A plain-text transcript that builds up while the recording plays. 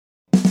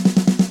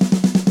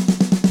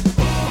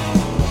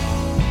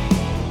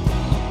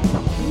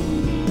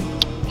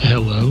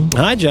Hello.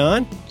 Hi,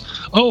 John.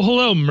 Oh,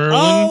 hello, Merlin.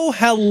 Oh,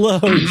 hello,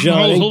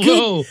 John. Oh,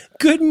 hello.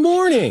 Good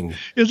morning.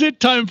 Is it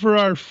time for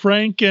our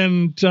frank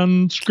and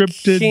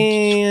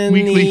unscripted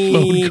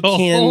weekly phone call?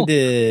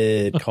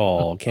 Candid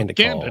call. Candid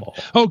call.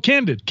 Oh,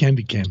 candid.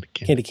 Candid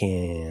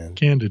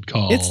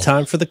call. It's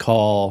time for the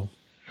call.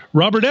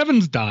 Robert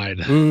Evans died.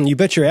 You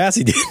bet your ass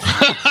he did.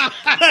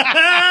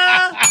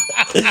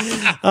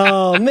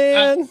 Oh,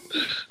 man.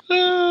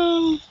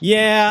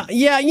 Yeah.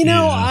 You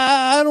know,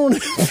 I don't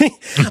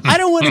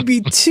want to be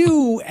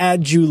too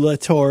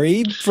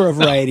adulatory for a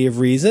variety of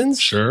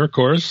reasons. Sure, of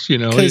course. You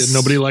know,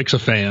 nobody likes a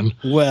fan.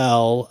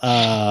 Well,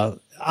 then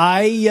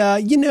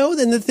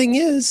the thing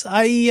is,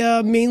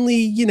 I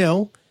mainly,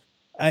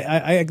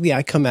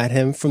 I come at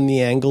him from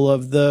the angle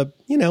of the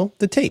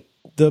tape,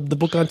 the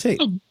book on tape.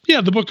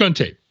 Yeah, the book on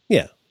tape.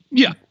 Yeah.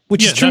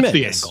 Which is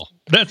tremendous.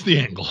 That's the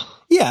angle.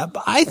 Yeah,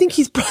 but I think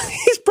he's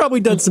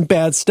probably done some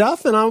bad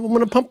stuff, and I'm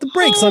going to pump the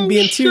brakes on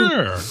being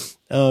sure.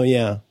 Oh,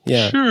 yeah.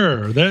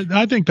 Sure.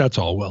 I think that's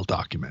all well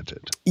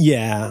documented.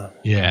 Yeah.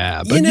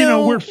 Yeah, but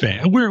we're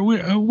fans.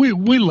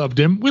 We loved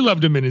him. We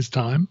loved him in his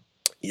time.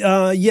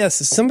 Yes,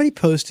 somebody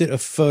posted a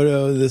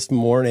photo this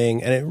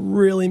morning, and it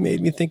really made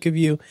me think of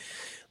you.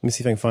 Let me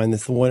see if I can find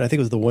this. The one, I think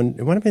it was the one,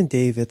 it might have been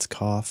Dave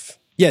Itzkoff.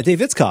 Yeah, Dave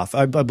Itzkoff,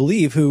 I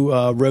believe, who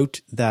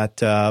wrote that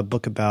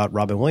book about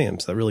Robin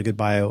Williams, that really good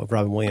bio of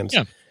Robin Williams.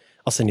 Yeah.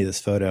 I'll send you this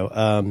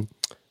photo.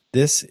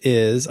 This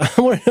is, I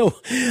want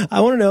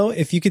to know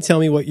if you could tell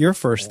me what your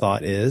first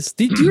thought is.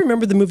 Do you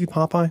remember the movie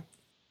Popeye?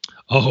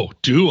 Oh,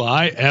 do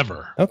I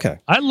ever? Okay.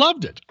 I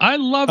loved it.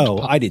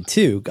 Popeye. I did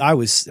too. I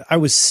was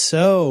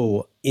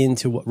so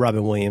into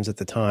Robin Williams at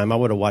the time. I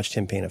would have watched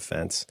him paint a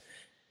fence.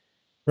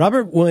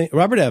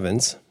 Robert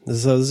Evans,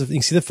 so you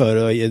can see the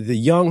photo, the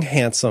young,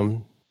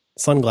 handsome,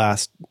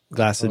 glassed.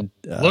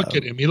 Look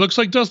at him. He looks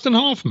like Dustin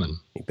Hoffman.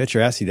 You bet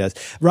your ass he does.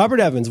 Robert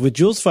Evans with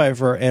Jules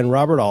Pfeiffer and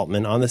Robert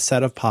Altman on the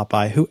set of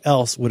Popeye. Who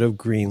else would have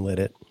greenlit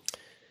it?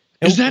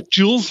 Is that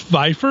Jules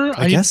Pfeiffer?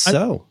 I guess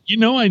so.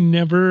 I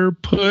never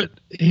put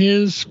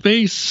his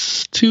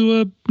face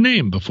to a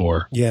name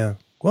before. Yeah.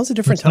 Well, it's a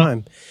different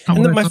time.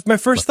 And my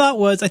first thought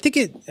was, I think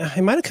it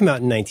might have come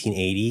out in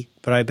 1980,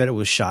 but I bet it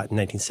was shot in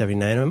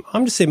 1979.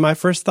 I'm just saying my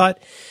first thought,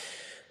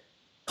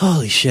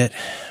 holy shit,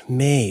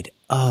 made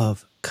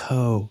of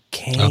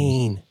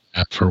cocaine.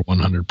 For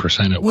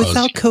 100% it was.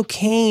 Without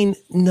cocaine,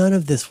 none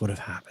of this would have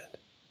happened.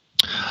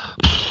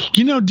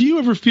 Do you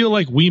ever feel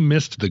like we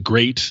missed the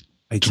great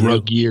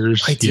drug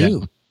years? I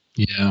do.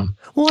 Yeah.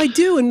 Well, I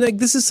do. And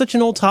this is such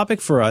an old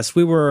topic for us.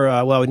 We were,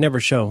 I would never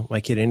show my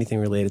kid anything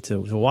related to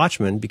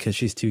Watchmen because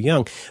she's too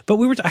young. But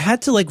I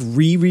had to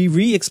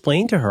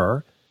re-explain to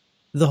her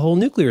the whole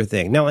nuclear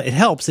thing. Now, it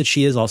helps that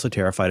she is also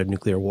terrified of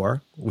nuclear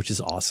war, which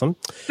is awesome.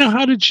 Now,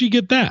 how did she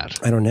get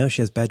that? I don't know.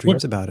 She has bad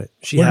dreams about it.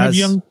 Have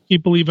young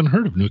people even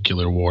heard of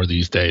nuclear war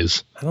these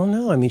days? I don't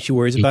know. I mean, she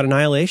worries about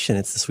annihilation.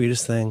 It's the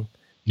sweetest thing.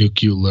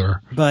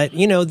 Nuclear. But,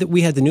 that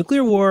we had the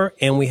nuclear war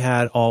and we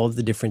had all of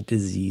the different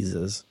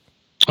diseases.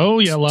 Oh,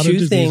 yeah, a lot of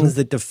diseases. Two things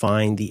that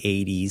defined the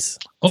 80s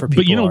for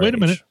people But, wait a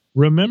minute.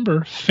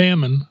 Remember,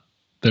 famine.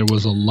 There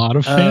was a lot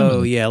of famine.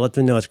 Oh, yeah. Let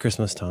them know it's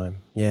Christmas time.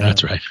 Yeah.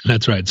 That's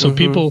right. So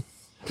people...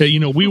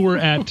 we were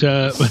at,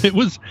 it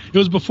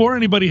was before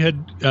anybody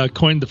had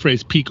coined the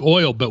phrase peak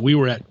oil, but we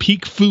were at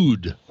peak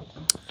food.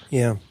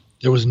 Yeah.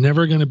 There was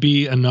never going to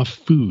be enough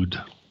food.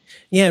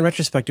 Yeah, in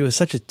retrospect, it was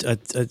such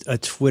a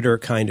Twitter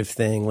kind of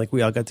thing. Like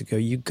we all got to go,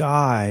 you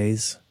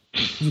guys,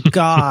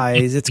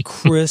 it's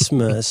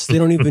Christmas. They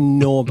don't even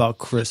know about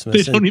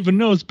Christmas. They don't even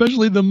know,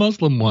 especially the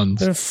Muslim ones.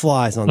 There are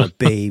flies on the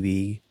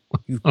baby.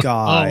 You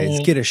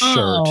guys, get a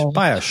shirt.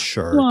 Buy a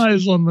shirt.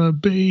 Flies on the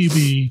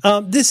baby.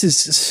 This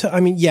is,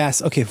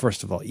 yes. Okay,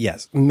 first of all,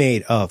 yes,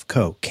 made of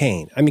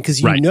cocaine.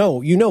 Because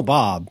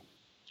Bob.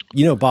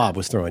 Bob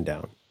was throwing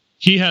down.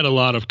 He had a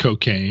lot of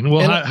cocaine.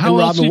 Well, how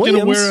else are you going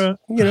to wear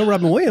a...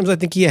 Robin Williams, I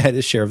think he had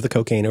his share of the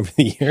cocaine over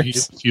the years.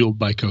 He's fueled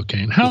by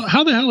cocaine.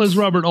 How the hell is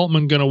Robert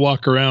Altman going to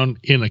walk around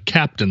in a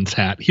captain's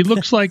hat? He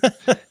looks like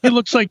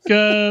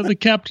the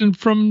captain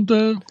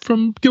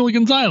from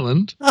Gilligan's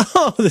Island.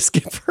 Oh, the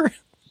skipper.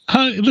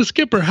 The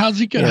skipper, how's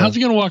he going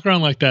to walk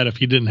around like that if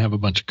he didn't have a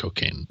bunch of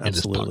cocaine in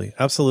his pocket?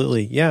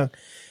 Absolutely, yeah.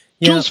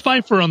 Jules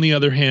Pfeiffer, on the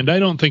other hand, I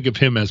don't think of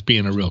him as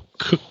being a real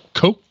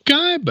coke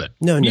guy, but...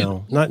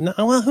 No.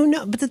 Well, who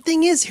knows? But the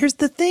thing is, here's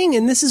the thing,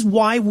 and this is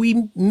why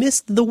we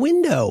missed the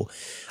window.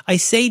 I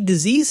say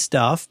disease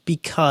stuff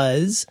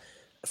because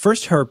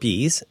first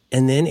herpes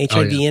and then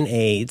HIV and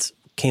AIDS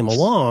came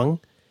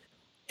along,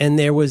 and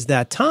there was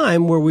that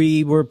time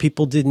where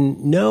people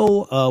didn't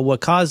know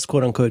what caused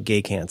quote-unquote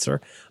gay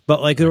cancer.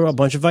 But there were a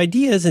bunch of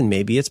ideas, and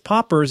maybe it's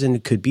poppers, and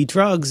it could be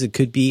drugs, it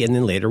could be, and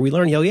then later we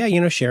learned,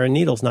 sharing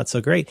needles, not so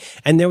great.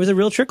 And there was a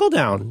real trickle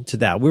down to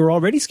that. We were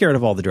already scared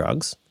of all the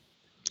drugs.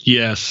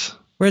 Yes.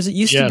 Whereas it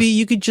used to be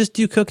you could just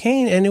do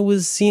cocaine, and it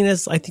was seen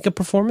as, I think, a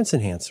performance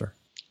enhancer.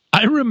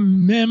 I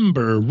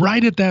remember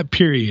right at that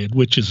period,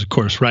 which is, of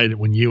course, right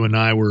when you and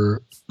I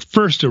were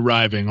first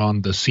arriving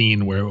on the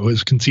scene where it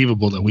was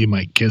conceivable that we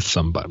might kiss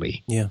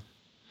somebody. Yeah.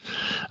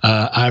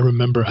 I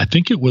remember, I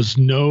think it was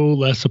no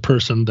less a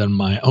person than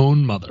my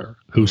own mother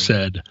who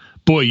said,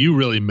 "Boy, you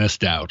really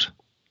missed out.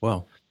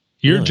 Wow.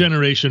 Your Really?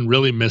 generation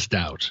really missed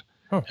out."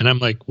 Huh. And I'm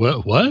like,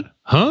 what?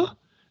 Huh?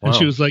 And Wow.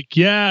 she was like,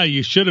 "Yeah,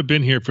 you should have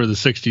been here for the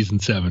 60s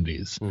and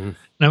 70s. And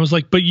I was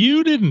like, "But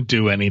you didn't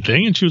do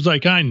anything." And she was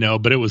like, "I know,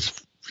 but it was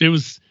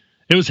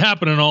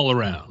happening all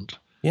around."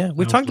 Yeah,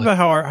 we've talked about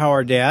how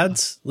our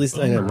dads, at least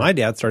I know my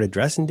dad, started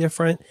dressing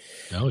different.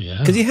 Oh yeah,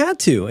 because he had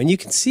to, and you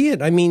can see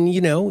it. I mean,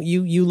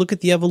 you look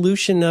at the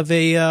evolution of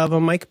a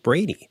Mike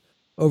Brady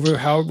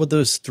over with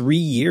those 3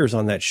 years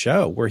on that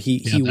show where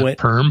he went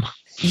perm.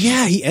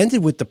 Yeah, he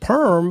ended with the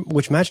perm,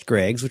 which matched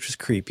Greg's, which was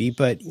creepy.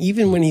 But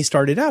even when he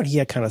started out, he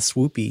had kind of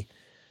swoopy,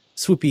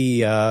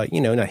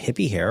 not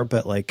hippie hair,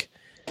 but like,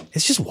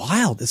 it's just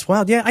wild. It's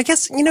wild. Yeah, I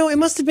guess, it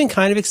must have been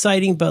kind of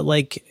exciting, but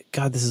like,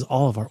 God, this is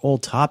all of our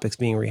old topics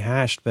being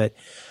rehashed. But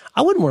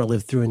I wouldn't want to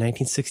live through a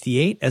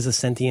 1968 as a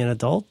sentient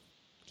adult.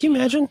 Can you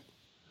imagine?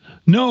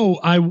 No,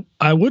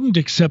 I wouldn't,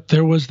 except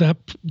there was that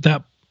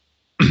the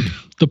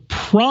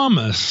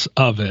promise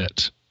of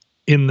it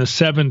in the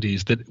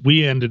 70s that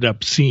we ended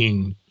up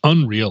seeing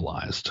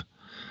unrealized.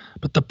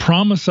 But the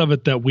promise of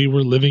it that we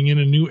were living in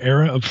a new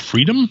era of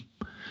freedom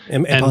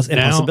and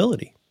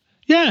possibility.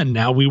 Yeah,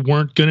 now we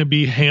weren't going to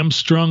be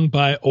hamstrung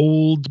by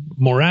old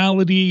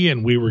morality,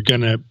 and we were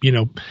going to,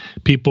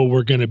 people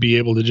were going to be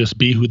able to just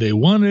be who they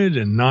wanted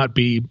and not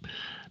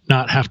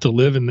have to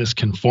live in this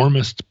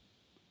conformist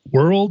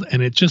world.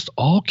 And it just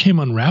all came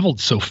unraveled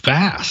so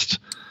fast.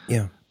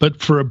 Yeah. But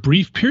for a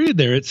brief period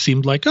there, it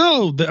seemed like,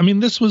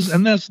 this was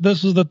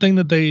the thing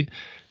that they,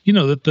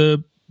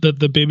 that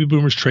the baby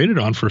boomers traded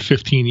on for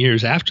 15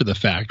 years after the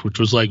fact, which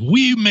was like,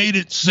 we made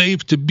it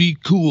safe to be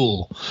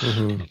cool.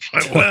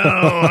 Mm-hmm.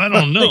 Well, I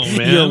don't know,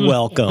 man. You're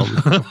welcome.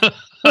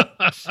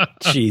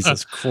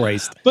 Jesus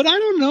Christ. But I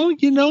don't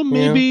know,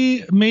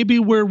 maybe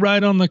we're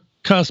right on the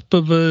cusp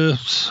of I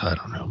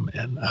don't know,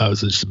 man. I was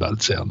just about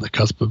to say on the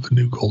cusp of a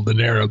new golden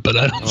era, but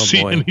I don't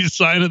see any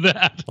sign of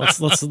that. Let's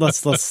leave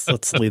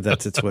that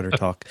to Twitter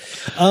talk.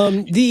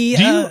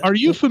 Are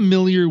you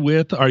familiar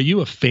with, are you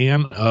a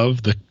fan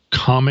of the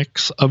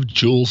comics of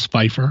Jules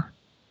Feiffer?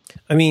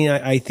 I mean,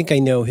 I think I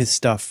know his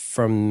stuff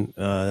from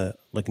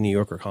like New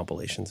Yorker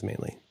compilations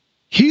mainly.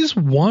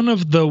 So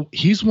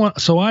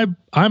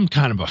I'm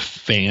kind of a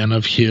fan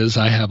of his.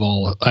 I have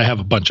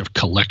a bunch of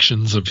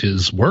collections of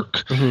his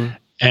work. Mm-hmm.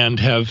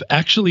 And have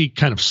actually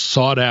kind of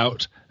sought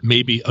out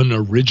maybe an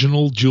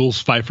original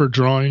Jules Feiffer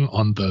drawing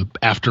on the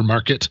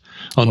aftermarket,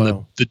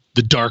 on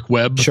the dark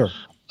web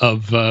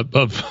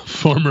of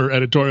former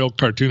editorial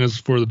cartoonists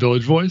for the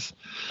Village Voice.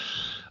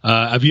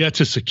 I've yet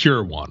to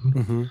secure one.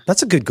 Mm-hmm.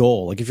 That's a good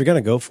goal. Like if you're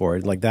going to go for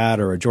it, like that,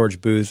 or a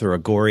George Booth or a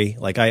Gory,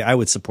 like I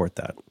would support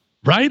that.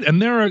 Right,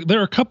 and there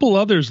are a couple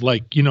others,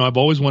 like I've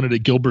always wanted a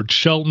Gilbert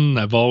Shelton.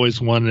 I've always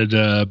wanted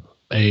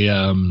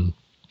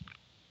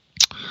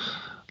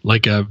an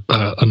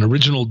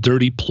original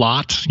Dirty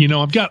Plot.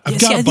 I've got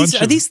a bunch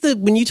of... Are these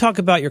when you talk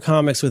about your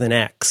comics with an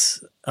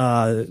X,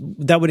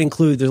 that would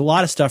include, there's a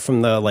lot of stuff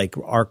from the like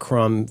R.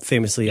 Crumb,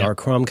 famously R.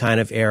 Crumb kind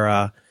of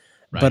era,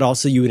 right. But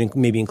also you would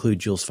maybe include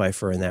Jules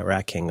Feiffer in that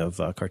Rat King of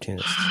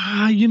cartoonists.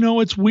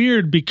 It's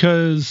weird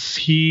because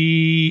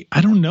I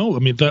don't know. I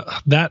mean,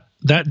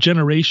 that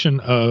generation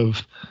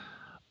of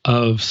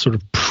sort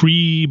of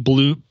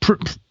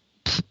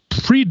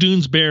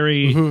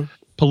pre-Doonesbury, mm-hmm.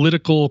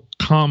 political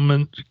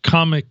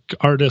comic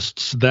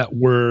artists that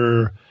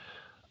were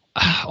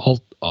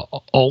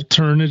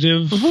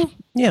alternative. Mm-hmm.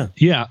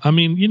 Yeah. I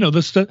mean,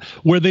 the stuff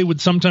where they would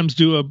sometimes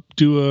do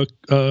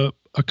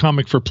a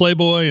comic for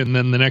Playboy, and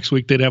then the next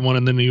week they'd have one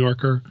in the New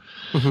Yorker.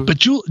 Mm-hmm. But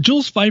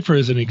Jules Feiffer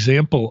is an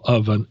example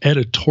of an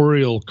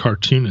editorial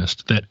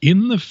cartoonist that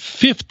in the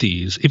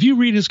 50s, if you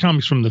read his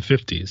comics from the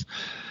 50s,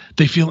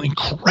 they feel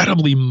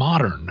incredibly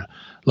modern.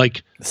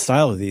 Like the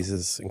style of these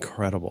is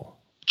incredible.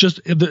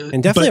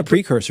 And definitely a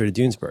precursor to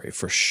Doonesbury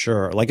for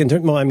sure. Like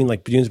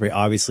Doonesbury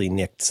obviously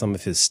nicked some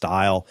of his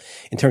style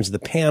in terms of the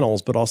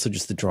panels, but also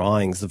just the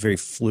drawings, the very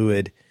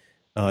fluid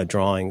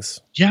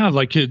drawings. Yeah,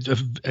 like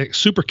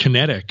super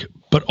kinetic,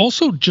 but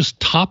also just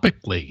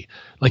topically.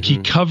 Like mm-hmm.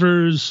 He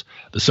covers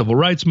the civil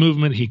rights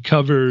movement. He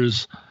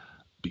covers,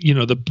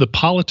 the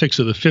politics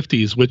of the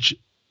 50s, which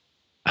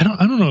I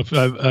don't know if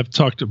I've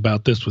talked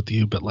about this with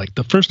you, but like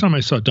the first time I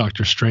saw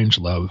Dr.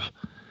 Strangelove,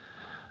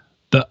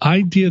 the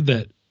idea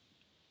that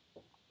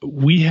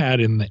we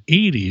had in the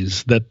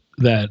 80s that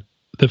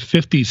the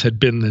 50s had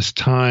been this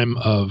time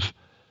of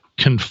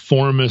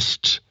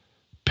conformist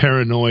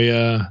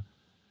paranoia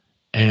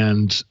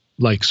and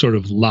like sort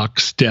of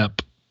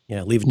lockstep.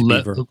 Yeah, Leave It to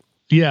Beaver.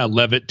 Yeah,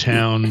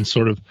 Levittown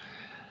sort of.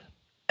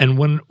 And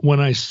when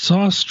I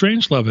saw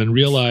Strangelove and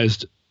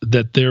realized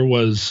that there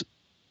was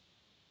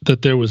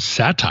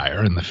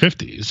satire in the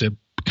 50s, it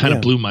kind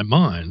of blew my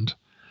mind.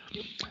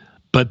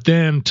 But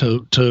then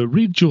to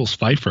read Jules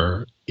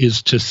Feiffer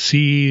is to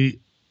see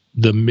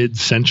the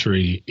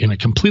mid-century in a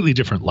completely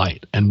different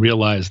light and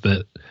realize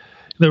that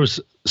there was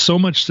so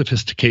much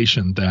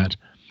sophistication that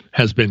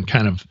has been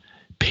kind of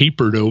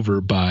papered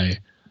over by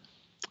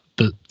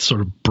the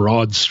sort of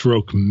broad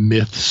stroke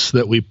myths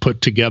that we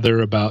put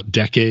together about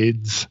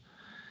decades.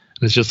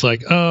 And it's just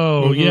like,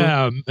 oh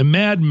yeah,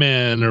 Mad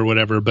Men or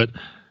whatever. But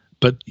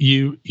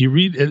you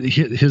read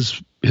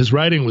his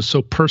writing was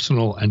so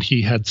personal, and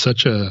he had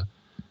such an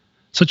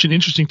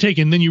interesting take.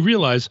 And then you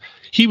realize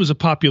he was a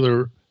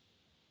popular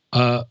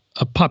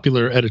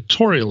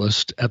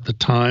editorialist at the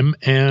time,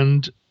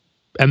 and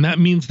that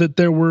means that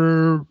there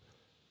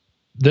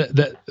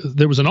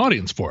was an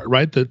audience for it,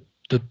 right? That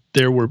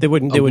there were they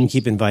wouldn't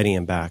keep inviting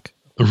him back,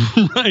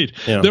 right?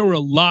 Yeah. There were a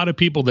lot of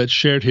people that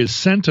shared his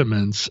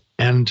sentiments,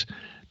 and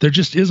there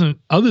just isn't,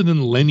 other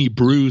than Lenny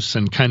Bruce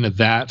and kind of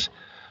that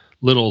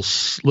little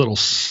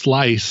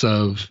slice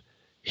of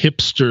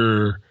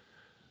hipster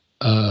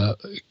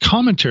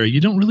commentary, you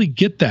don't really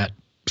get that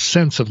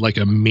sense of like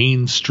a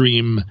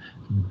mainstream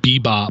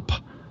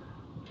bebop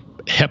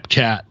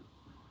hepcat,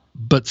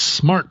 but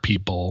smart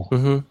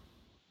people.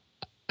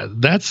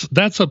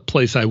 That's a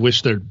place I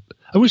wish there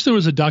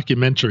was a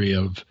documentary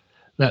of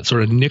that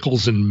sort of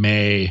Nichols and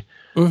May.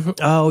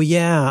 Oh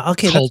yeah,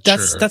 okay,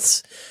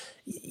 that's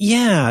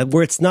yeah,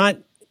 where it's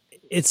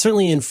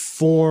certainly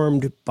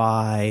informed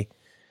by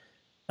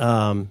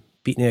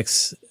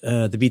beatniks,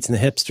 the Beats and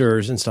the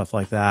Hipsters and stuff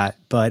like that,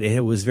 but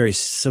it was very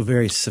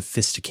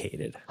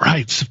sophisticated.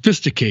 Right,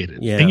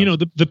 sophisticated. Yeah.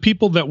 And the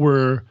people that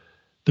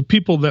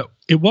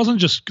it wasn't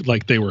just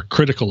like they were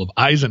critical of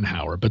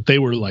Eisenhower, but they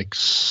were like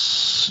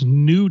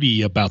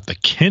snooty about the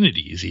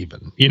Kennedys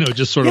even.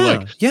 Just sort of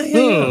like,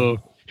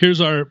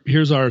 here's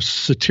our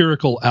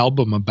satirical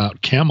album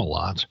about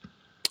Camelot.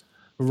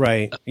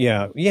 Right.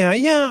 Yeah.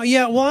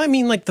 Well, I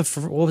mean, like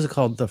what was it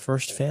called? The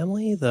First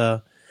Family?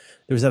 There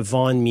was that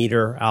Von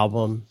Meter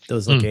album. That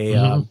was like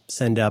a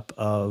send up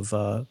of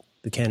the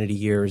Kennedy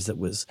years that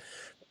was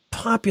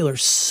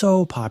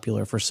so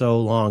popular for so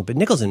long. But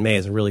Nichols and May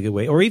is a really good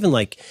way. Or even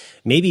like,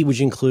 maybe would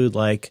you include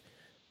like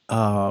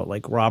Rob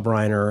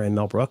Reiner and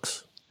Mel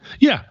Brooks?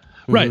 Yeah.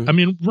 Right. I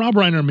mean, Rob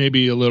Reiner may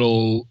be a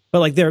little, but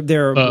like they're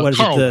what is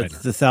Carl it?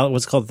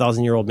 What's it called? The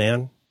 1,000-Year-Old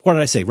Man. What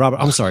did I say?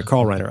 I'm sorry,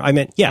 Carl Reiner. I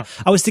meant,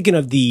 I was thinking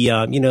of the,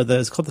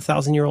 it's called The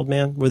 1,000-Year-Old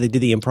Man, where they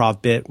did the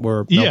improv bit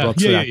where Mel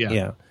Brooks.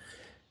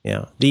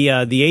 Yeah. The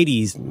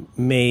 80s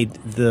made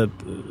the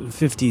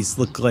 50s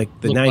look like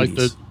the 90s. Like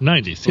the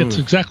 90s. That's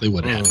exactly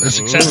what happened. That's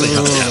exactly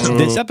how it happened.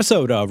 This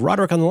episode of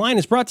Roderick on the Line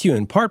is brought to you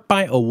in part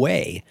by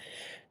Away.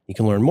 You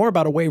can learn more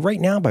about Away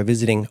right now by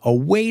visiting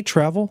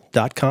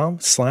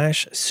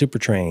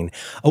awaytravel.com/supertrain.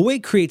 Away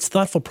creates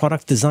thoughtful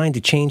products designed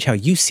to change how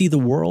you see the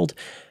world.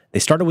 They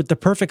started with the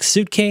perfect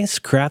suitcase,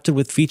 crafted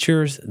with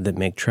features that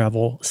make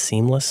travel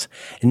seamless.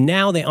 And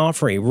now they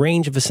offer a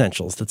range of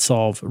essentials that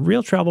solve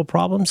real travel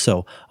problems.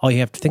 So all you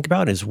have to think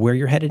about is where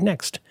you're headed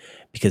next.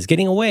 Because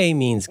getting away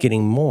means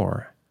getting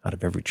more out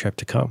of every trip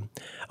to come.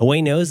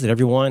 Away knows that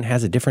everyone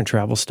has a different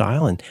travel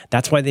style, and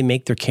that's why they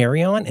make their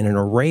carry-on in an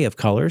array of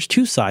colors,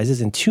 2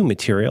 sizes, and 2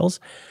 materials.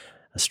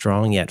 A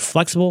strong yet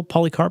flexible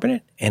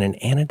polycarbonate and an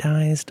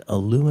anodized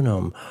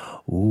aluminum.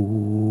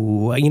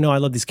 Ooh, I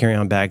love these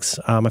carry-on bags.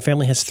 My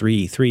family has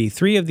three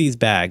of these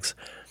bags.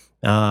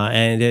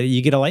 And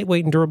you get a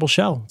lightweight and durable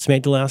shell. It's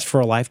made to last for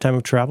a lifetime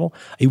of travel.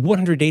 A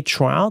 100-day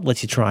trial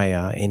lets you try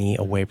any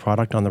Away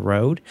product on the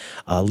road.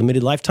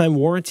 Limited lifetime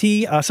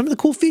warranty. Some of the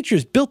cool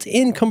features,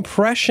 built-in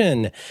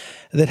compression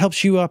that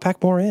helps you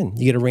pack more in.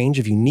 You get a range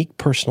of unique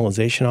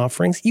personalization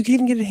offerings. You can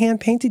even get it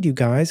hand-painted, you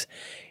guys.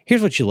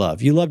 Here's what you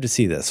love. You love to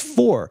see this.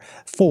 4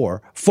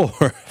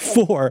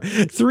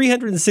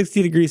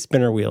 360-degree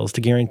spinner wheels to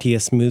guarantee a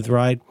smooth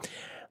ride.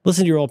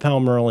 Listen to your old pal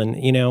Merlin.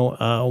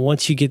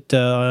 Once you get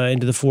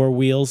into the 4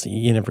 wheels,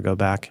 you never go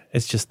back.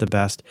 It's just the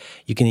best.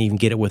 You can even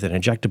get it with an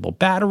ejectable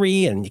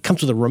battery, and it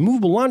comes with a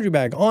removable laundry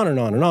bag, on and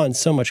on and on.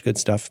 So much good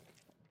stuff.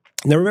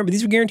 Now remember,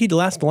 these are guaranteed to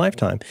last a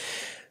lifetime.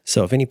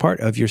 So if any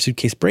part of your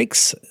suitcase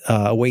breaks,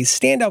 Away's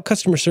standout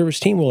customer service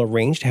team will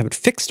arrange to have it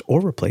fixed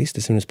or replaced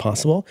as soon as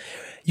possible.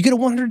 You get a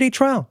 100-day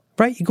trial,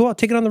 right? You go out,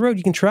 take it on the road.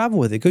 You can travel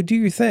with it. Go do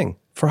your thing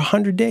for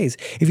 100 days.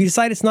 If you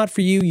decide it's not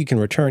for you, you can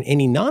return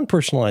any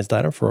non-personalized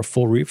item for a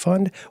full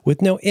refund with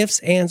no ifs,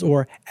 ands,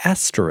 or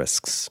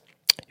asterisks.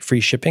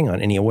 Free shipping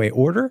on any Away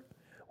order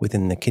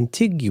within the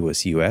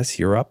contiguous U.S.,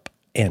 Europe,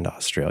 and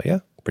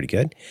Australia. Pretty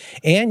good.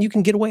 And you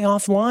can get Away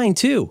offline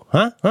too.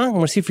 Want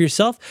to see for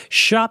yourself?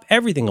 Shop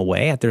everything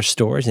Away at their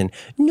stores in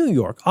New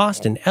York,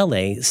 Austin,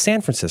 LA,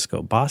 San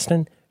Francisco,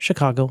 Boston,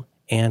 Chicago,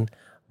 and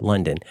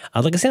London.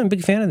 Like I said, I'm a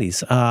big fan of these.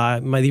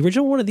 The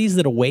original one of these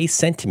that Away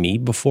sent to me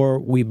before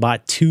we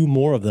bought 2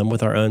 more of them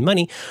with our own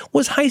money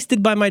was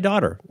heisted by my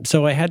daughter.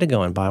 So I had to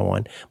go and buy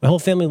one. My whole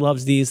family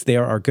loves these. They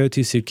are our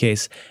go-to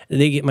suitcase.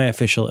 They get my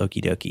official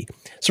okie dokie.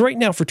 So right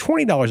now, for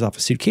 $20 off a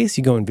suitcase,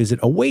 you go and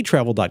visit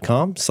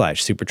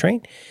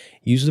awaytravel.com/supertrain.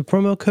 Use the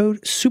promo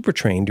code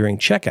SUPERTRAIN during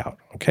checkout.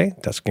 Okay,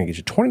 that's going to get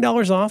you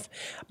 $20 off.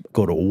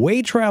 Go to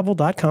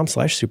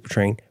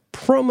awaytravel.com/supertrain.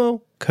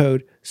 Promo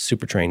code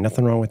SUPERTRAIN.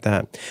 Nothing wrong with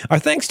that. Our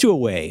thanks to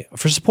Away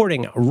for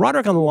supporting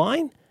Roderick on the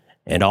Line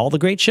and all the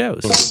great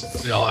shows.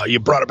 Oh, you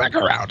brought it back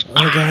around.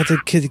 I got to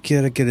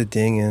get a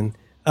ding in.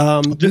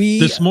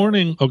 This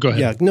morning. Oh, go ahead.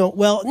 Yeah. No.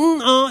 Well.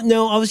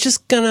 No. I was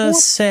just gonna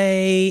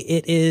say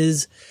it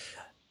is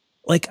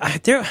like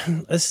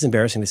this is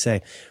embarrassing to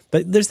say,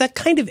 but there's that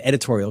kind of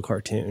editorial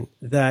cartoon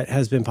that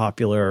has been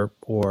popular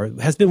or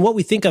has been what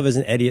we think of as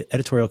an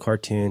editorial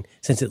cartoon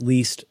since at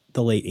least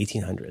the late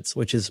 1800s,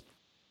 which is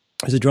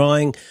there's a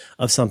drawing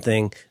of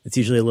something that's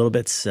usually a little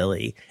bit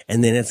silly,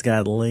 and then it's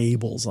got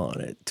labels on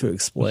it to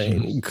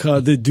explain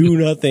the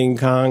do-nothing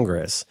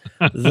Congress,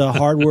 the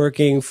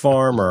hardworking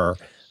farmer,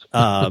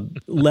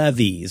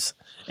 levies,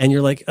 and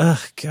you're like,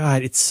 oh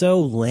God, it's so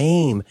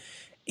lame.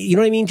 You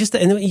know what I mean? Just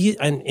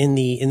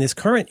in this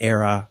current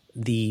era,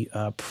 the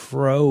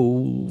pro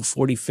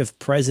 45th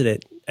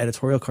president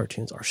editorial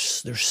cartoons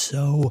they're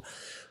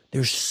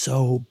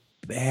so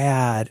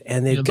bad,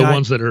 and they've the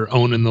ones that are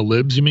owning the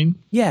libs. You mean?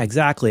 Yeah,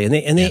 exactly. And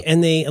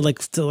they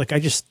like I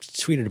just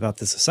tweeted about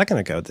this a second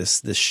ago.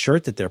 This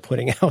shirt that they're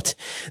putting out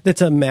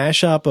that's a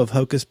mashup of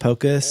Hocus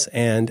Pocus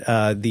and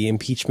the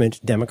impeachment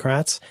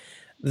Democrats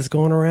that's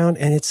going around,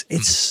 and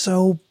it's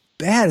so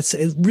bad.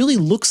 It really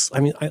looks. I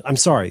mean, I'm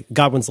sorry,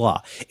 Godwin's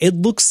Law. It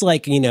looks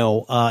like an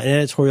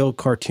editorial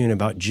cartoon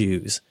about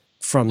Jews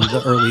from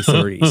the early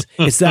 30s.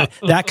 It's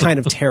that kind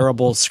of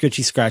terrible,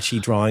 scratchy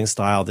drawing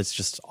style that's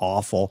just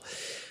awful.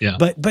 Yeah.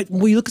 But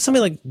we look at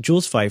somebody like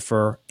Jules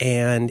Feiffer,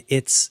 and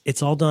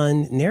it's all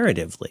done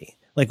narratively.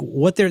 Like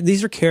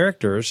these are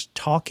characters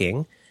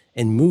talking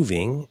and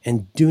moving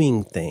and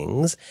doing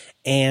things,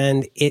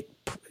 and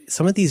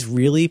some of these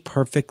really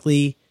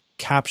perfectly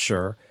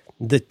capture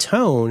the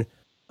tone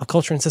of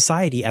culture and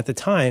society at the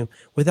time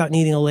without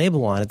needing a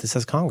label on it that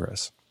says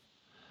Congress.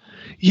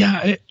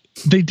 Yeah.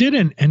 They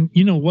didn't, and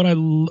you know what?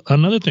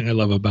 Another thing I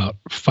love about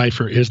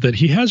Feiffer is that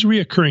he has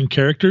reoccurring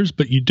characters,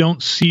 but you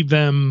don't see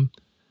them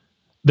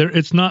there.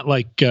 It's not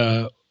like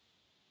they're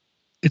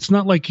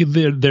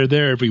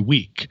there every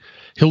week.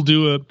 He'll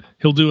do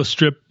a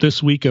strip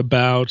this week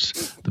about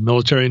the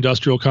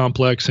military-industrial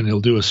complex, and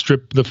he'll do a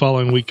strip the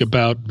following week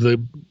about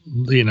the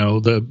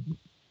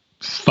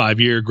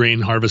 5-year grain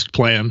harvest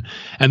plan,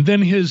 and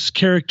then his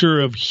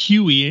character of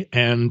Huey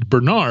and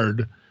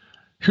Bernard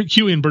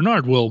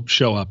will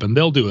show up and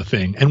they'll do a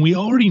thing. And we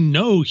already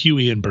know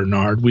Huey and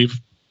Bernard.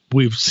 We've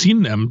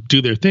seen them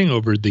do their thing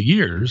over the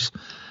years,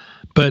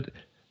 but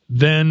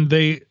then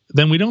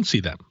we don't see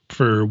them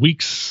for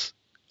weeks.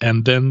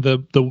 And then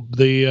the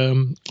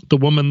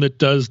woman that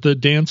does the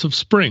dance of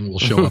spring will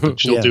show up and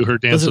she'll do her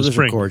dance of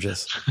spring. Are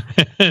gorgeous.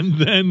 And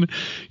then,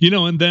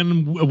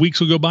 weeks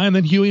will go by and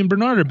then Huey and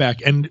Bernard are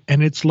back. And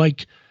it's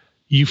like,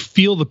 you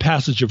feel the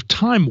passage of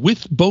time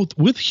with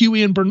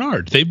Huey and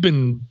Bernard. They've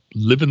been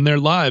living their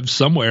lives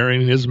somewhere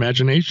in his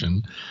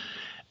imagination.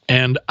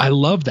 And I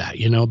love that,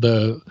 and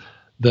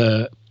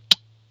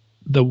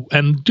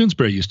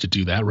Doonesbury used to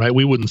do that, right?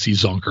 We wouldn't see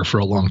Zonker for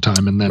a long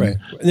time. And then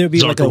there'd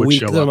be Zonker like a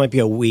week, there might be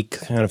a week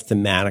kind of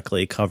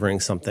thematically covering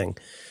something,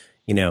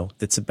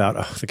 that's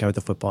about the guy with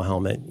the football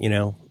helmet,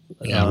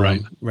 Yeah,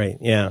 right. Right.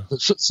 Yeah.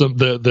 So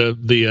the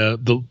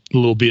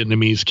little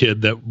Vietnamese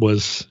kid that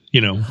was,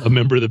 a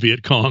member of the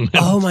Viet Cong.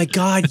 Oh my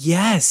God.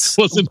 Yes.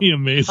 Wasn't he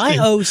amazing? I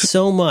owe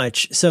so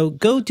much. So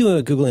go do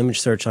a Google image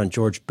search on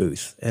George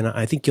Booth, and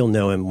I think you'll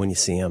know him when you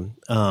see him.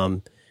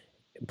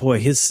 Boy,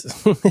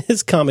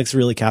 his comics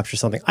really capture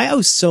something. I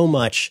owe so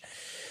much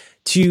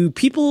to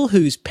people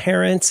whose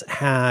parents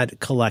had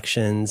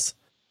collections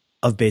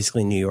of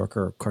basically New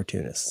Yorker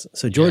cartoonists.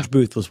 So George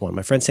Booth was one.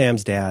 My friend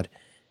Sam's dad,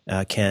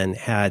 Ken,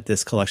 had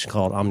this collection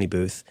called Omni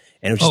Booth,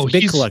 and it was just a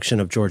big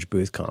collection of George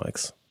Booth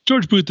comics.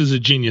 George Booth is a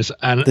genius.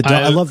 And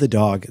I love the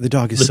dog. The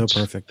dog is so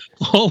perfect.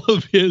 All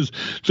of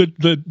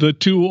the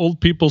two old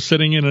people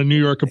sitting in a New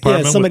York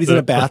apartment. Yeah, somebody's in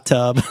a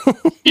bathtub.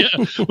 Yeah,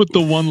 with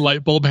the one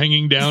light bulb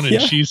hanging down,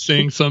 and she's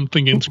saying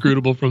something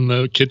inscrutable from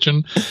the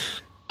kitchen.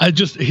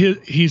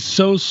 He's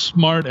so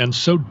smart and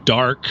so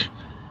dark.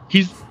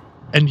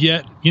 And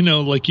yet,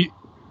 he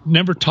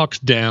never talks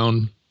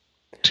down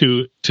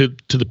to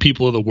the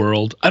people of the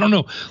world. I don't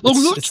know.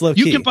 Look,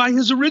 you can buy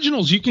his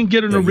originals. You can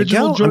get an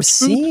original George Booth. I'm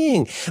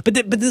seeing.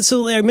 But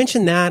so I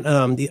mentioned that.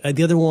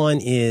 The other one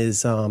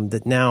is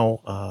that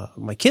now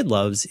my kid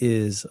loves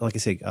is, like I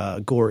say,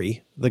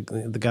 Gory, the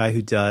guy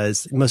who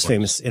does most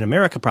famous in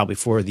America probably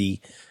for the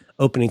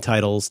opening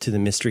titles to the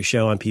mystery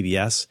show on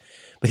PBS.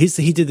 But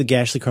he did the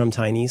Gashley Crumb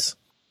Tinies.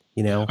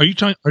 Are you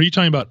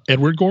talking about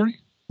Edward Gorey?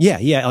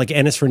 Yeah, like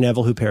N is for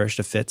Neville, who perished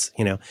of fits,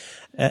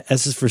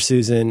 S is for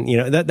Susan,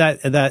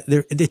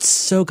 it's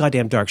so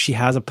goddamn dark. She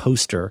has a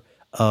poster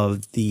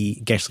of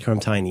the Gashley Crumb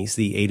Tinies,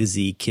 the A to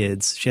Z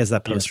kids. She has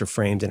that poster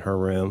framed in her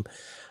room.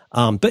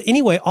 But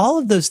anyway, all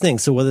of those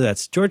things. So whether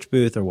that's George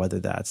Booth or whether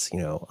that's,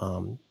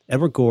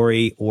 Edward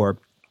Gorey or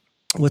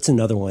what's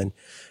another one?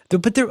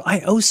 But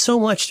I owe so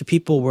much to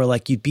people where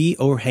like you'd be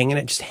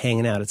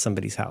hanging out at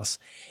somebody's house.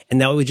 And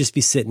that would just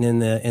be sitting in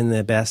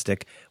the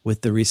bastic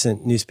with the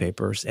recent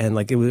newspapers, and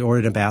like it was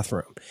ordered in a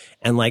bathroom.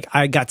 And like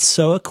I got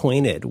so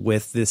acquainted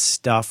with this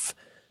stuff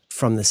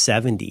from the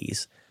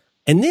 70s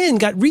And then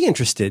got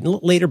reinterested in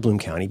later Bloom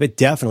County, but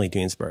definitely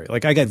Doonesbury.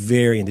 Like I got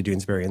very into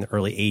Doonesbury in the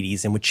early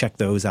 80s and would check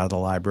those out of the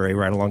library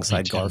right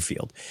alongside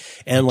Garfield.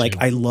 And like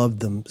I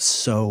loved them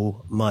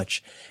so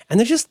much.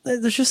 And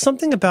there's just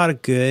something about a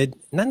good,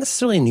 not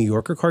necessarily a New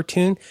Yorker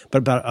cartoon, but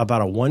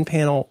about a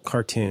one-panel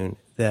cartoon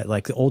that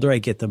like the older I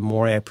get, the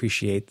more I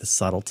appreciate the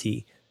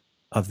subtlety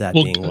of that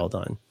being well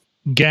done.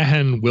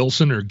 Gahan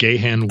Wilson or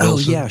Gahan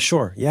Wilson. Oh yeah,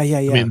 sure. Yeah.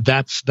 I mean,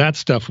 that's that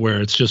stuff where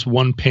it's just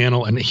one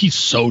panel and he's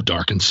so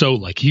dark and so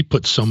like he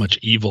puts so much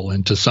evil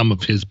into some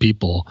of his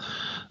people.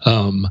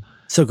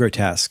 So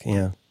grotesque.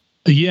 Yeah.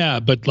 Yeah.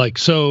 But like,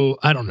 so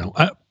I don't know.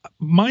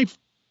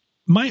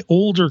 My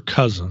older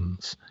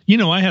cousins, you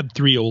know, I had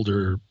 3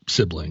 older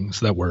siblings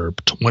that were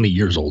 20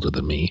 years older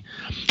than me.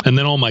 And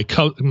then all my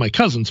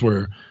cousins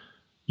were,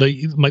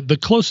 the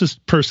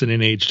closest person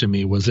in age to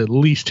me was at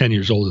least 10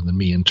 years older than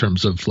me in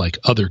terms of like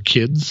other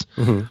kids.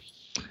 Mm-hmm.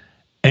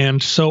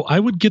 And so I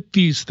would get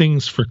these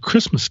things for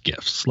Christmas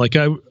gifts. Like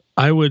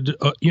I would,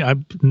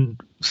 I'm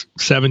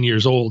 7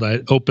 years old.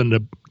 I opened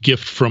a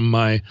gift from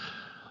my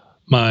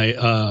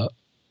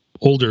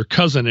older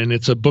cousin, and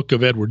it's a book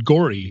of Edward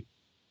Gorey,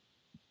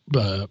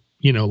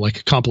 like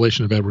a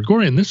compilation of Edward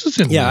Gorey. And this is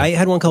in I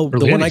had one called,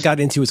 the one I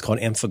got into was called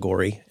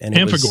Amphigory. And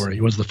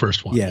Amphigory was the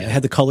first one. Yeah, it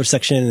had the color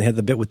section and it had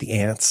the bit with the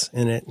ants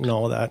in it and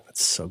all of that.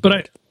 It's so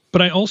good.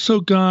 But I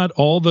also got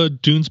all the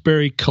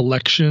Doonesbury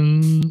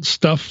collection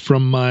stuff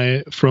from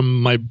my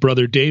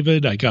brother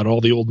David. I got all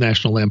the old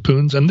National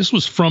Lampoons, and this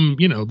was from,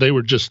 they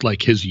were just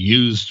like his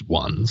used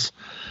ones.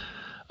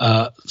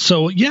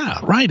 So yeah,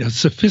 right. A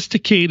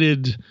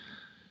sophisticated,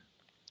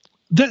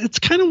 it's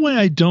kind of why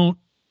I don't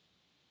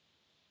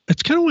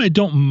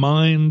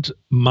mind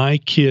my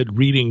kid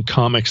reading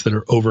comics that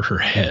are over her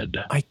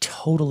head. I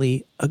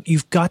totally,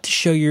 you've got to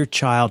show your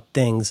child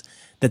things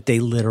that they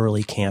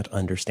literally can't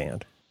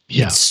understand.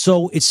 Yeah. It's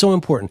so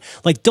important.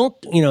 Like, don't,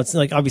 it's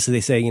like, obviously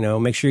they say,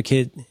 make sure your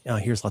kid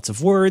hears lots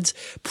of words.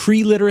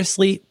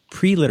 Pre-literacy,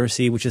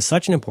 which is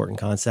such an important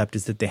concept,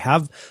 is that they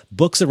have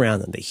books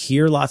around them. They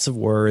hear lots of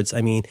words. I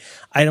mean,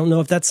 I don't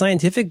know if that's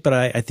scientific, but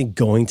I think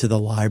going to the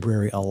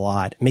library a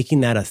lot,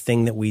 making that a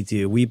thing that we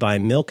do. We buy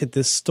milk at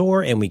this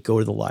store and we go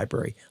to the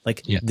library.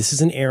 Like, This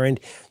is an errand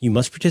you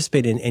must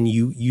participate in, and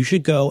you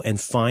should go and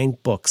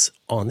find books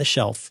on the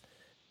shelf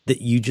that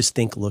you just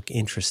think look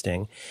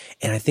interesting.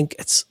 And I think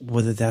it's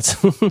whether that's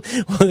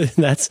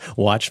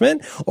Watchmen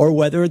or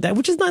whether that,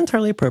 which is not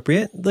entirely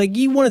appropriate. Like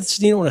you don't want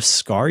to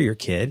scar your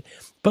kid,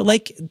 but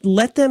like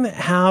let them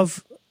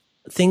have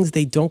things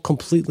they don't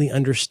completely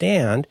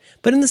understand.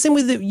 But in the same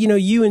way that,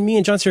 you and me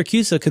and John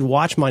Siracusa could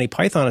watch Monty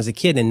Python as a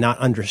kid and not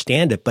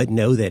understand it, but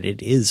know that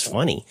it is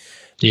funny.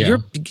 Yeah.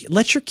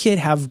 Let your kid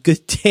have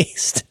good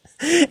taste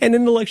and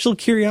intellectual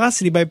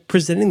curiosity by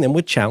presenting them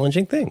with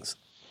challenging things.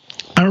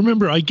 I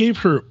remember I gave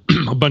her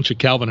a bunch of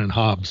Calvin and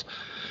Hobbes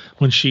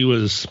when she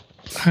was,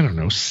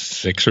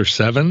 6 or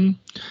 7.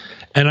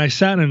 And I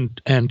sat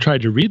and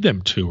tried to read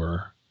them to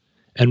her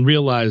and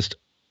realized,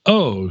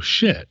 oh,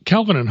 shit,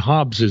 Calvin and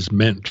Hobbes is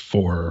meant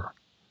for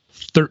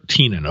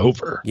 13 and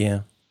over.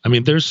 Yeah. I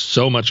mean, there's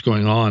so much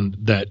going on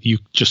that you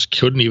just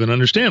couldn't even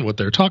understand what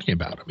they're talking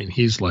about. I mean,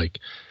 he's like,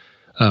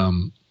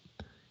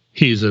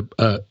 he's a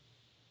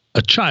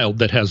child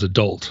that has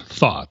adult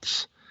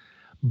thoughts.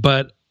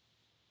 But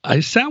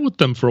I sat with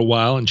them for a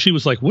while and she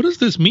was like, what does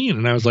this mean?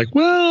 And I was like,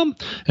 well,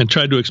 and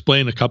tried to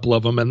explain a couple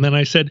of them. And then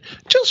I said,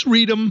 just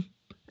read them.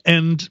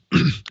 And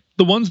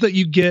the ones that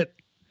you get,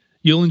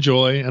 you'll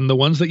enjoy. And the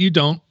ones that you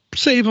don't,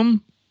 save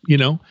them,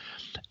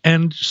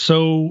 And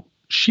so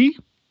she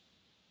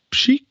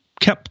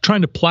kept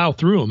trying to plow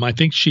through them. I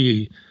think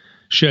she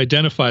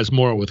identifies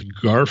more with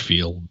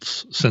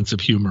Garfield's sense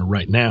of humor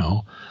right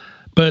now.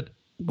 But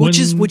which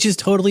is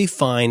totally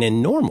fine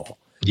and normal.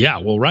 Yeah,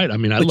 well, right. I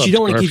mean, but you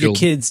don't want to give your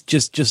kids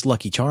just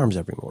Lucky Charms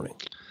every morning.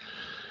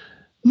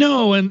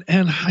 No, and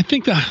I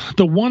think that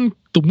the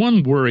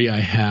one worry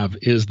I have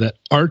is that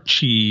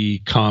Archie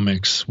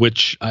comics,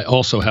 which I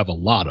also have a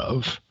lot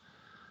of,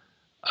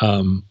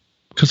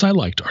 because I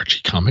liked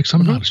Archie comics.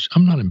 I'm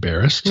not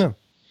embarrassed. No.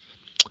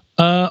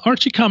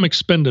 Archie comics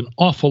spend an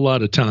awful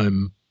lot of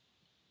time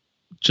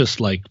just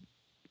like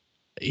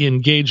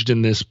engaged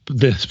in this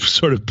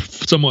sort of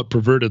somewhat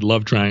perverted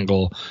love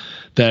triangle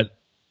that.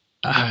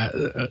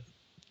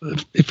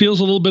 It feels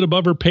a little bit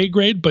above her pay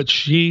grade, but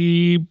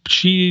she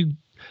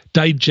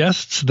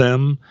digests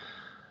them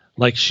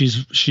like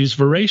she's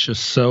voracious.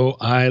 So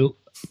I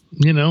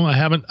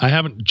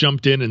haven't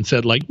jumped in and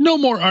said like, no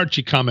more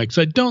Archie comics.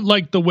 I don't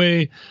like the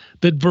way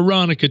that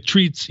Veronica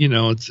treats,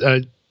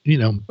 because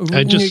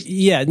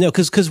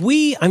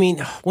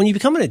when you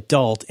become an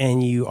adult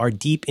and you are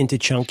deep into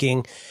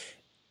chunking,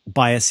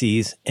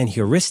 biases and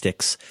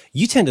heuristics,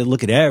 you tend to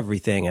look at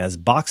everything as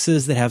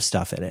boxes that have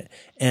stuff in it.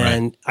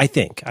 And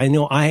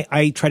right.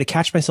 I try to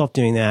catch myself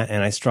doing that,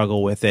 and I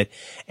struggle with it.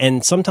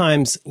 And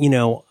sometimes,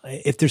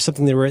 if there's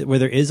something where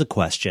there is a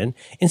question,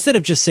 instead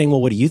of just saying,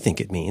 well, what do you think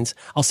it means?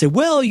 I'll say,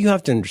 well, you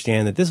have to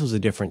understand that this was a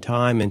different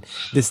time, and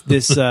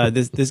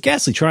this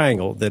ghastly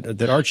triangle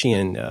that Archie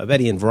and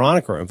Betty and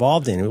Veronica are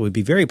involved in, it would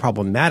be very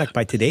problematic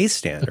by today's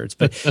standards.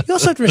 But you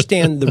also have to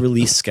understand the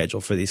release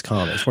schedule for these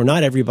comics, where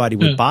not everybody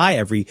would buy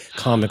every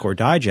comic or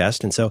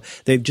digest. And so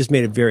they've just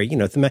made it very,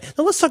 thematic.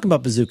 Now let's talk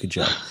about Bazooka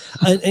Joe.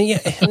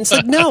 And it's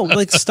like, no,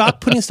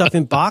 stop putting stuff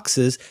in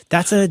boxes.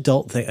 That's an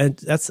adult thing.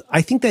 And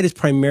I think that is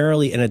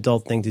primarily an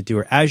adult thing to do.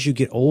 Or as you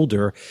get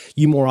older,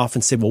 you more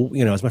often say, well,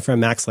 as my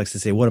friend Max likes to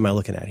say, what am I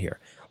looking at here?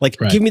 Right.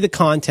 Give me the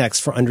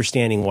context for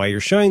understanding why you're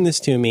showing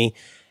this to me,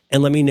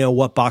 and let me know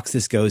what box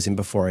this goes in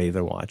before I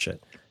even watch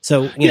it.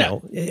 So,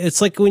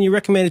 it's like when I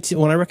recommend a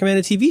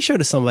TV show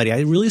to somebody, I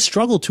really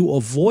struggle to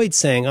avoid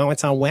saying, oh,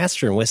 it's on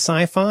Western with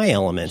sci-fi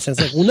elements. And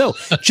it's like, well,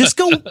 no, just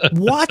go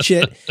watch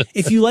it.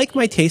 If you like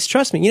my taste,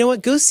 trust me. You know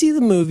what? Go see the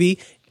movie,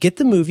 get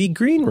the movie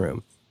Green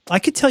Room. I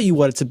could tell you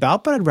what it's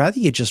about, but I'd rather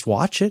you just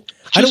watch it.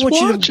 I don't want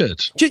you to watch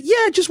it.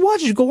 Just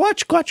watch it. Go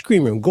watch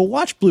Green Room. Go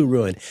watch Blue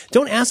Ruin.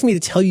 Don't ask me to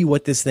tell you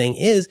what this thing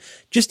is.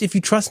 Just if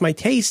you trust my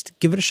taste,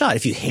 give it a shot.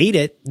 If you hate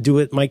it, do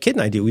it. My kid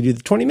and I do. We do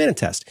the 20-minute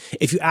test.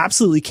 If you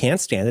absolutely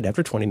can't stand it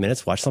after 20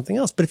 minutes, watch something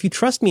else. But if you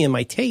trust me and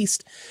my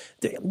taste,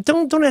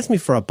 don't ask me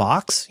for a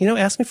box.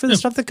 Ask me for the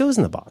stuff that goes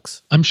in the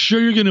box. I'm sure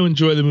you're going to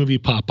enjoy the movie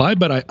Popeye,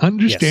 but I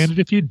understand it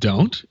if you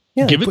don't.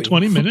 Yeah, give it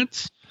 20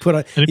 minutes. Put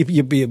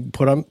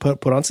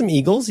on some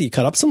Eagles. You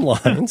cut up some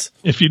lines.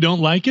 If you don't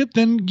like it,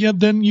 then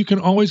you can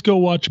always go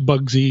watch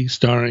Bugsy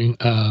starring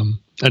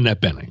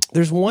Annette Bening.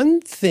 There's one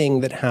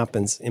thing that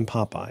happens in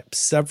Popeye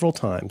several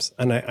times,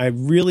 and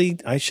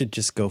I should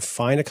just go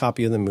find a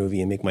copy of the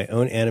movie and make my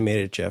own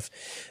animated GIF.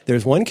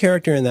 There's one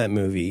character in that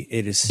movie.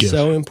 It is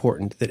so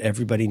important that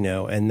everybody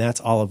know, and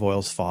that's Olive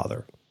Oil's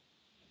father.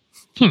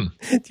 Do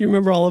you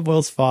remember Olive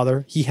Oil's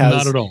father?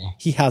 Not at all.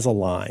 He has a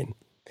line.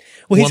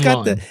 Well, he's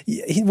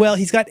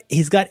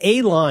got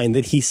a line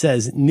that he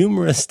says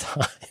numerous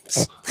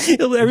times.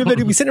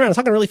 Everybody will be sitting around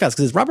talking really fast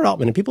because it's Robert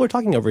Altman and people are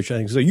talking over each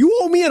other. So you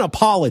owe me an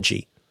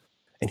apology.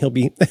 And he'll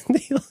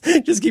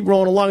just keep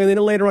rolling along, and then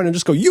later on he'll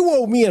just go, you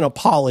owe me an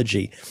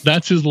apology.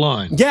 That's his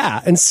line. Yeah.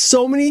 And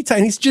so many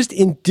times he's just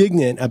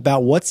indignant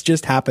about what's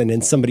just happened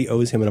and somebody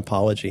owes him an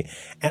apology.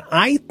 And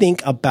I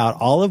think about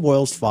Olive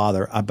Oil's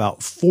father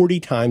about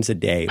 40 times a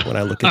day when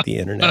I look at the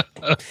internet.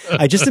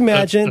 I just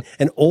imagine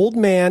an old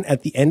man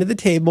at the end of the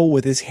table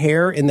with his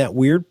hair in that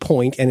weird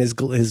point and his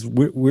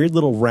weird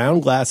little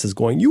round glasses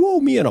going, you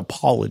owe me an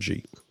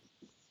apology.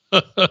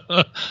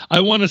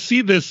 I want to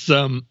see this,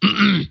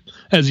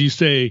 as you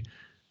say,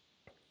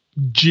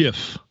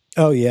 GIF.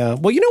 Oh yeah.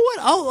 Well, you know what?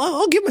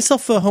 I'll give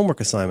myself a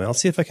homework assignment. I'll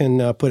see if I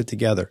can put it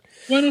together.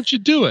 Why don't you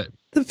do it?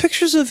 The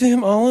pictures of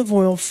him, Olive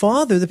Oil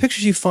father. The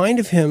pictures you find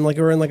of him,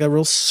 are in a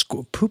real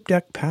poop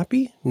deck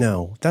pappy.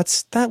 No,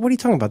 that's that. What are you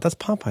talking about? That's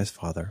Popeye's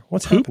father.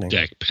 What's happening?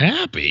 Poop deck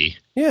pappy.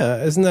 Yeah,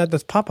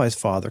 that's Popeye's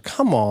father?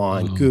 Come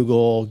on,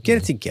 Google, get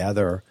it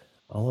together.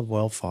 Olive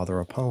Oil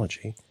father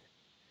apology.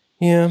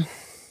 Yeah.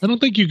 I don't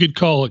think you could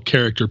call a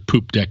character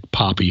Poop Deck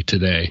Poppy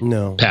today.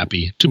 No.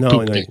 Pappy.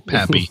 Poop Deck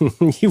Pappy.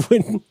 You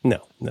wouldn't.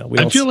 No. We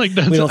don't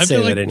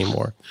say that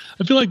anymore.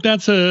 I feel like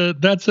that's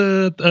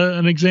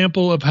an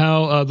example of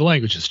how the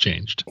language has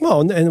changed.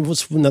 Well, and it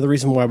was another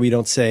reason why we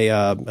don't say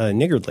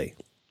niggardly.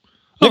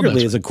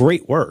 Niggardly is a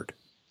great word.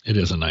 It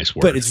is a nice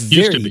word. But it's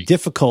very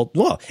difficult.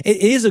 Well, it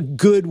is a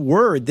good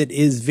word that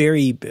is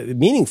very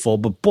meaningful,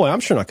 but boy,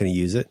 I'm sure not going to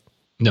use it.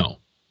 No.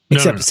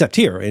 Except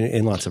here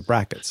in lots of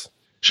brackets.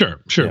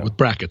 Sure, with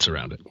brackets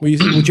around it.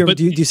 Would you ever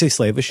do you say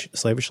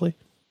slavishly?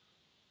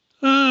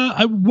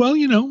 I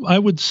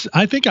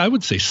think I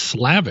would say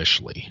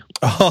slavishly.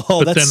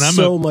 Oh, but that's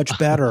so much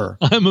better.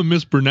 I'm a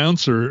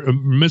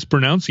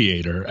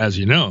mispronunciator, as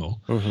you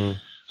know. Mm-hmm.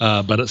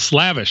 But it's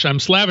slavish.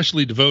 I'm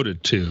slavishly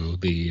devoted to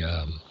the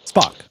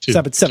Spock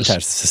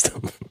sabotage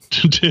system.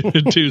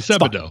 to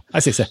Sebadoh. I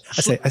say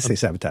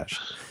sabotage.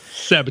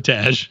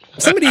 Sabotage.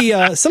 Somebody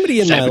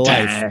in my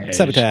life.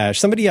 Sabotage.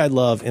 Somebody I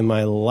love in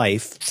my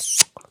life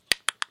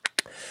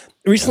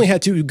recently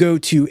had to go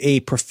to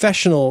a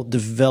professional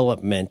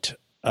development.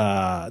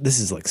 This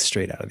is like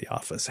straight out of The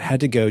Office. Had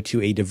to go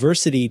to a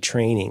diversity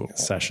training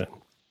session.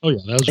 Oh yeah,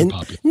 those are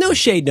popular. No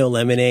shade, no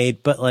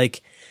lemonade, but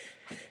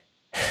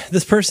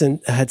this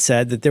person had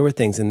said that there were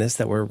things in this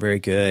that were very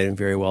good and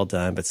very well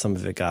done, but some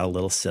of it got a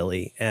little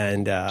silly.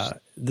 And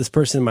this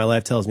person in my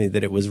life tells me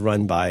that it was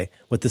run by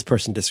what this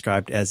person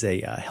described as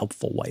a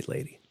helpful white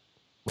lady.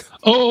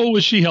 Oh,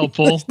 was she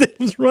helpful? It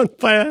was run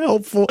by a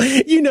helpful,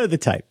 the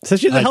type. So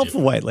she's a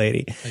helpful white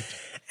lady.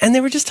 And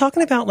they were just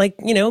talking about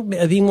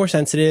being more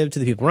sensitive to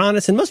the people around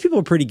us. And most people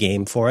were pretty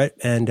game for it.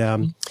 And,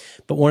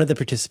 but one of the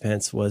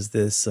participants was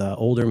this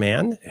older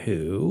man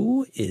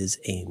who is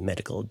a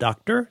medical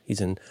doctor. He's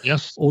an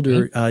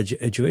older a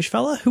Jewish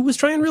fella who was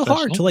trying real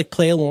hard to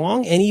play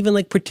along and even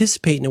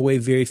participate in a way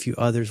very few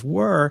others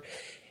were.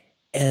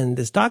 And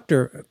this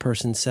doctor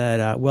person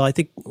said, well, I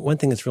think one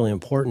thing that's really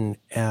important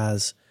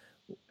as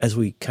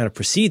we kind of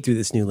proceed through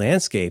this new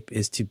landscape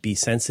is to be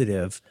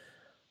sensitive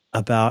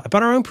about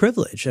our own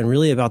privilege and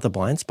really about the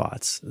blind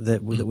spots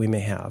that we may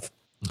have.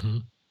 Mm-hmm.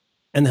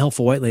 And the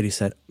helpful white lady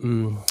said,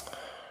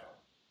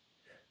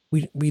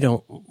 we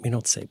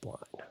don't say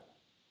blind.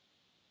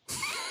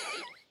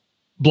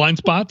 Blind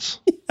spots?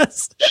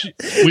 Yes.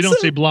 We don't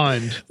say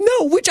blind.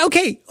 No,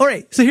 okay. All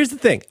right. So here's the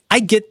thing. I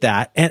get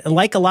that. And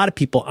like a lot of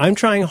people, I'm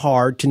trying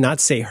hard to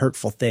not say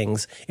hurtful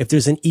things if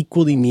there's an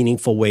equally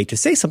meaningful way to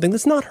say something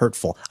that's not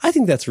hurtful. I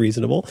think that's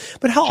reasonable.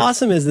 But how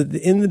awesome is it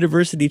that in the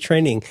diversity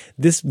training,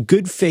 this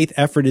good faith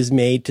effort is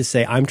made to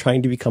say, I'm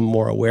trying to become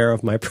more aware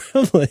of my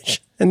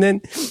privilege. And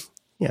then,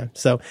 yeah.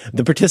 So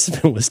the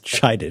participant was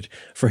chided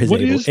for his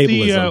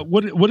ableism.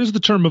 What is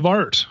the term of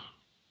art?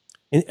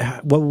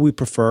 What would we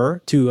prefer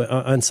to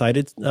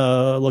unsighted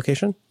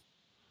location?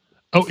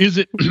 Oh, is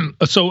it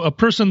so? A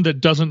person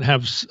that doesn't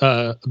have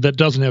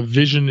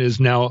vision is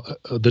now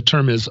the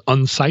term is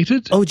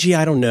unsighted. Oh, gee,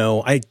 I don't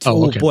know. Okay.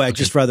 I'd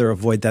just rather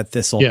avoid that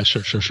thistle. Yeah,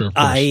 sure.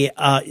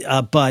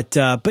 But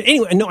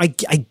anyway, no, I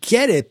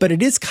get it. But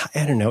it is,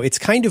 I don't know. It's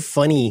kind of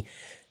funny.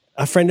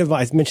 A friend of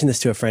mine, I mentioned this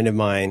to a friend of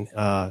mine,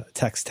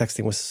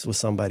 texting with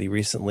somebody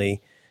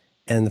recently,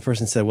 and the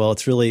person said, "Well,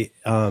 it's really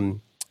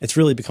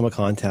become a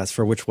contest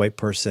for which white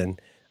person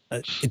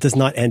it does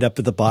not end up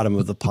at the bottom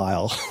of the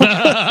pile."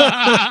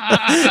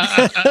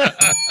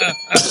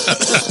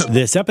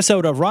 This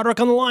episode of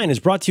Roderick on the Line is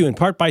brought to you in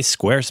part by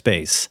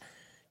Squarespace.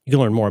 You can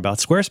learn more about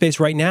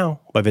Squarespace right now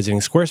by visiting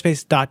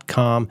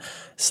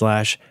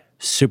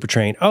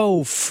squarespace.com/supertrain.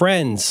 Oh,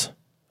 friends,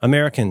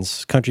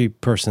 Americans, country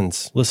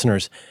persons,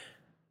 listeners,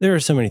 there are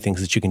so many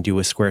things that you can do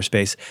with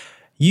Squarespace.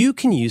 You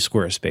can use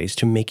Squarespace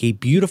to make a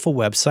beautiful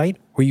website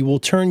where you will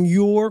turn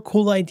your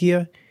cool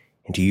idea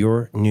into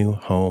your new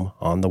home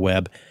on the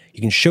web.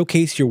 You can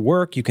showcase your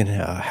work. You can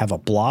have a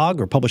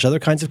blog or publish other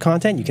kinds of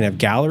content. You can have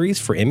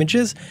galleries for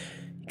images.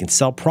 You can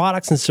sell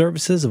products and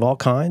services of all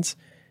kinds.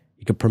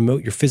 You can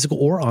promote your physical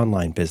or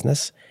online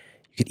business.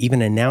 You could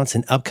even announce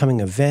an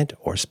upcoming event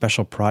or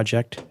special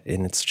project,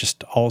 and it's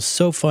just all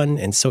so fun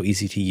and so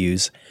easy to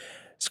use.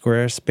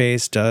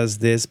 Squarespace does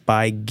this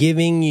by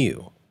giving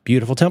you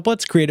beautiful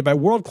templates created by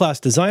world-class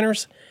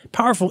designers,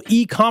 powerful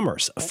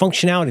e-commerce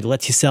functionality that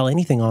lets you sell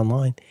anything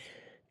online,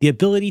 the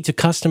ability to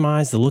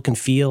customize the look and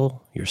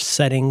feel, your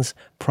settings,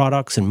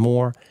 products, and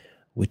more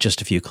with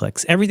just a few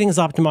clicks. Everything is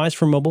optimized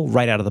for mobile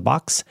right out of the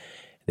box.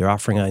 They're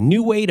offering a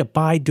new way to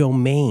buy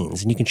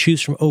domains, and you can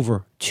choose from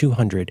over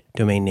 200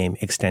 domain name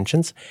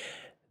extensions.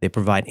 They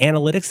provide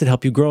analytics that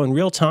help you grow in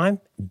real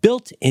time,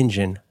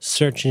 built-in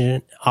search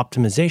engine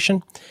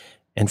optimization,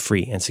 and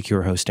free and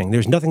secure hosting.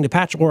 There's nothing to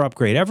patch or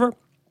upgrade ever.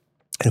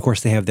 And of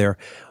course, they have their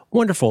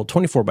wonderful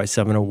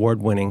 24/7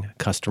 award-winning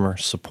customer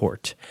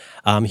support.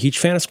 I'm a huge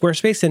fan of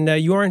Squarespace, and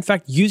you are in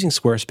fact using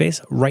Squarespace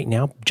right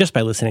now just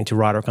by listening to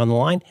Roderick on the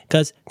Line,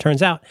 because it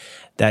turns out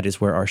that is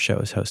where our show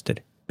is hosted.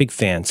 Big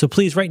fan. So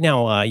please, right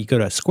now, you go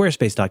to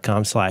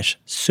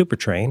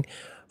squarespace.com/supertrain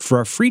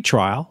for a free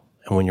trial.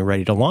 And when you're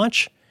ready to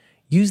launch,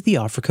 use the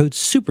offer code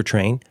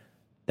SUPERTRAIN.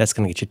 That's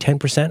going to get you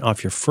 10%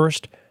 off your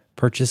first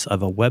purchase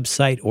of a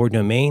website or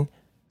domain.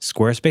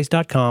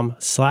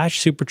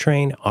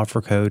 Squarespace.com/supertrain,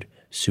 offer code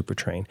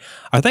SUPERTRAIN.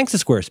 Our thanks to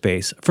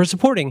Squarespace for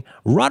supporting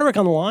Roderick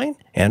on the Line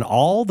and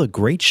all the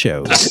great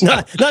shows.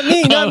 not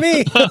me. Not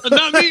me.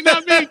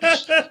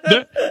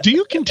 Do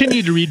you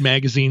continue to read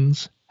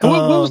magazines? When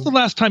was the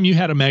last time you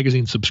had a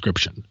magazine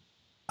subscription?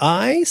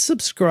 I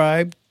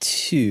subscribe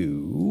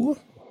to,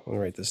 let me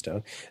write this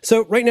down.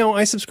 So right now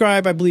I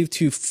subscribe, I believe,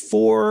 to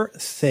 4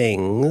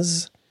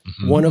 things.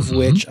 One of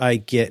which I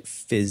get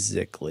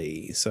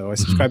physically. So I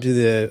subscribe to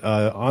the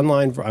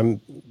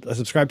online. I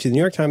subscribe to the New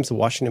York Times, the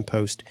Washington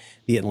Post,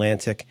 the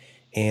Atlantic,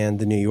 and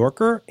the New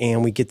Yorker.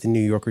 And we get the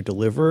New Yorker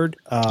delivered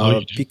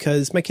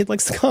because my kid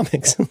likes the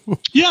comics.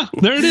 Yeah,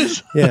 there it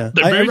is. Yeah,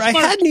 I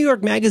had New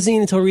York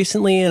Magazine until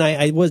recently,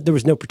 and there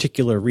was no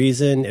particular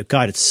reason.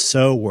 God, it's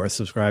so worth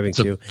subscribing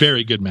to. It's a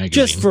very good magazine.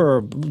 Just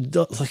for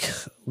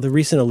the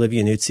recent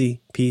Olivia Nuzzi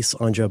piece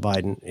on Joe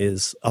Biden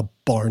is a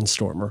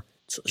barnstormer.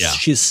 Yeah.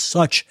 She's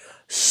such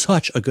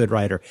a good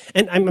writer.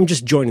 And I'm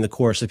just joining the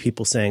chorus of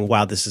people saying,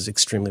 wow, this is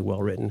extremely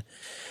well written.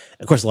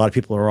 Of course, a lot of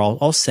people are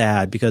all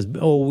sad because,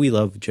 we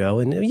love Joe.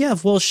 And yeah,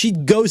 well, she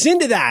goes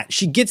into that.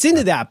 She gets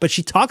into that, but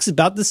she talks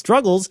about the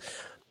struggles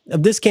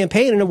of this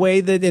campaign in a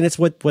way that, and it's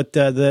what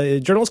the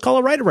journalists call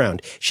a write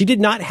around. She did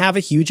not have a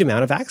huge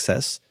amount of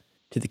access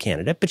to the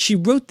candidate, but she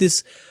wrote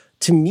this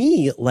to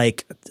me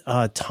like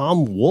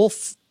Tom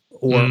Wolfe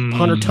or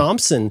Hunter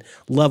Thompson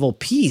level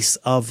piece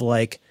of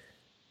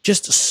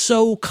just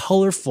so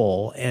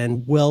colorful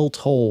and well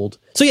told.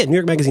 So yeah, New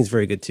York Magazine is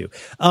very good too.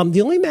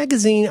 The only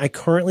magazine I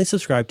currently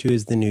subscribe to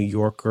is the New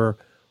Yorker.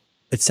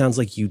 It sounds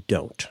like you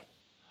don't.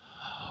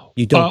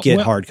 You don't get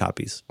hard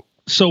copies.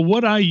 So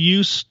what I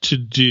used to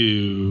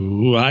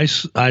do, I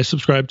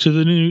subscribed to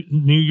the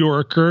New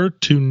Yorker,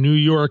 to New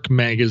York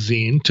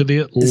Magazine, to the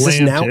Atlantic. Is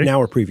this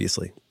now or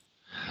previously?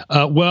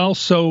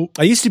 So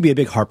I used to be a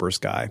big Harper's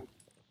guy.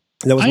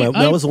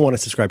 That was the one I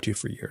subscribed to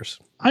for years.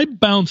 I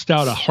bounced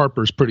out of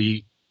Harper's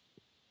pretty.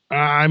 They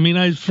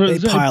pile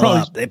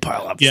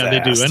up. Yeah, fast.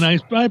 they do. And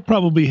I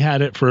probably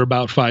had it for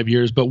about 5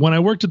 years. But when I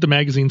worked at the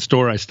magazine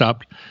store, I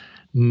stopped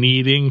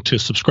needing to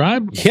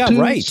subscribe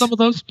to some of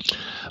those.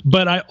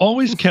 But I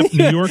always kept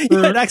New Yorker.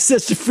 You had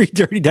access to free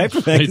dirty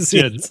diaper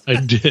magazines. I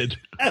did.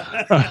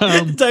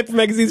 Diaper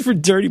magazines for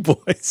dirty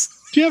boys.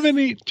 Do you have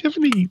any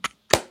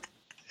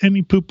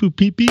poo poo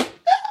pee pee?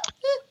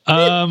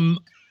 I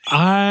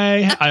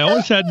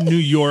always had New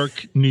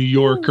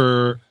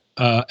Yorker,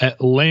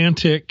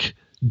 Atlantic.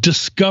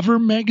 Discover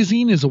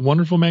magazine is a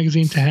wonderful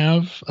magazine to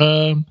have,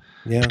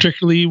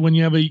 particularly when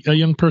you have a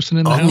young person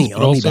in the house.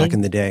 Omni back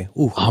in the day.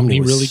 Ooh,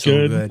 Omni was really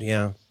so good.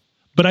 Yeah.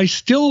 But I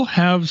still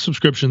have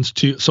subscriptions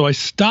to, so I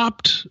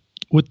stopped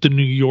with the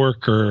New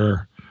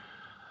Yorker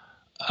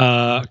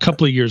a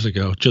couple of years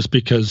ago, just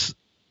because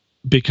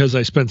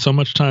I spent so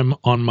much time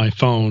on my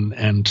phone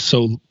and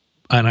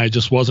I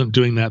just wasn't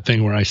doing that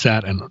thing where I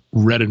sat and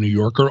read a New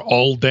Yorker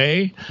all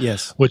day.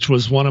 Yes. Which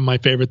was one of my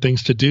favorite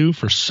things to do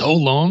for so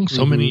long,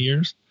 so many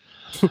years.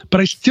 But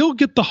I still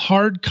get the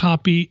hard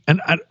copy. And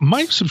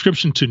my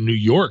subscription to New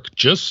York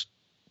just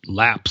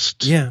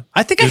lapsed. Yeah.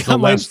 I think I got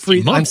mine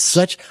free. I'm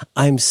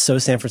so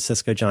San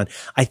Francisco, John.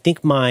 I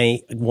think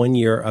my 1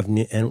 year of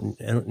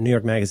New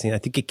York Magazine, I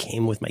think it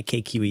came with my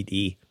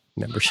KQED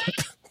membership.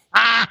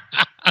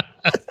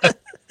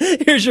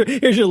 Here's your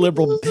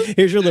liberal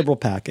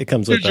pack. It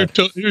comes with that.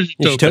 Here's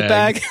your tote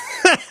bag.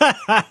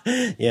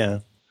 Yeah.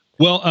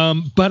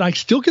 Well, but I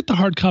still get the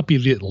hard copy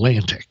of the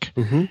Atlantic,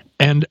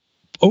 and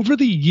over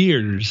the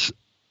years,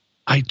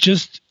 I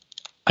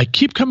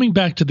keep coming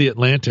back to the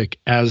Atlantic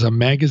as a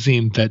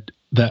magazine that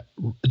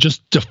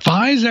just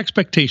defies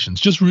expectations,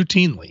 just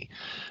routinely,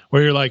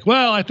 where you're like,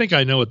 well, I think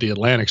I know what the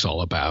Atlantic's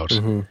all about.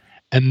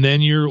 And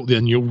then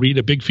you'll read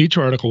a big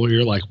feature article where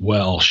you're like,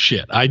 well,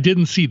 shit, I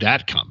didn't see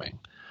that coming.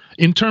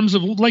 In terms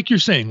of, like you're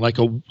saying, like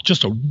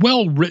just a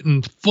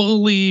well-written,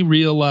 fully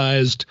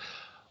realized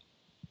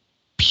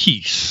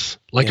piece,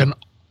 like an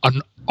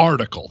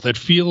article that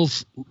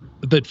feels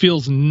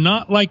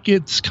not like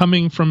it's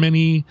coming from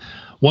any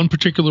one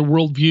particular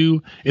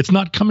worldview. It's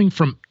not coming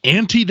from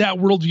anti that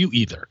worldview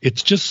either.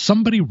 It's just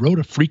somebody wrote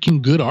a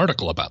freaking good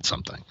article about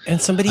something. And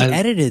somebody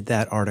edited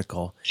that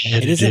article.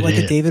 It isn't like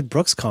a David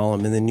Brooks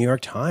column in the New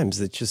York Times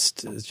that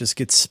just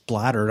gets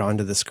splattered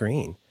onto the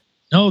screen.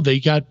 No, they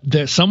got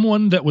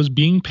someone that was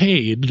being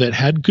paid that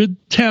had good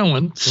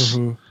talents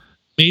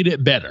made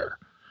it better.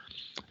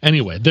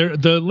 Anyway,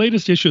 the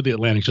latest issue of the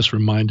Atlantic just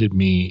reminded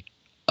me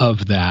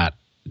of that.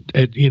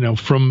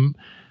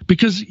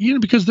 Because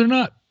they're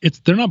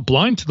not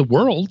blind to the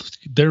world.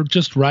 They're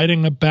just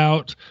writing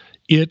about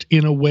it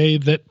in a way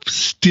that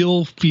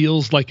still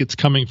feels like it's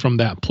coming from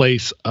that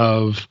place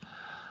of,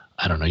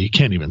 I don't know, you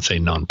can't even say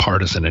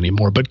nonpartisan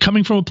anymore, but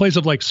coming from a place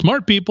of like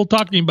smart people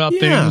talking about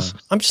things.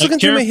 I'm just looking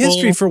through my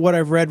history for what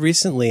I've read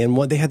recently, and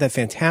they had that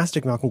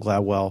fantastic Malcolm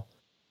Gladwell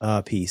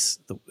piece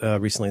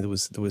recently that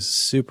was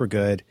super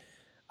good.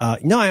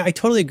 No, I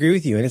totally agree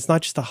with you, and it's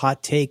not just a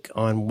hot take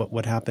on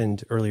what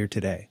happened earlier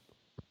today.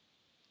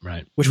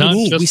 Right. Which we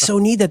need. We so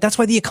need that. That's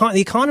why the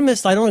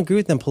Economist, I don't agree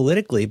with them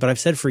politically, but I've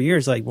said for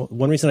years, like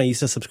one reason I used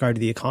to subscribe to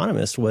The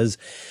Economist was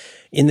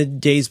in the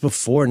days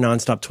before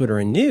nonstop Twitter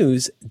and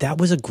news, that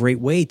was a great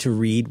way to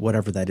read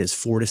whatever that is,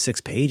 4 to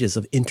 6 pages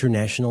of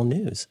international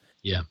news.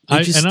 Yeah.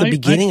 The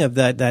beginning of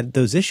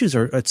those issues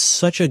it's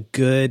such a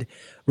good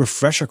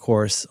refresher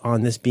course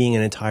on this being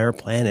an entire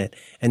planet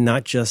and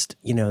not just,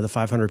 the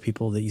 500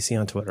 people that you see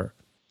on Twitter.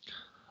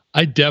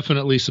 I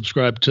definitely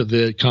subscribed to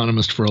The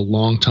Economist for a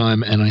long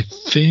time, and I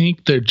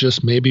think there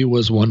just maybe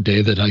was one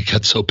day that I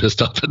got so pissed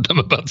off at them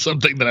about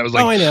something that I was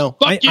like, "Oh, I know,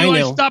 fuck you! I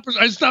know.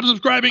 I stopped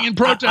subscribing in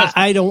protest."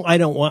 I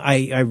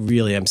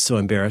really am so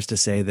embarrassed to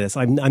say this.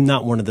 I'm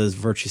not one of those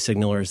virtue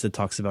signalers that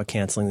talks about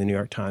canceling the New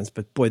York Times,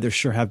 but boy, there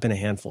sure have been a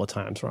handful of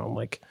times where I'm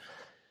like,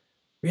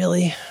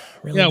 really?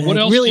 Yeah, what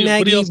else? Really,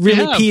 Maggie?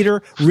 Really,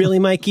 Peter? Really,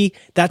 Mikey?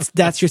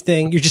 That's your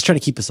thing. You're just trying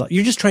to keep us off.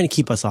 You're just trying to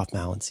keep us off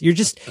balance.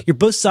 You're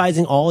both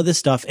sizing all of this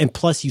stuff, and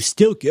plus you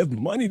still give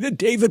money to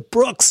David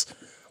Brooks.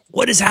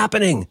 What is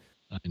happening?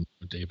 I know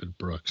David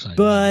Brooks.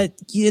 But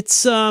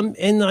it's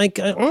and like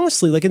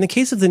honestly, like in the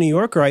case of the New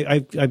Yorker,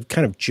 I've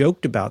kind of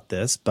joked about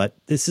this, but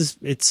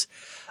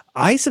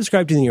I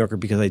subscribe to the New Yorker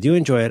because I do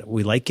enjoy it.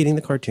 We like getting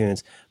the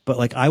cartoons, but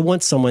like I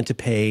want someone to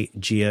pay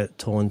Gia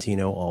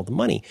Tolentino all the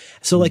money.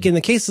 So like in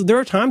the case, there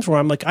are times where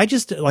I'm like,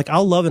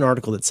 I'll love an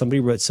article that somebody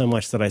wrote so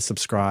much that I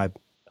subscribe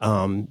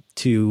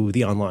to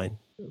the online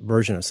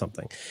version of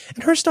something.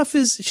 And her stuff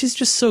she's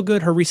just so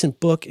good. Her recent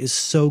book is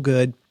so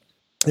good.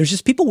 There's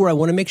just people where I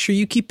want to make sure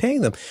you keep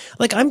paying them.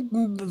 Like I'm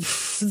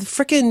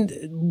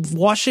freaking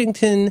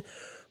Washington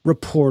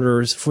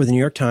reporters for the New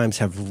York Times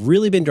have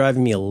really been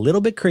driving me a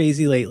little bit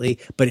crazy lately,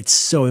 but it's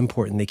so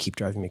important they keep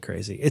driving me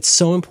crazy. It's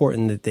so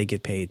important that they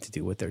get paid to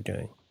do what they're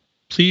doing.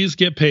 Please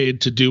get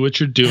paid to do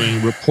what you're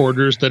doing,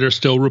 reporters that are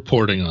still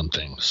reporting on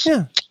things.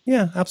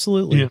 Yeah,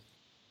 absolutely.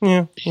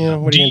 Yeah.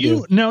 What do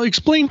you now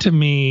explain to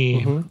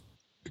me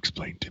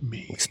Explain to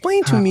me.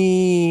 Explain to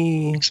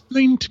me.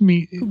 Explain to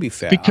me. To be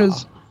fair.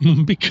 Because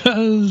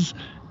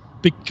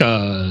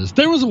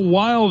there was a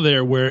while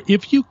there where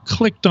if you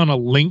clicked on a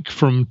link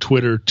from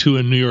Twitter to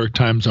a New York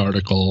Times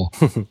article,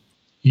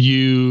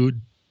 you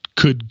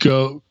could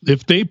go,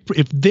 if they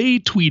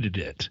tweeted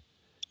it,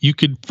 you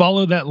could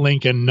follow that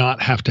link and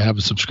not have to have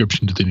a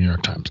subscription to the New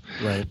York Times.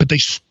 Right. But they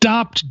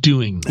stopped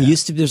doing that. There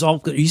used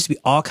to be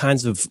all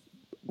kinds of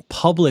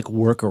public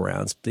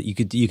workarounds that you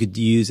could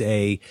use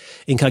a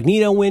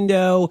incognito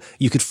window.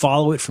 You could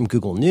follow it from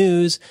Google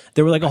News.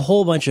 There were like a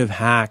whole bunch of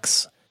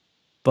hacks.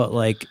 But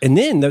like, and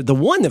then the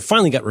one that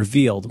finally got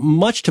revealed,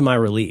 much to my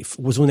relief,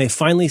 was when they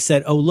finally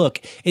said, oh, look,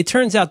 it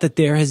turns out that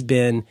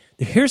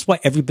here's why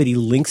everybody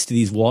links to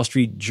these Wall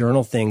Street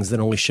Journal things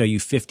that only show you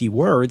 50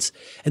 words.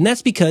 And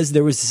that's because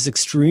there was this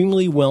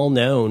extremely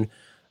well-known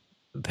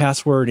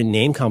password and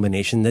name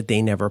combination that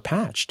they never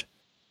patched.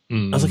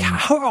 I was like,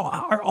 how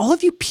are all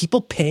of you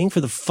people paying for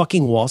the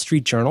fucking Wall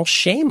Street Journal?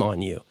 Shame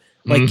on you.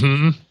 Like,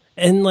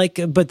 and like,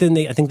 but then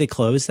I think they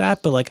closed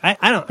that. But like, I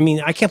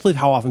can't believe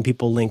how often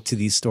people link to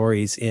these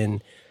stories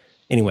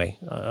anyway,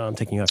 I'm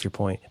taking you off your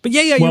point. But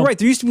yeah, you're right.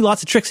 There used to be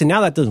lots of tricks and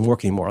now that doesn't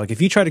work anymore. Like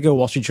if you try to go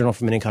Wall Street Journal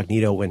from an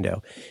incognito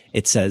window,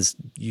 it says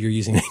you're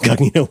using an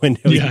incognito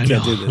window.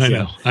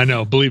 Yeah, I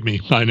know. Believe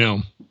me, I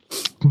know.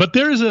 But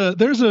there's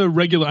a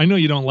regular, I know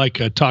you don't like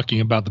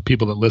talking about the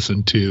people that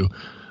listen to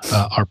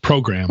our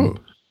program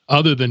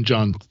other than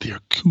John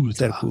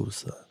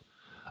Siracusa.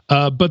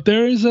 But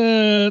there's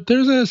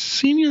a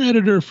senior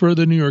editor for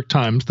the New York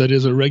Times that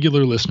is a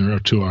regular listener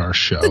to our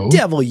show. The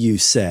devil, you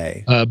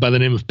say? By the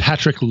name of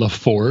Patrick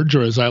Laforge,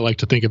 or as I like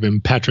to think of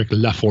him, Patrick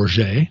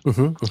Laforge.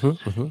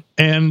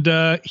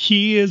 And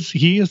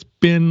he has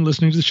been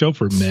listening to the show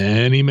for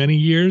many, many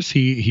years.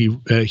 He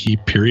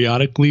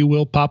periodically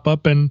will pop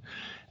up and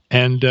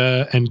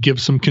give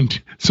some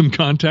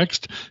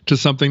context to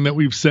something that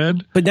we've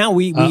said. But now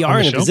we are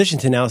in a position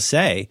to now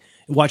say,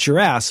 watch your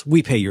ass,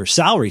 we pay your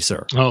salary,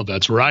 sir. Oh,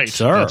 that's right.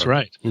 Sir. That's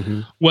right.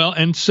 Well,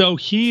 and so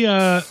he,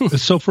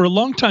 so for a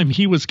long time,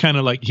 he was kind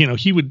of like,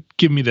 he would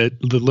give me the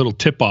little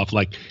tip off,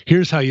 like,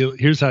 here's how you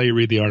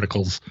read the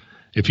articles.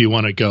 If you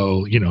want to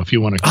go, if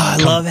you want to I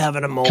love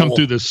having a mole. Come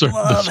through the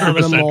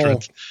service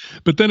entrance.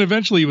 But then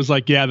eventually he was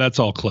like, yeah, that's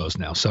all closed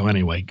now. So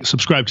anyway,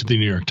 subscribe to the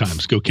New York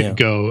Times. Go,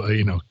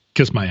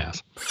 kiss my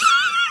ass.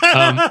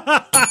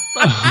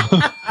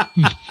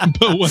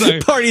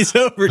 But party's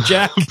over,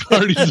 Jack.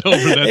 Party's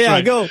over. That's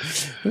right. Go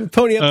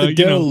pony up the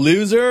dough,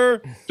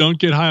 loser. Don't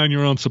get high on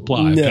your own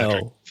supply, no.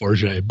 Patrick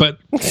Forget. But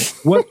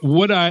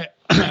what I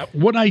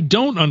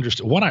don't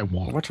understand, what I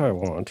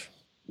want.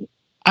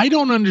 I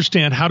don't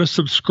understand how to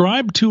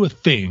subscribe to a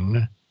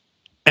thing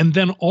and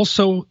then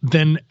also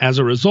as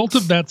a result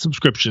of that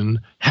subscription,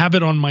 have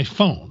it on my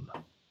phone.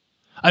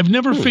 I've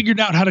never figured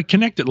out how to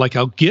connect it. Like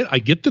I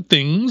get the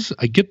things,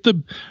 I get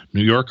the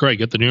New Yorker, I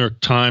get the New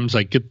York Times,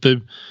 I get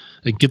the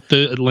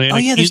Atlantic. Oh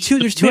yeah,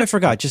 there's two I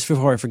forgot. Just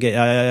before I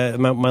forget,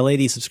 my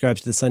lady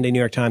subscribes to the Sunday New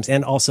York Times,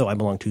 and also I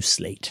belong to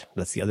Slate.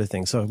 That's the other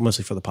thing. So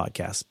mostly for the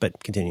podcast.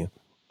 But continue.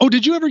 Oh,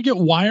 did you ever get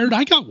Wired?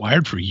 I got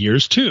Wired for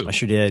years too. I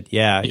sure did.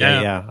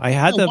 Yeah. I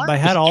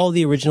had all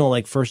the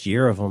original first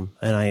year of them,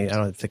 and I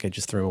don't think I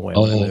just threw them away.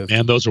 Oh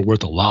man, those are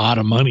worth a lot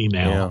of money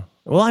now. Yeah.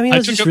 Well, I mean,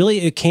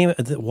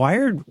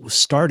 Wired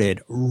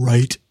started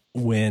right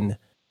when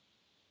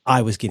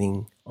I was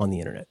getting on the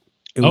internet.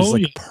 It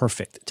was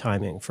perfect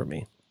timing for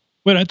me.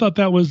 Wait, I thought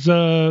that was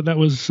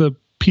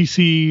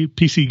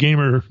PC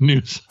gamer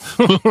news.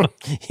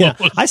 Yeah,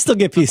 I still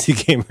get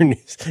PC gamer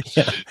news.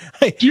 Yeah,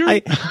 I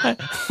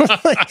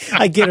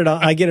get it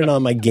on. I get it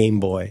on my Game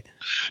Boy.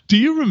 Do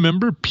you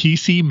remember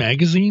PC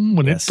Magazine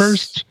when it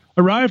first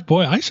arrived?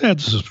 Boy, I had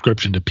a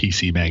subscription to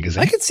PC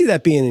Magazine. I could see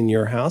that being in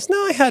your house. No,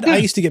 I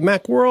used to get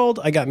Mac World.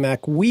 I got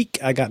Mac Week.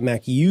 I got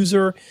Mac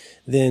User.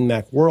 Then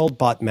Mac World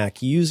bought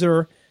Mac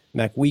User.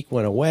 Mac Week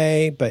went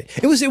away, but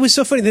it was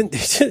so funny. Then,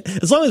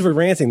 as long as we're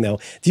ranting though,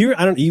 you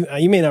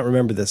may not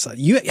remember this. I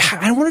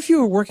wonder if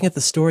you were working at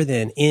the store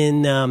then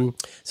in,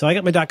 so I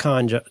got my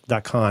 .com job.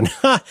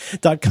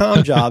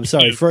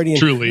 Sorry,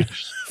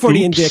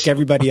 Freudian dick,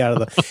 everybody out of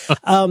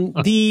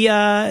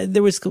the,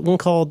 there was one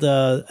called,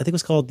 I think it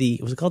was called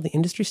the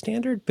Industry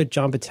Standard, but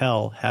John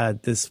Patel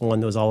had this one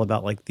that was all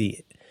about like the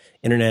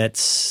internet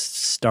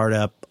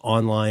startup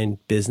online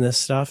business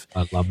stuff.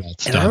 I love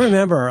that stuff. And I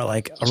remember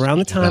around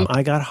the time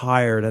I got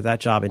hired at that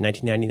job in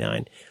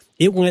 1999,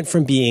 it went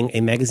from being a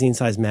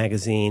magazine-sized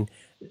magazine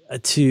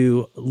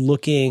to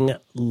looking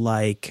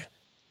like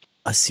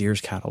a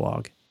Sears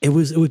catalog. It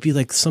would be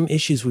like some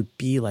issues would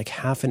be like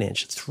half an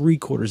inch,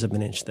 3/4 of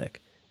an inch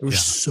thick. There were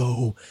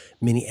so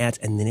many ads,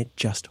 and then it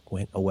just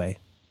went away.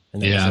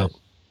 And that was it.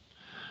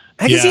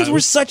 Magazines were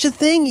such a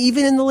thing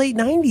even in the late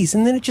 90s,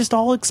 and then it just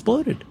all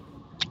exploded.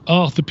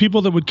 Oh, the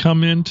people that would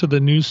come into the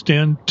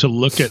newsstand to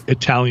look at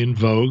Italian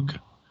Vogue.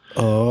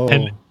 Oh.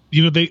 And,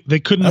 they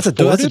couldn't afford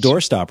it. That's a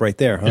doorstop right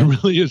there, huh? It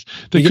really is.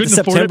 They couldn't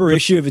afford the September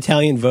issue of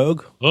Italian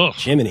Vogue? Oh.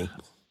 Jiminy.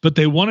 But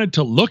they wanted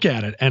to look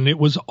at it, and it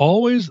was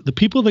always the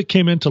people that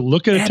came in to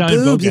look at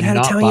Italian Vogue and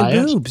not buy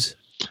it.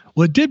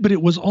 Well, it did, but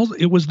it was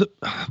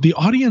the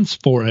audience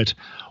for it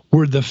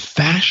were the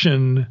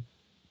fashion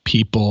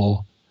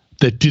people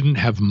that didn't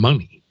have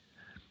money.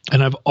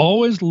 And I've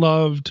always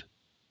loved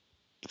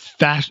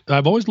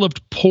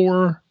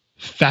poor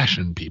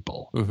fashion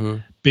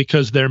people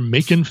because they're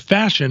making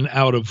fashion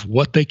out of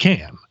what they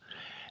can.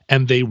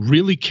 And they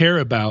really care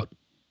about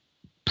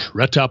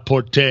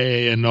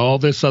pret-a-porter and all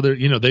this other,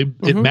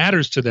 it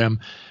matters to them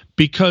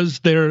because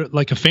they're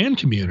like a fan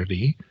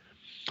community.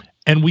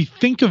 And we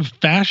think of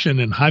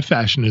fashion and high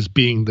fashion as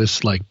being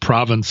this like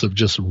province of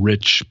just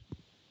rich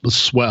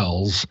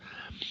swells.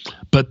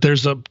 But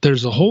there's a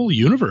whole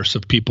universe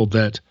of people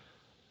that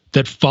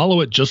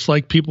follow it just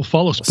like people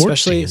follow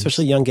sports teams.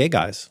 Especially young gay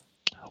guys.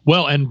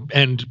 Well, and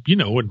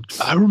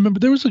I remember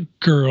there was a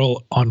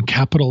girl on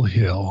Capitol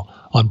Hill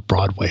on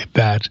Broadway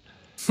that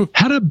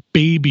had a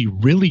baby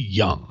really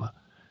young.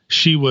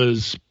 She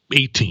was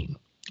 18,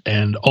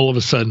 and all of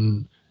a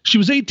sudden she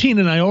was 18,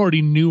 and I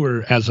already knew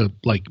her as a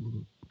like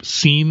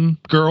scene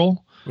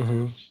girl.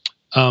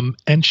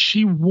 And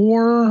she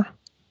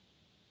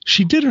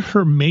did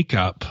her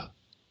makeup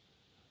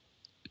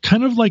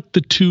kind of like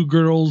the two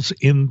girls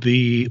in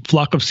the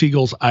Flock of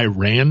Seagulls I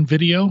Ran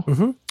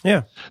video.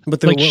 Yeah. But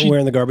they were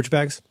wearing the garbage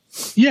bags.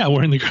 Yeah,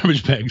 wearing the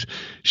garbage bags.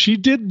 She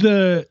did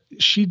the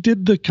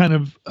kind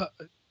of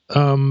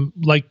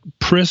like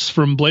Pris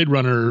from Blade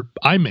Runner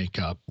eye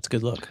makeup. It's a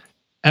good look.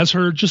 As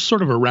her just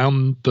sort of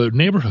around the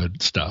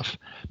neighborhood stuff.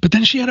 But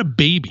then she had a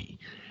baby.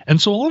 And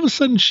so all of a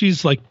sudden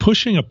she's like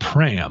pushing a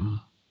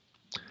pram,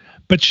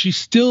 but she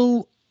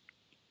still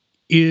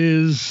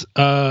is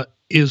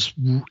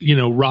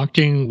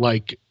rocking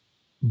like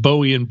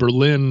Bowie in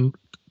Berlin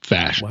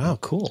fashion. Wow,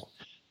 cool.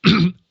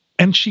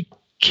 And she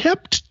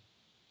kept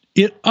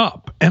it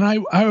up. And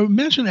I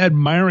imagine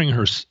admiring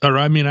her, I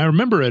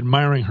remember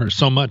admiring her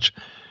so much,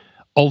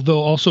 although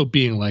also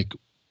being like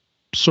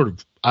sort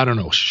of, I don't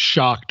know,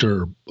 shocked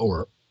or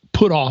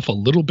put off a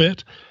little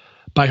bit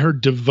by her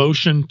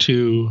devotion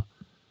to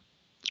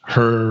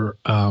her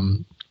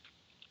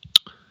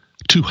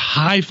to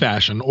high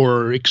fashion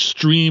or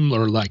extreme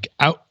or like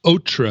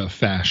ultra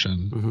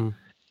fashion,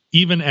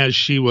 even as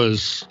she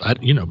was,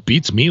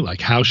 beats me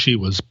like how she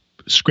was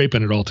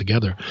scraping it all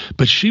together.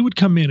 But she would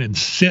come in and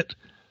sit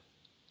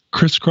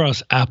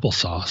crisscross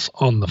applesauce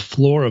on the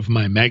floor of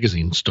my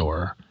magazine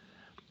store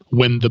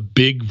when the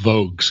big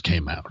Vogues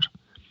came out.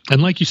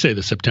 And like you say,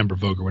 the September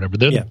Vogue or whatever,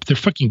 they're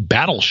fucking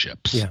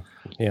battleships. Yeah.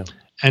 Yeah.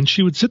 And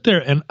she would sit there,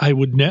 and I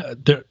would,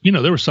 there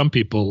were some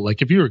people,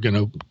 like if you were going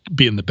to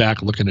be in the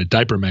back looking at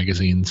diaper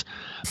magazines,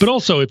 but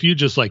also if you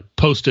just like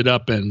posted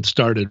up and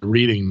started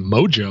reading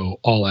Mojo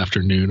all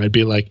afternoon, I'd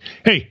be like,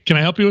 hey, can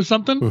I help you with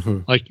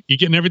something? Like, you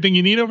getting everything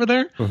you need over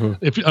there?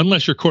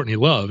 Unless you're Courtney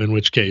Love, in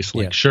which case,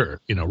 like, sure,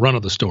 run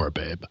of the store,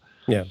 babe.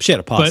 Yeah, she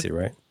had a posse,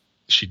 right?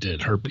 She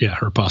did. Her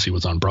posse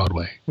was on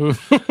Broadway. But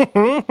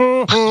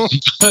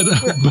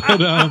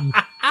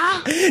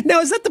now,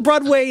 is that the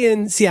Broadway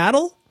in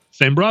Seattle?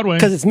 Same Broadway.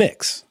 Because it's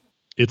Mix.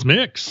 It's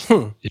Mix.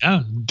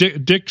 Yeah.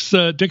 Dick's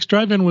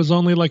Drive-In was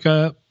only like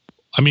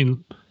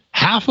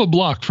half a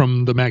block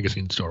from the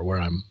magazine store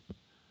where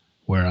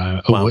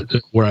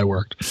I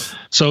worked.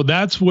 So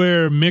that's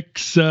where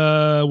Mix,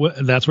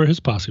 that's where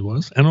his posse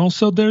was. And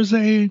also there's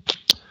a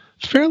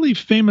fairly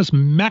famous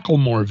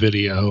Macklemore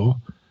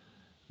video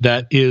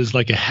that is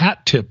like a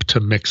hat tip to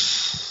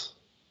Mix,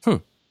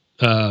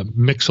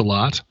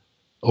 Mix-a-Lot,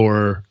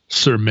 or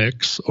Sir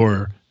Mix,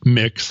 or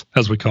Mix,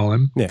 as we call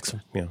him. Mix,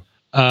 yeah.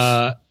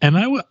 And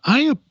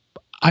I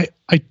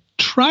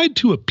tried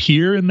to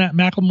appear in that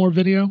Macklemore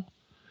video.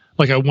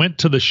 Like, I went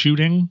to the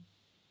shooting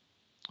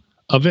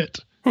of it,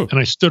 and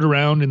I stood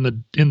around in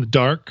the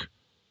dark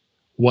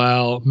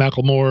while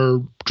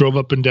Macklemore drove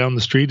up and down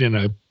the street in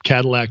a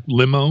Cadillac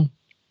limo.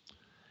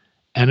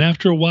 And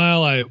after a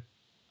while,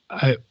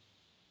 I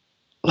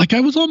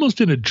was almost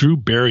in a Drew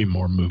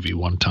Barrymore movie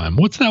one time.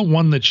 What's that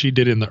one that she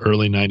did in the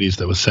early 90s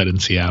that was set in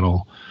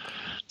Seattle?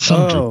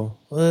 For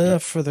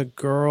the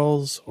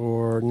girls,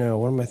 or no,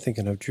 what am I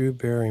thinking of? Drew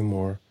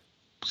Barrymore.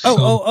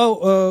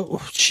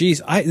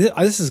 Jeez.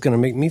 This is going to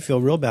make me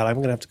feel real bad. I'm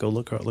going to have to go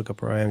look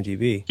up her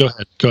IMDb.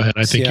 Go ahead.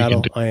 I think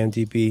Seattle, you can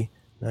do IMDb,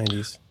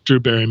 90s. Drew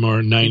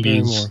Barrymore, 90s. Drew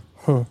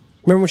Barrymore.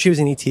 Remember when she was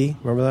in E.T.?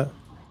 Remember that?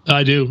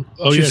 I do.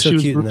 Oh,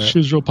 she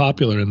was real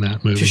popular in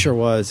that movie. She sure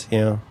was,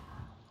 yeah.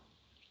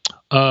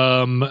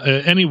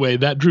 Anyway,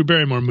 that Drew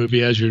Barrymore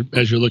movie, as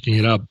you're looking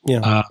it up,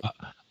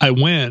 I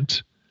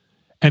went,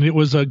 and it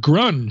was a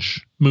grunge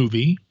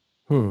movie.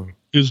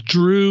 Because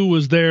Drew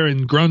was there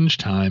in grunge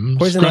times.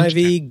 Poison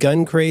Ivy,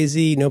 Gun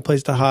Crazy, No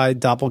Place to Hide,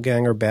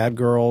 Doppelganger, Bad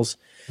Girls.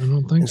 I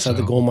don't think Inside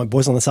the Gold Mine,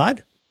 Boys on the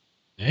Side?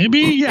 Maybe,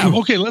 yeah.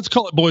 Okay, let's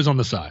call it Boys on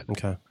the Side.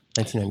 Okay.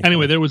 1995.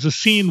 Anyway, there was a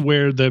scene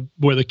where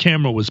the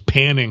camera was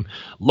panning,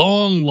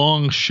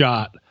 long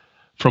shot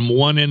from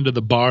one end of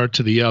the bar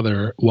to the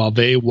other while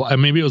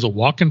maybe it was a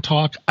walk and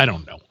talk. I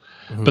don't know.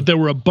 But there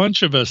were a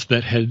bunch of us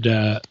that had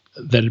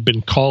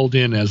been called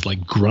in as like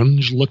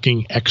grunge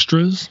looking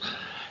extras.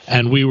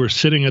 And we were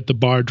sitting at the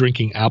bar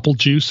drinking apple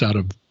juice out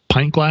of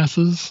pint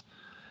glasses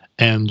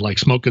and like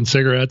smoking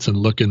cigarettes and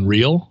looking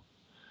real.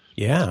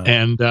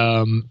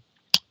 Yeah.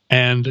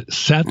 And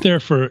sat there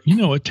for,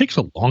 it takes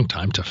a long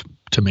time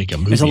to make a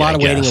movie. There's a lot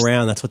of waiting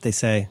around. That's what they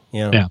say.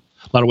 Yeah. Yeah.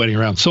 A lot of waiting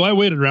around. So I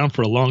waited around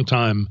for a long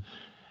time.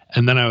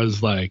 And then I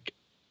was like,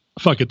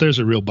 fuck it. There's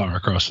a real bar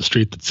across the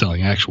street that's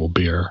selling actual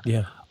beer.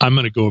 Yeah. I'm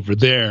going to go over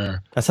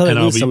there. That's how they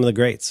lose some of the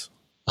greats.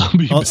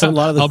 A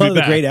lot of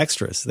the great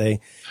extras. I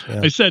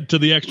said to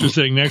the extra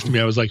sitting next to me,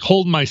 I was like,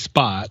 hold my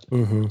spot.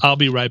 Mm-hmm. I'll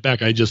be right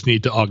back. I just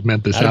need to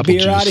augment this apple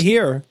juice. Out of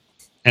here.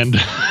 And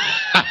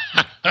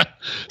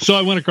so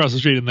I went across the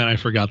street, and then I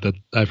forgot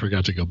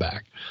to go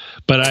back.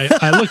 But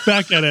I look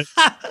back at it.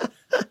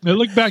 I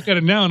look back at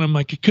it now, and I'm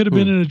like, it could have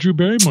been in a Drew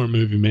Barrymore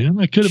movie, man.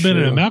 It could have been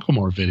in a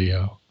Macklemore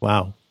video.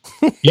 Wow.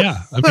 Yeah,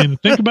 I mean,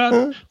 think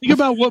about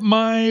what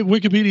my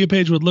Wikipedia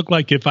page would look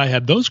like if I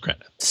had those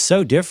credits.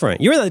 So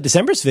different. You were at the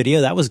December's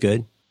video. That was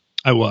good.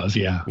 I was,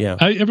 yeah.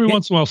 Every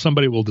once in a while,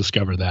 somebody will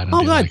discover that.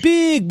 And God,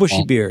 big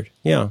bushy beard.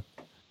 Yeah.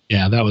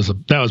 Yeah, that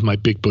was my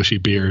big bushy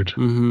beard.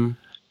 Mm-hmm.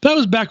 That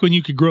was back when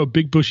you could grow a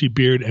big bushy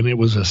beard, and it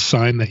was a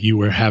sign that you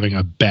were having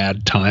a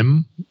bad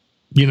time.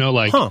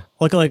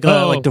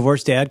 Like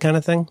divorced dad kind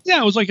of thing.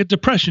 Yeah, it was like a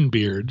depression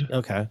beard.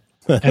 Okay.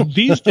 And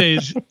these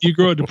days, you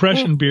grow a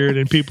depression beard,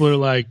 and people are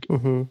like,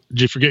 "Did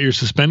you forget your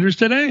suspenders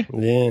today?"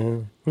 Yeah.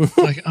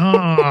 Like,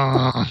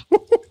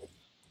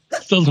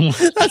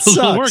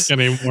 doesn't work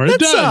anymore. It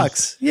does.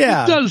 Sucks.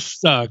 Yeah, it does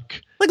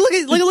suck. Look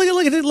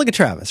at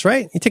Travis.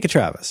 Right? You take a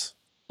Travis.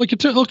 You're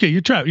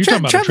talking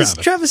about Travis.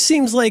 Travis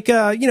seems like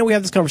we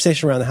have this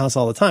conversation around the house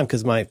all the time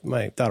because my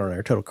daughter and I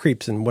are total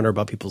creeps and wonder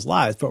about people's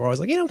lives. But we're always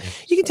like, you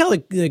can tell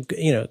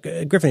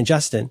that Griffin and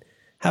Justin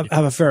have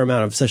a fair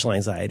amount of social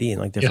anxiety in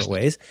like different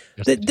ways.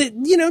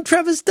 That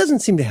Travis doesn't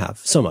seem to have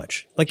so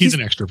much. Like he's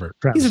an extrovert.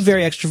 Travis. He's a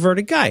very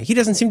extroverted guy. He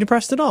doesn't seem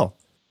depressed at all.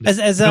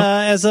 As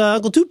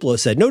Uncle Tupelo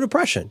said, no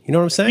depression. You know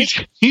what I'm saying?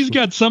 He's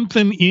got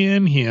something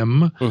in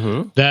him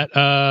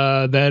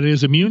that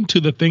is immune to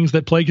the things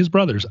that plague his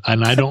brothers,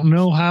 and I don't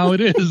know how it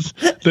is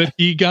that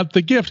he got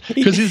the gift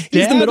because he's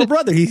the middle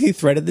brother. He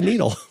threaded the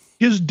needle.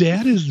 His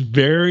dad is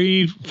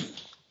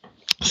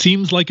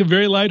seems like a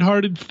very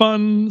lighthearted,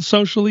 fun,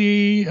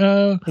 socially.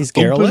 He's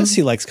garrulous.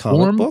 He likes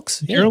comic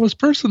books. Garrulous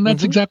person.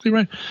 That's exactly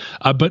right.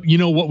 But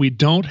what we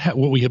don't have,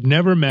 what we have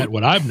never met,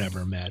 what I've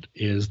never met,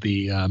 is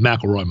the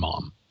McElroy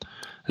mom.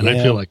 And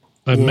I feel like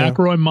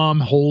McElroy mom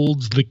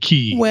holds the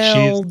key.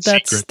 Well,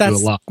 that's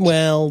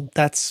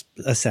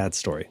a sad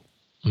story.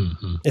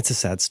 Mm-hmm. It's a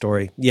sad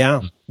story.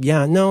 Yeah.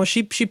 Yeah. No,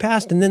 she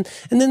passed, and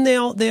then they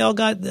all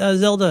got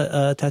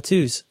Zelda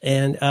tattoos,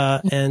 and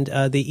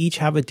they each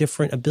have a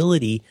different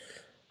ability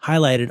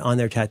highlighted on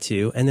their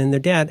tattoo, and then their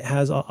dad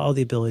has all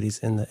the abilities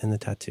in the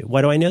tattoo.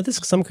 Why do I know this?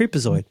 Because I'm a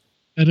creepazoid.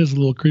 That is a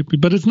little creepy,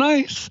 but it's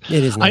nice.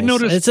 It is nice. I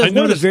noticed. It's one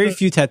of the very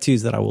few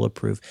tattoos that I will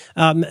approve.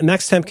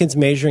 Max Temkin's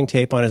measuring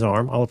tape on his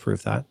arm. I'll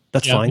approve that.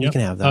 That's fine. You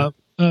can have that.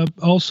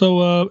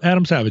 Also,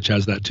 Adam Savage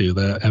has that too.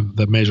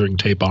 The measuring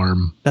tape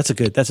arm. That's a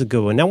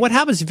good one. Now, what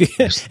happens if you?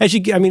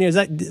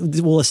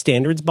 Will a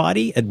standards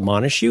body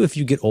admonish you if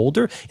you get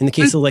older? In the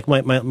case of like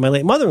my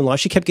late mother-in-law,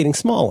 she kept getting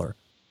smaller.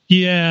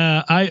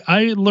 Yeah,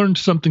 I learned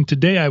something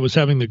today. I was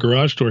having the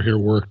garage door here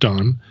worked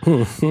on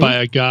by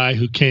a guy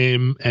who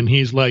came, and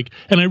he's like,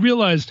 and I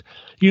realized,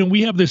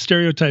 we have this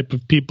stereotype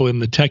of people in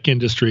the tech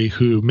industry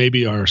who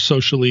maybe are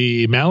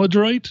socially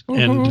maladroit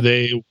and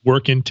they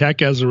work in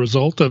tech as a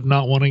result of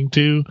not wanting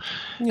to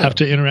have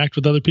to interact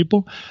with other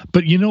people.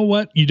 But you know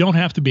what? You don't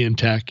have to be in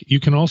tech.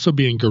 You can also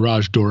be in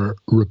garage door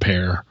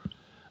repair.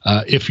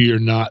 If you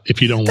don't want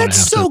to.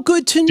 That's so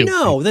good to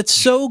know. That's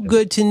so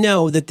good to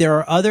know that there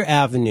are other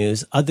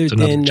avenues other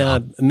than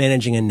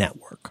managing a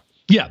network.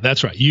 Yeah,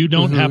 that's right. You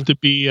don't have to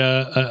be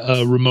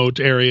a remote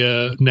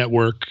area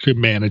network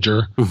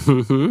manager.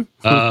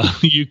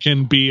 You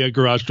can be a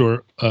garage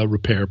door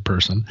repair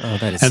person. Oh,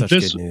 that is such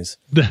good news.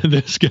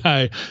 This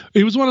guy,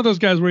 he was one of those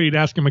guys where you'd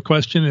ask him a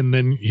question and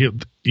then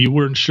you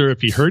weren't sure if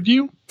he heard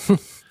you.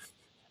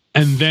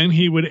 And then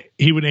he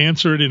would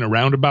answer it in a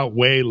roundabout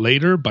way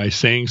later by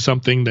saying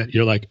something that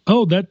you're like,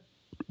 oh, that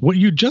what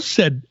you just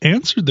said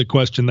answered the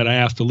question that I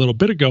asked a little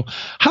bit ago.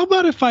 How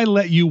about if I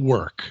let you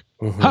work?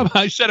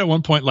 I said at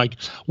one point, like,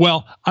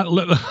 well,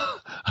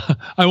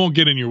 I won't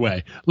get in your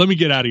way. Let me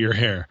get out of your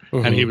hair.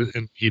 And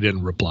he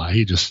didn't reply.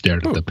 He just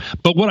stared at them.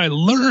 But what I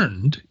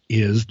learned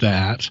is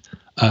that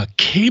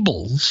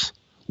cables,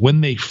 when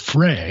they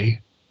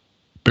fray,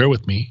 bear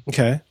with me.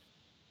 Okay.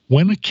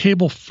 When a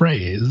cable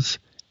frays,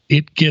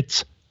 it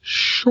gets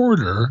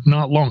shorter,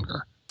 not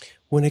longer.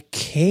 When a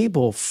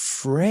cable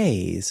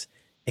frays,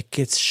 it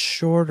gets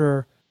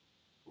shorter,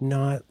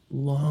 not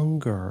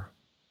longer.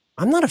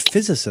 I'm not a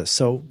physicist,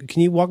 so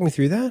can you walk me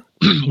through that?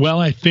 Well,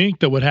 I think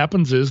that what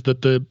happens is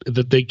that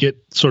they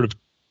get sort of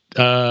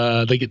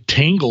they get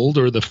tangled,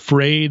 or the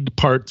frayed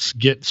parts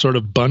get sort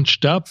of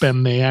bunched up,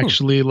 and they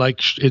actually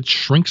it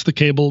shrinks the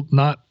cable.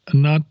 It's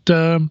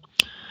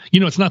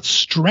not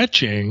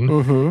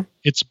stretching.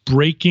 It's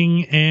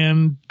breaking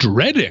and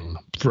dreading,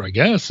 I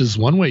guess, is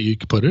one way you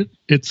could put it.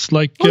 It's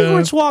like...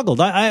 it's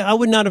woggled. I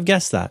would not have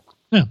guessed that.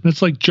 Yeah,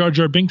 it's like Jar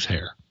Jar Binks'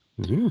 hair.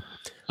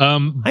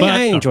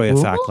 I enjoy a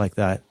fact like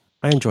that.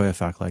 I enjoy a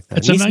fact like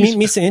that. It's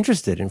Me's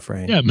interested in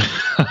Frey. Yeah.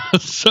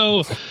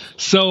 So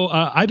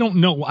I don't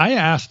know. I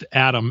asked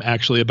Adam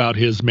actually about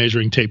his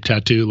measuring tape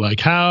tattoo. Like,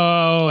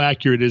 how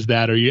accurate is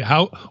that?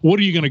 What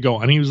are you going to go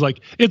on? And he was like,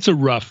 it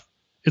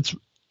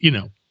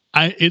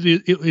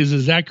is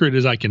as accurate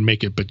as I can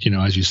make it. But,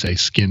 as you say,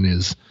 skin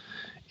is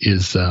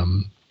it's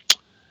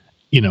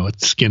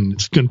skin.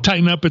 It's going to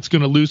tighten up. It's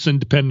going to loosen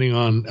depending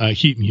on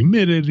heat and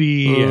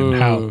humidity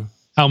and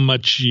how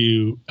much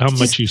you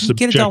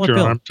subject your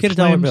arm to Get a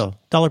dollar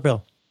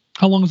bill.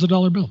 How long is a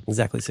dollar bill?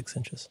 Exactly 6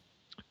 inches.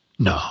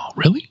 No,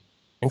 really?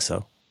 I think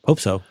so. Hope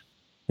so.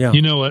 Yeah.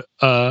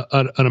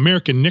 An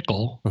American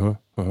nickel,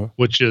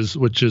 which is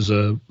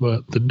a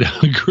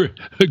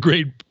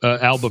great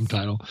album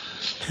title.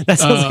 That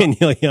sounds like a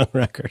Neil Young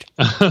record.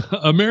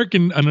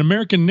 An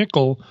American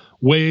nickel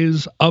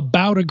weighs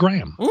about a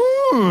gram.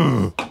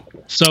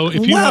 So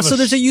if you so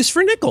there's a use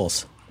for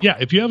nickels. Yeah,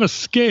 if you have a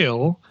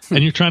scale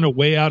and you're trying to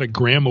weigh out a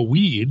gram of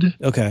weed,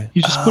 okay,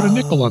 you just put a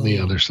nickel on the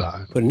other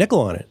side. Put a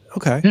nickel on it.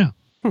 Okay. Yeah.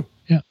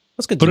 Yeah.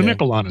 That's good. Put a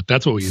nickel on it.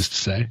 That's what we used to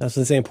say. That's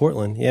what they say in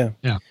Portland. Yeah.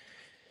 Yeah.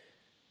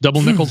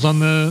 Double nickels on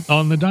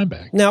the dime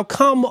bag. Now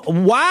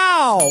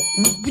wow.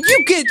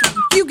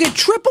 You get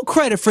triple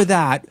credit for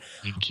that.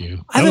 Thank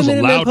you. I have a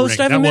Minutemen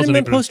poster. I have a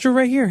Minutemen poster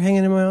right here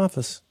hanging in my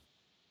office.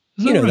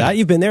 You know that.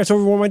 You've been there. It's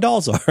over where my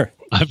dolls are.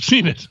 I've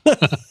seen it.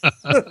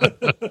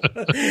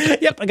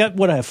 Yep. I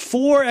have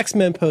 4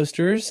 X-Men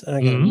posters, and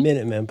I got a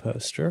Minutemen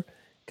poster.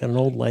 Got an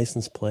old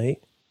license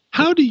plate.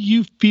 How do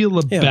you feel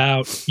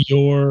about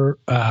your,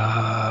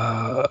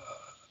 how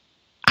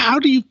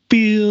do you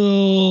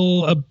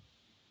feel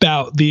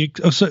about the,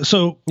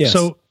 so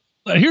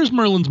here's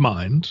Merlin's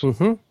mind. Here's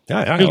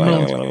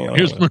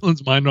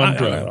Merlin's mind on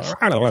drugs.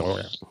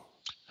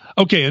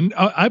 Okay, and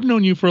I've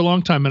known you for a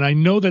long time, and I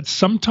know that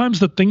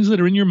sometimes the things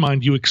that are in your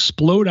mind, you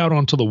explode out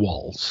onto the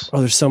walls. Oh,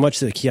 there's so much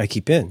that I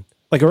keep in.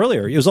 Like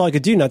earlier, it was all I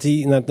could do not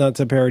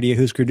to parody a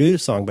Husker Du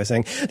song by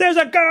saying, "There's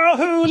a girl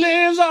who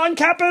lives on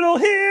Capitol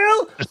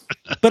Hill,"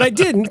 but I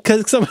didn't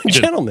because I'm a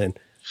gentleman.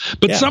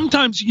 But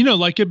sometimes,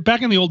 like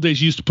back in the old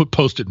days, you used to put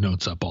Post-it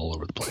notes up all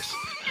over the place.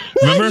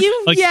 Remember?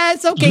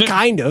 Yes, okay,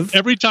 kind of.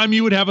 Every time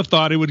you would have a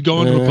thought, it would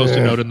go into a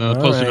Post-it note, and the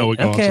Post-it note would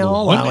go onto the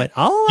wall. I'll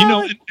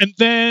allow it. And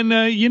then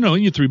you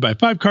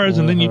 3x5 cards,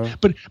 and then you.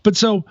 But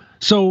so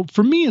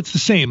for me, it's the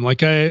same.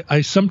 Like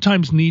I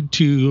sometimes need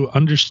to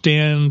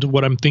understand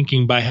what I'm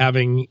thinking by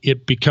having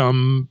it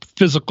become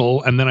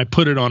physical, and then I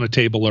put it on a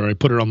table, or I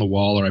put it on the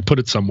wall, or I put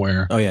it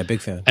somewhere. Oh yeah,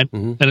 big fan.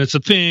 And it's a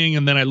thing,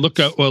 and then I look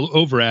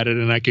over at it,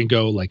 and I can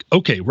go like,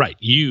 okay, right,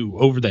 you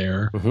over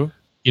there.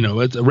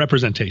 It's a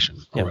representation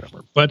or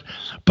whatever. But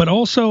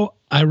also,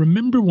 I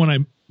remember when I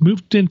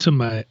moved into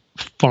my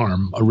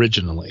farm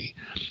originally,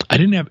 I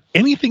didn't have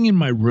anything in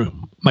my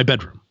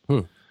bedroom.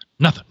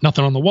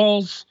 Nothing on the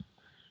walls.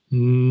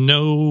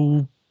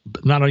 No,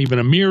 not even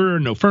a mirror,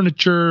 no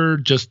furniture,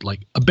 just like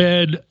a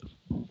bed.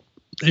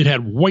 It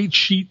had white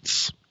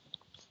sheets,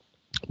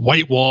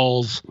 white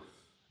walls,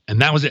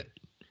 and that was it.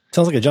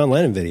 Sounds like a John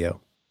Lennon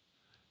video.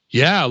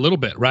 Yeah, a little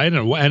bit, right?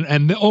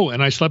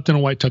 And I slept in a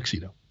white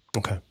tuxedo.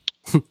 Okay.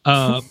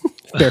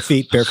 bare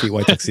feet,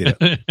 white tuxedo,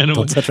 and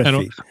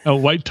a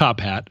white top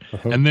hat,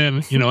 and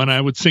then and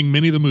I would sing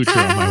Minnie the Moocher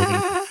on my way.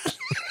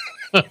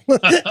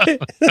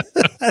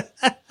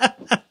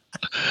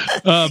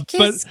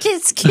 Kiss,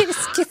 feel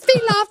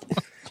off.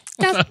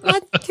 Just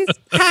one kiss.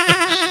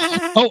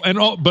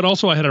 But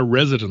also I had a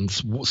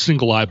residence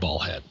single eyeball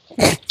head.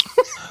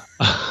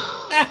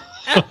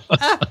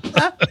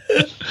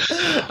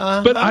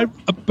 But I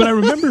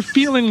remember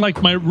feeling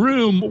like my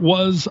room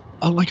was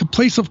like a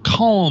place of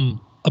calm,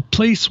 a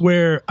place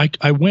where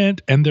I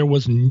went and there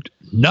was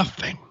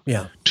nothing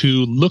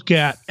to look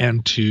at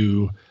and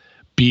to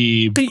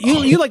be. But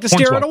you like to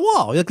stare at a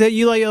wall.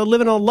 You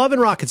live in a Love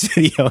and Rockets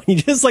video, and you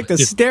just like to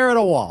stare at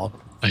a wall.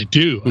 I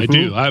do.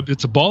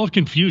 It's a ball of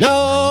confusion.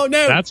 No.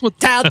 That's what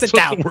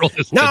the world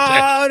is today.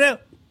 No.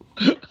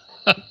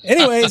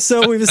 Anyway,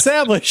 so we've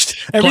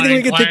established everything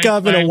we can think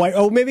of in a white.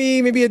 Oh,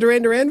 maybe a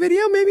Duran Duran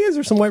video. Maybe is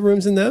there some white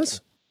rooms in those?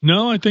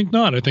 No, I think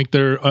not. I think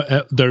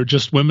they're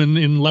just women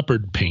in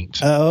leopard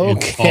paint.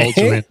 Okay,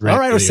 all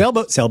right. Or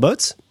sailboats.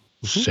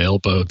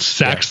 Sailboats.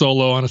 Sax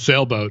solo on a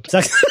sailboat.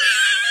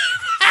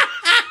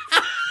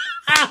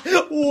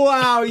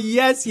 Wow!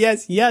 Yes.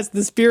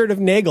 The spirit of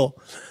Nagel.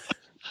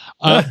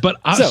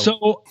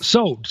 So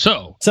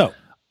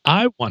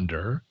I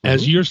wonder,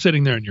 as you're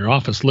sitting there in your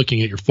office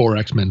looking at your 4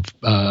 X-Men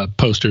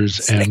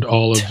posters and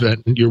all of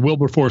that, your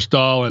Wilberforce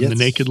doll and the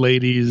Naked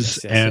Ladies,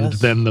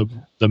 then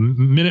the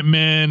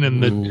Minutemen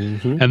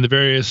and the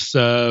various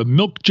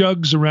milk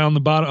jugs around the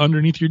bottom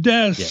underneath your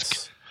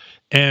desk,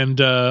 and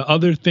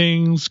other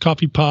things,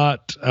 coffee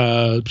pot,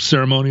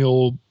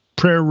 ceremonial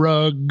prayer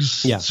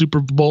rugs, Super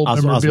Bowl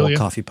memorabilia, Oswald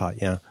coffee pot,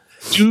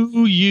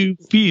 Do you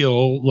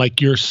feel like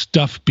your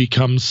stuff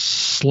becomes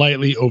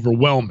slightly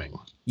overwhelming?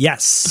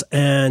 Yes,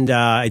 and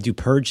I do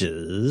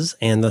purges,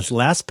 and the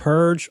last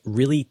purge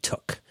really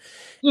took.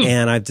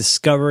 And I've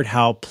discovered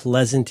how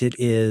pleasant it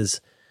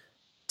is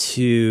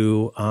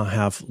to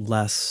have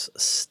less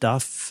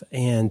stuff.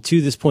 And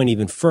to this point,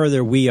 even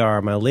further,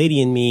 my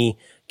lady and me,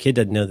 kid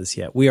doesn't know this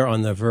yet, we are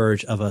on the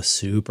verge of a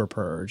super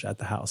purge at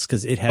the house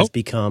because it has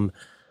become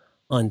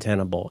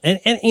untenable. And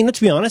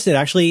to be honest, it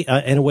actually,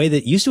 in a way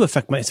that used to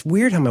affect it's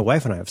weird how my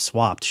wife and I have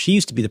swapped. She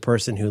used to be the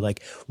person who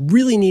like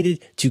really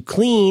needed to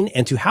clean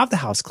and to have the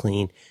house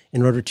clean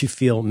in order to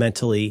feel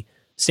mentally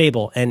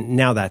stable. And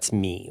now that's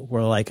me.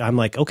 I'm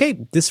like,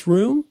 okay, this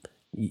room,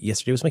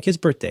 yesterday was my kid's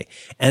birthday,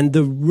 and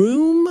the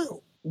room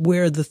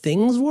where the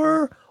things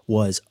were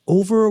was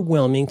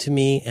overwhelming to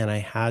me, and I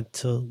had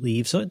to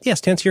leave. So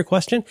yes, to answer your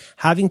question,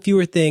 having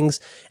fewer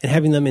things and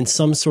having them in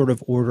some sort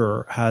of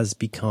order has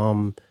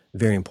become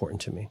very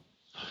important to me.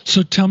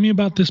 So tell me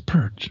about this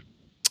purge.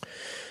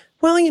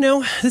 Well,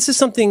 this is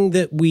something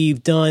that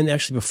we've done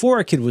actually before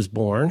our kid was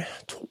born,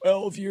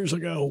 12 years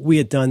ago. We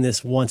had done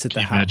this once at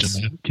the house.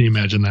 Can you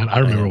imagine that? I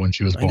remember when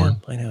she was born.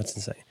 I know, it's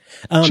insane.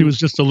 She was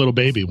just a little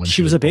baby when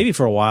she was a baby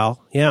for a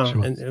while. Yeah.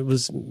 And it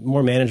was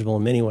more manageable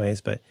in many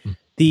ways. But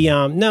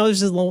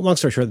there's a long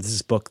story short, this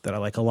is a book that I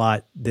like a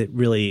lot that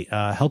really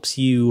helps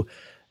you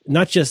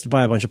not just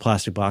buy a bunch of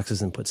plastic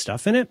boxes and put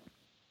stuff in it.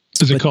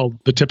 Is it called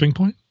The Tipping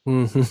Point?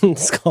 Mm-hmm.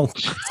 It's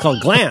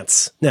called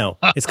Glance. No,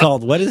 it's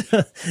called, what is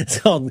it? It's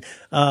called,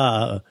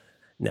 no.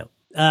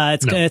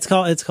 It's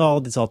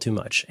called It's All Too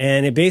Much.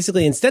 And it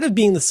basically, instead of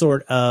being the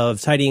sort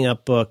of tidying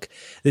up book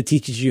that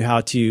teaches you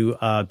how to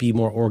be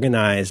more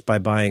organized by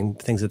buying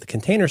things at the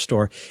Container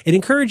Store, it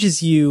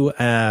encourages you,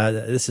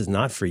 this is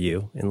not for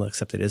you,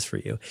 except it is for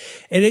you.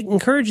 And it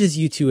encourages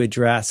you to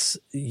address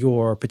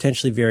your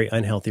potentially very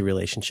unhealthy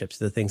relationships,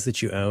 the things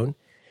that you own.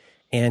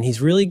 And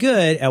he's really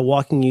good at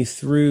walking you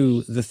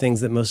through the things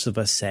that most of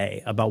us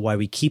say about why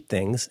we keep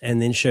things, and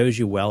then shows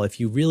you, well, if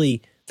you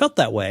really felt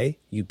that way,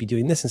 you'd be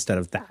doing this instead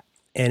of that.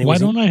 And why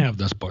don't I have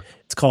this book?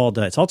 It's called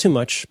It's All Too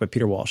Much by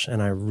Peter Walsh,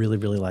 and I really,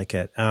 really like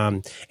it.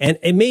 And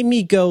it made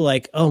me go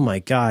like, oh my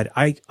God,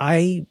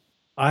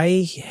 I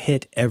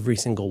hit every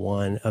single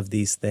one of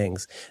these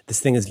things. This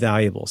thing is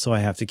valuable, so I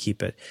have to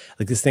keep it.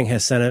 Like this thing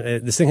has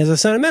a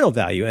sentimental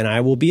value, and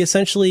I will be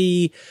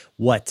essentially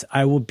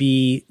I will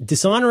be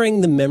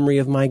dishonoring the memory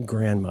of my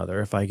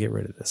grandmother if I get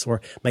rid of this. Or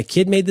my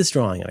kid made this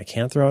drawing and I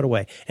can't throw it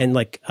away. And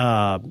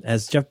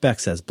as Jeff Beck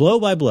says, blow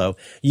by blow,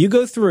 you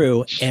go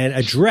through and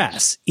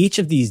address each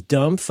of these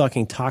dumb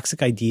fucking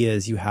toxic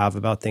ideas you have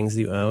about things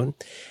that you own,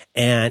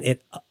 and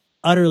it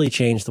utterly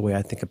changed the way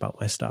I think about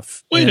my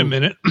stuff. Wait a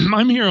minute.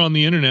 I'm here on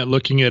the internet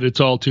looking at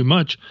It's All Too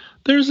Much.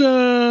 There's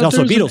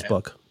also a Beatles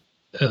book.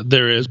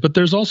 There is, but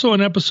there's also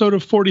an episode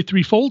of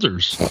 43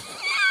 Folders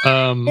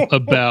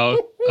about...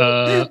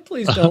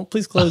 Please don't.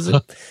 Please close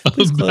it.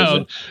 Please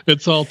close it.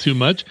 It's All Too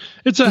Much.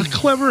 It's a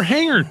clever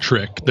hanger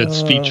trick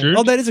that's featured.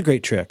 Oh, that is a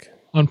great trick.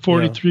 On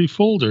 43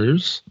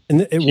 Folders.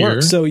 And it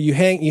works. So you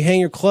hang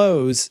your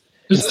clothes...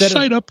 Is the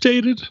site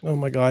updated? Oh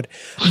my God.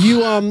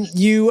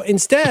 You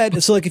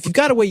instead, so like if you've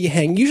got a way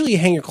usually you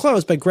hang your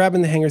clothes by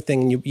grabbing the hanger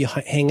thing and you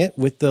hang it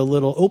with the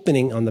little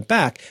opening on the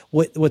back.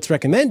 What's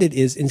recommended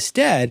is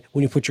instead,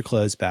 when you put your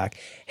clothes back,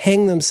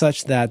 hang them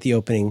such that the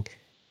opening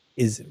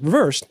is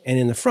reversed and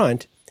in the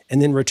front, and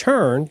then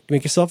return to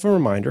make yourself a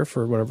reminder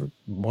for whatever,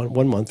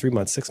 1 month, 3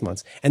 months, 6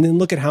 months, and then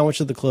look at how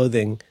much of the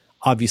clothing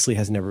obviously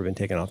has never been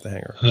taken off the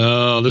hanger.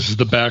 Oh, this is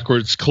the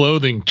backwards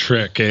clothing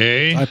trick,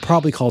 eh? I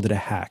probably called it a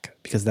hack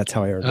because that's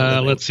how I earned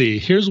it. Let's see.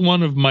 Here's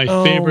one of my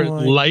favorite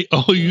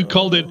you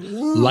called it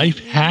life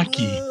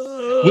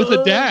hacky with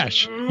a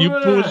dash. You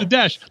put a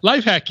dash.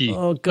 Life hacky.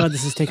 Oh God,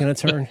 this is taking a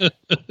turn.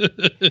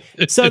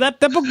 So that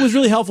book was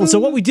really helpful. So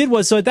what we did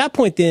was, at that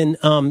point then,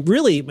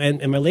 really,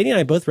 and my lady and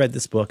I both read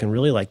this book and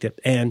really liked it.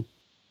 And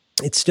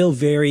it's still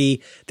there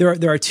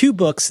are two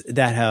books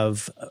that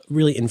have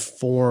really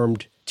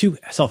informed, two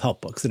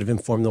self-help books that have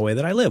informed the way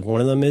that I live.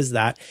 One of them is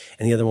that,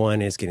 and the other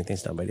one is Getting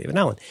Things Done by David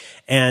Allen.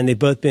 And they've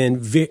both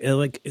been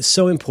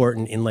so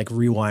important in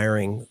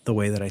rewiring the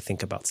way that I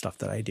think about stuff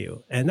that I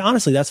do. And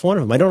honestly, that's one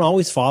of them. I don't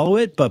always follow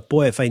it, but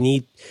boy, if I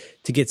need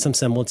to get some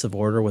semblance of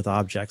order with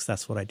objects,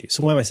 that's what I do.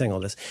 So why am I saying all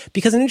this?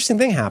 Because an interesting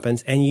thing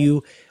happens, and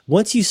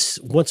once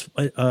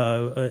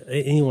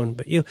anyone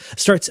but you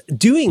starts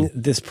doing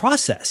this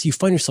process, you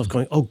find yourself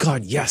going, oh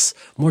God, yes,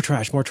 more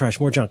trash, more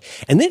junk.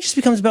 And then it just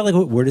becomes about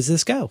where does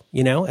this go?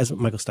 As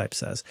Michael Stipe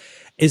says,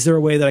 is there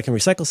a way that I can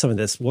recycle some of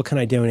this? What can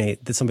I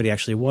donate that somebody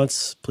actually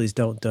wants? Please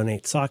don't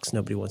donate socks.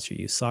 Nobody wants your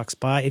used socks.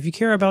 If you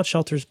care about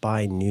shelters,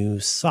 buy new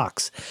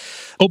socks.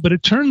 Oh, but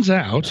it turns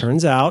out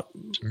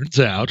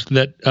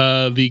that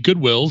the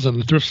Goodwills and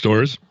the thrift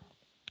stores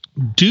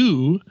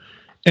do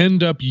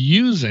end up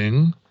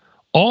using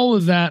all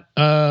of that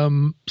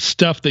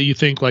stuff that you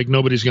think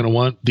nobody's going to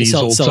want. These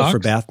old socks. Sell it for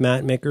bath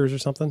mat makers or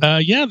something.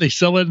 Yeah, they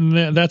sell it,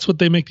 and that's what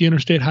they make the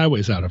interstate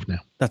highways out of now.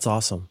 That's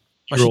awesome.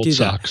 I should do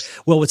socks.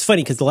 That. Well, it's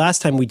funny because the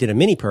last time we did a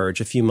mini purge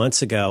a few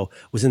months ago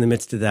was in the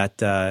midst of that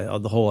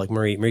the whole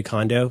Marie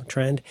Kondo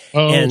trend,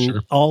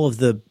 and all of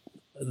the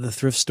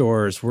thrift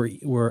stores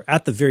were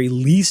at the very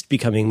least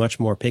becoming much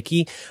more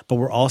picky, but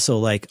we're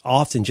also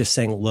often just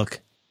saying,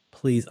 look,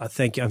 please,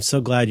 thank you. I'm so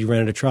glad you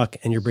rented a truck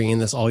and you're bringing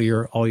this all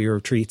your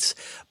treats.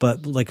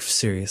 But like,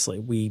 seriously,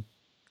 we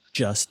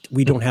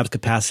don't have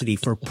capacity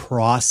for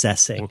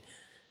processing.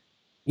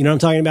 You know what I'm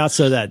talking about?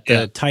 So that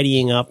the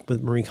tidying up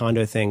with Marie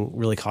Kondo thing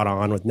really caught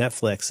on with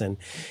Netflix, and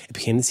it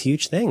became this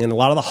huge thing. And a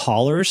lot of the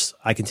haulers,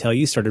 I can tell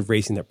you, started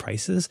raising their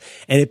prices.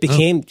 And it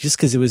became just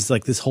because it was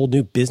like this whole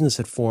new business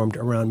had formed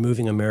around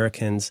moving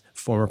Americans'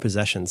 former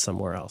possessions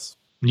somewhere else.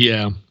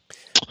 Yeah.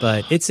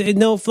 But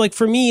like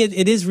for me,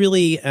 it is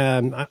really,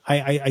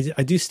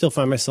 I do still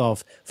find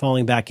myself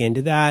falling back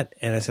into that.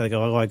 And I say like,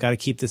 oh, I got to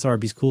keep this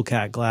Arby's Cool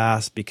Cat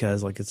glass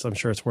because like I'm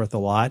sure it's worth a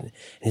lot. And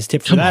his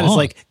tip for that is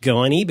like, go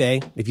on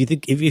eBay. If you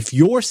think, if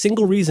your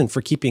single reason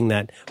for keeping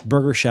that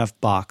Burger Chef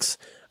box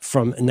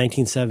from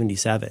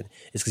 1977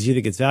 is because you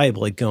think it's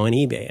valuable, like go on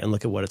eBay and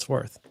look at what it's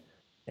worth.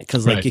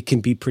 Because like it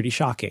can be pretty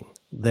shocking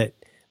that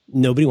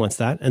nobody wants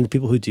that, and the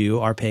people who do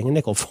are paying a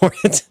nickel for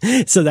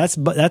it. So that's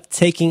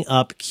taking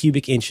up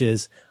cubic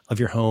inches of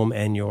your home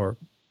and your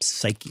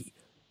psyche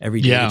every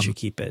day that you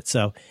keep it.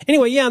 So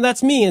anyway,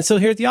 that's me. And so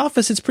here at the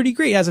office, it's pretty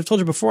great. As I've told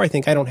you before, I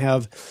think I don't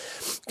have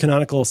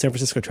canonical San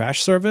Francisco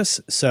trash service,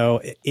 so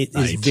it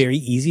is very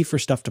easy for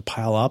stuff to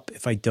pile up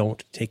if I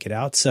don't take it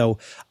out. So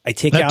I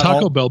take that out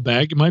Taco Bell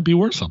bag. It might be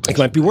worth something. It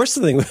might be worth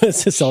something to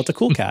sell it to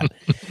Cool Cat.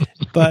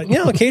 But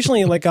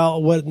occasionally, like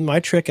what my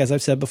trick, as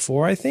I've said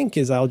before, I think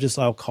is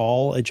I'll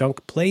call a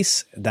junk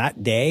place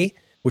that day,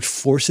 which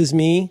forces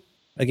me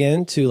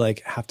again to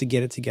like have to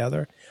get it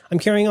together. I'm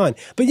carrying on,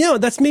 but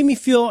that's made me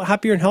feel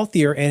happier and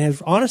healthier, and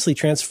have honestly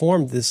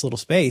transformed this little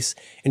space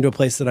into a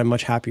place that I'm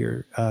much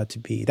happier to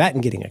be. That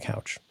and getting a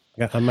couch.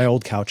 I got my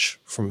old couch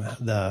from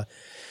the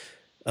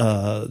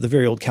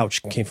very old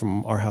couch came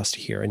from our house to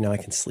here, and now I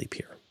can sleep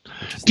here.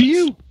 Do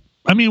you?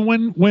 I mean,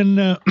 when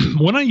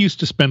I used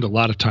to spend a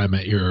lot of time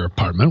at your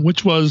apartment,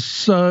 which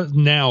was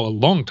now a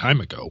long time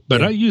ago,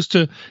 but I used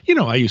to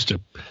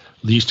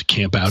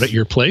camp out at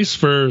your place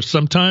for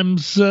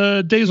sometimes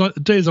days on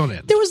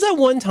end. There was that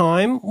one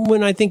time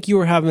when I think you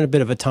were having a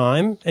bit of a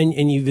time,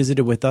 and you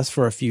visited with us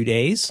for a few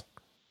days.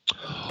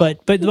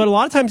 But a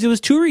lot of times it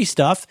was toury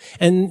stuff,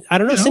 and I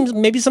don't know.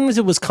 Maybe sometimes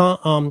it was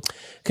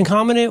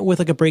concomitant with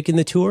like a break in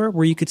the tour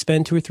where you could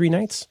spend 2 or 3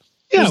 nights.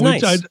 Yeah,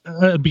 nice.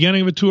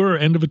 Beginning of a tour or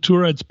end of a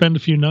tour, I'd spend a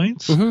few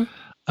nights.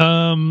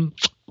 Mm-hmm.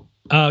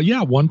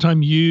 One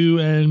time you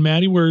and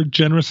Maddie were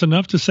generous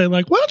enough to say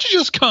like, why don't you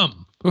just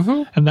come?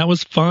 Mm-hmm. And that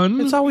was fun.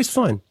 It's always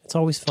fun.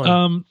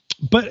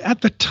 But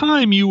at the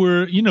time you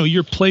were,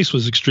 your place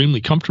was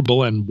extremely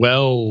comfortable and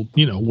well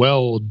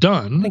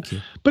done. Thank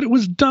you. But it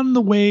was done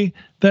the way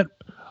that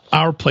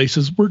our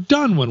places were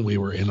done when we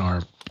were in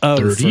our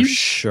 30s. For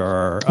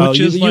sure. There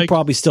were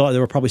probably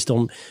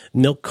still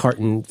milk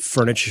carton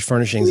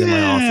furnishings in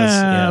my office.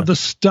 Yeah, the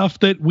stuff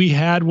that we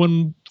had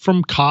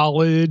from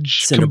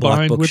college, cinder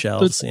block combined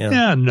bookshelves. with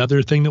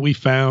another thing that we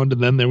found,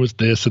 and then there was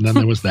this, and then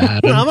there was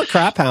that. I'm a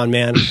crap hound,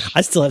 man.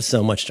 I still have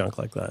so much junk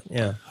like that.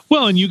 Yeah.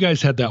 Well, and you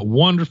guys had that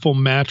wonderful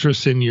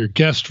mattress in your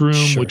guest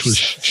room, which was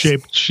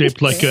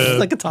shaped like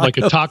a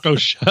taco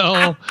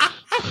shell.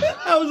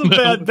 That was a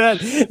bad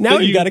bet. Now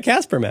you got a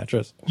Casper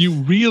mattress. You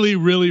really,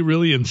 really,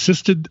 really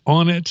insisted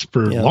on it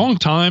for a long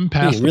time,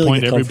 past the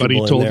point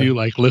everybody told you,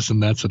 like, listen,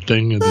 that's a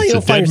thing.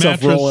 You'll find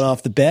yourself rolling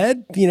off the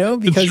bed,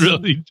 because it's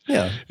really,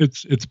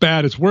 it's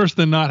bad. It's worse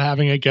than not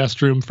having a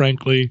guest room,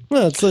 frankly.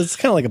 Well, it's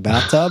kind of like a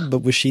bathtub, but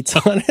with sheets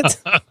on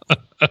it.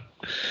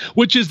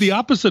 Which is the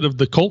opposite of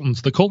the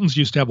Coltons. The Coltons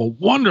used to have a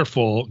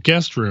wonderful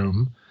guest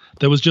room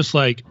that was just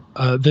like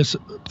this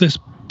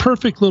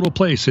perfect little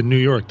place in New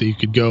York that you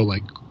could go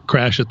like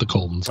crash at the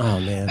Coltons. Oh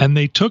man! And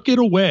they took it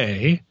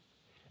away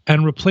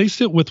and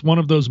replaced it with one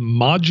of those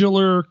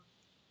modular,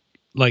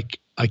 like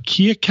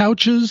IKEA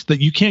couches that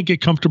you can't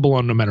get comfortable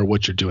on no matter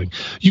what you're doing.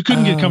 You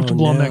couldn't get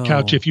comfortable on that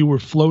couch if you were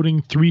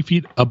floating 3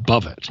 feet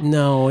above it.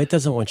 No, it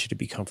doesn't want you to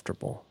be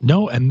comfortable.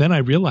 No, and then I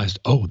realized,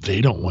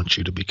 they don't want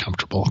you to be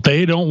comfortable.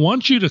 They don't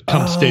want you to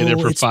come stay there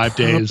for 5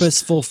 days.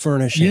 Purposeful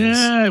furnishings.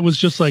 Yeah, it was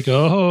just like,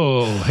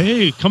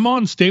 hey, come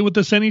on, stay with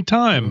us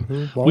anytime.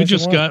 Mm-hmm.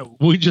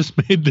 We just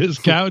made this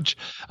couch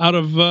out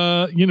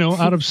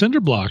of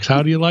cinder blocks.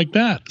 How do you like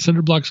that?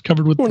 Cinder blocks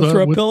covered with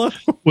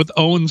with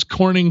Owens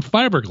Corning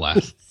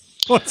fiberglass.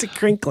 What's it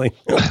crinkling?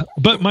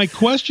 But my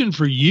question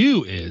for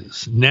you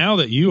is, now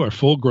that you are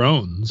full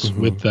growns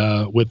with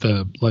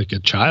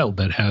a child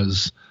that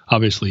has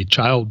obviously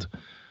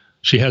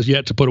she has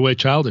yet to put away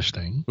childish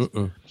thing.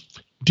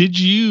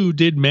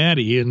 Did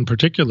Maddie in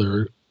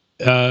particular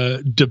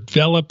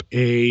develop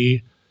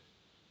a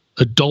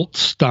adult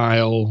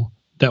style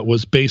that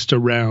was based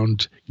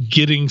around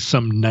getting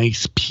some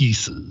nice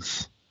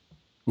pieces?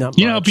 Not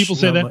much. How people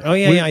say that? Oh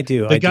yeah, I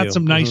do. They got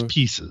some nice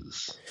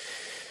pieces.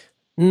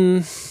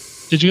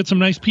 Did you get some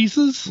nice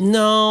pieces?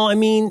 No, I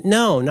mean,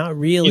 no, not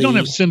really. You don't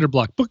have cinder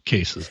block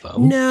bookcases, though.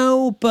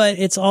 No, but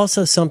it's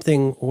also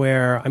something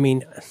where, I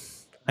mean,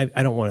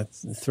 I don't want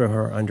to throw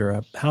her under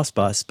a house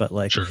bus, but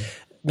like,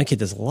 my kid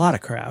does a lot of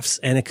crafts,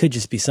 and it could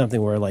just be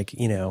something where, like,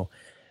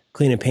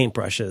 cleaning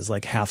paintbrushes,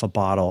 like half a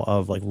bottle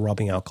of like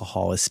rubbing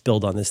alcohol is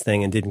spilled on this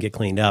thing and didn't get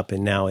cleaned up,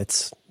 and now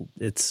it's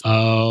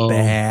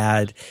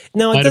bad.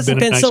 No, it doesn't.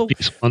 Nice so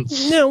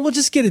no, we'll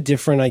just get a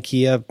different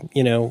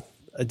IKEA,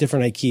 a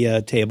different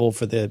IKEA table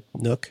for the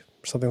Nook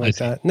or something like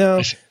that.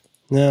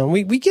 No,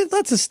 we get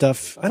lots of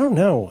stuff. I don't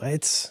know.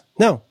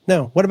 No.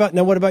 What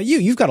about you?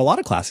 You've got a lot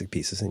of classic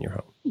pieces in your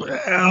home.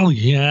 Well,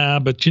 yeah,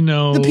 but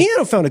the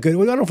piano found a good.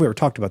 I don't know if we ever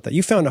talked about that.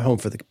 You found a home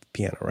for the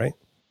piano, right?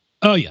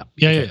 Oh yeah.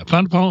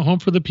 Found a home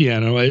for the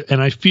piano,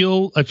 and I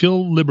feel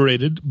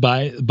liberated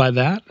by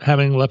that,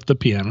 having left the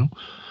piano.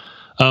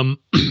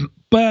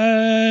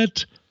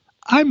 But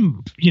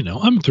I'm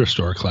thrift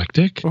store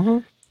eclectic,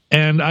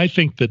 and I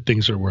think that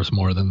things are worth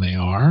more than they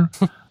are.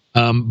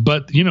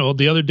 But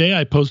the other day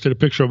I posted a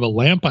picture of a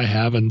lamp I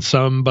have, and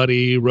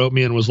somebody wrote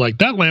me and was like,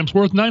 "That lamp's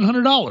worth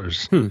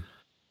 $900."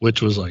 Which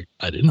was like,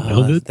 I didn't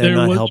know that they're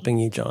not helping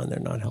you, John.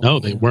 They're not helping. No,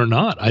 they were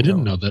not. I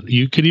didn't know that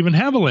you could even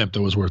have a lamp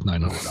that was worth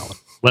 $900,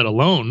 let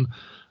alone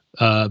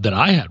that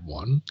I had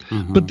one.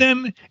 But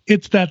then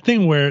it's that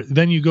thing where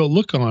then you go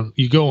look on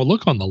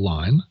the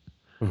line,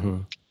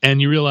 and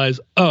you realize,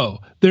 oh,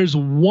 there's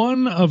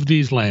one of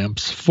these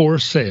lamps for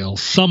sale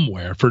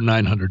somewhere for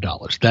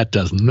 $900. That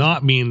does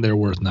not mean they're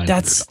worth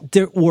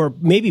 $900. Or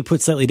maybe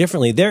put slightly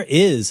differently, there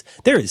is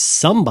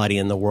somebody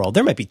in the world.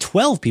 There might be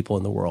 12 people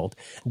in the world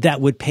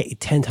that would pay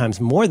 10 times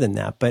more than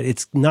that, but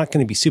it's not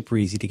going to be super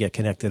easy to get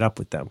connected up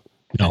with them.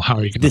 No, how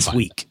are you going to this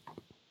week?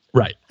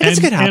 Right, and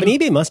it could happen.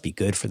 eBay must be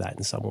good for that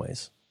in some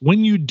ways.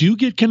 When you do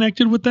get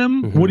connected with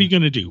them, what are you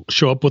going to do?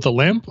 Show up with a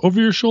lamp over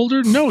your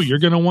shoulder? No, you're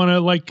going to want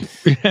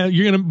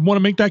to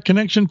make that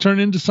connection turn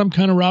into some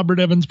kind of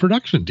Robert Evans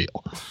production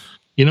deal.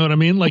 You know what I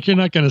mean? Like, you're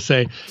not going to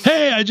say,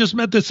 "Hey, I just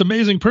met this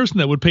amazing person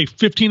that would pay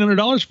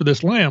 $1,500 for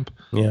this lamp.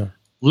 Yeah,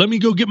 let me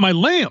go get my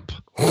lamp."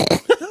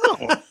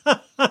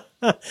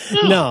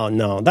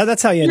 No.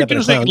 That's how you end up in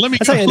a clown.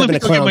 That's how you end up in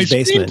a clown's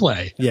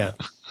basement. Yeah.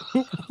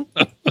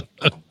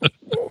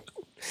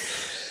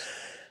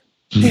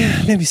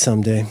 Yeah, maybe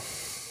someday.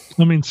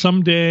 I mean,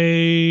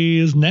 someday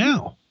is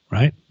now,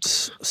 right?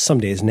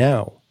 Someday is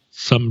now.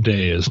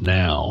 Someday is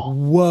now.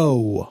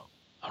 Whoa!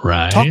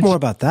 Right. Talk more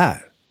about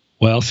that.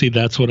 Well, see,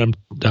 that's what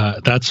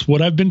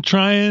I've been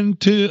trying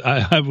to.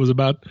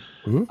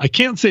 I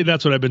can't say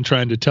that's what I've been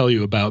trying to tell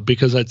you about,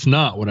 because that's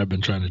not what I've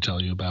been trying to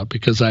tell you about,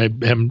 because I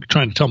am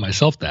trying to tell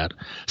myself that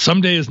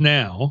someday is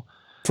now.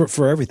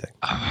 For everything.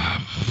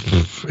 I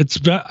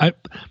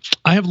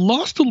have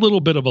lost a little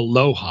bit of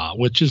aloha,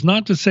 which is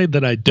not to say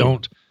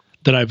that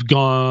that I've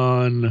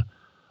gone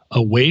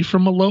away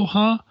from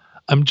aloha.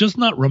 I'm just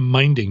not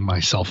reminding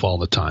myself all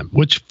the time,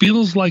 which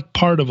feels like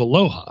part of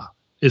aloha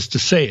is to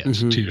say it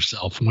to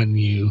yourself when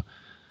you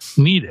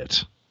need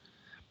it.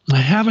 I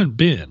haven't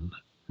been,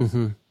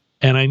 and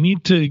I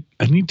need to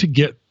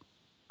get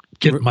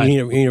my.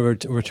 You need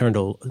to return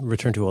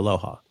to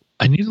aloha.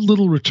 I need a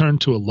little return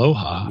to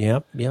aloha.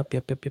 Yep.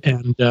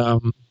 And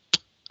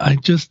I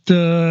just,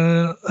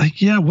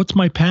 what's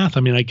my path?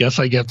 I mean, I guess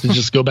I get to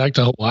just go back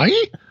to Hawaii.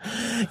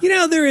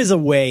 There is a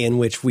way in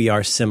which we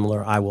are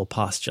similar, I will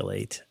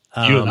postulate.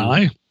 You and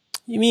I?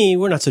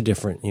 We're not so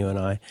different, you and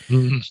I.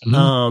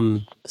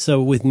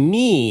 So with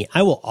me,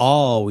 I will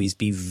always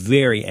be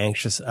very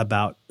anxious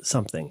about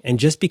something. And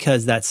just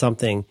because that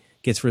something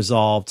gets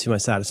resolved to my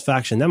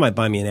satisfaction, that might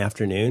buy me an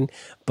afternoon,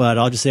 but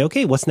I'll just say,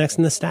 okay, what's next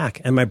in the stack?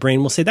 And my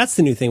brain will say, that's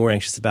the new thing we're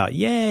anxious about.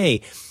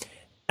 Yay.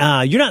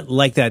 You're not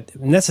like that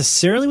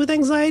necessarily with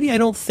anxiety, I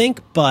don't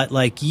think, but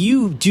like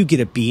you do get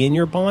a bee in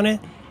your bonnet,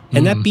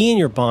 and that bee in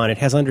your bonnet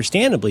has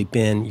understandably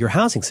been your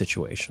housing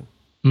situation.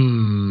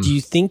 Do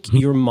you think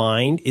your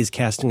mind is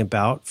casting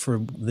about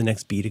for the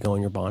next bee to go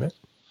in your bonnet?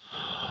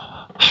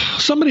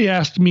 Somebody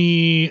asked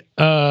me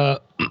the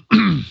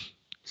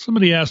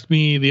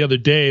other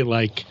day,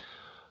 like,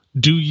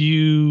 are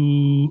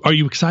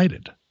you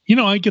excited?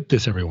 I get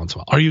this every once in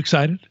a while. Are you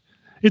excited?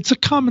 It's a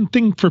common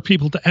thing for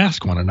people to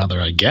ask one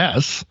another, I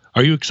guess.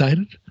 Are you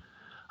excited?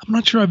 I'm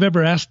not sure I've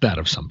ever asked that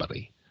of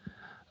somebody.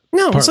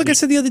 No, it's like I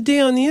said the other day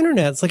on the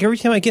internet. It's like every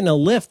time I get in a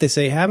lift, they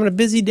say, having a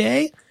busy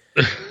day?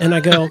 And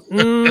I go,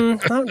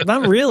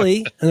 not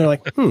really. And they're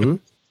like,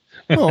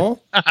 Oh,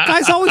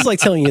 guys always like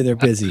telling you they're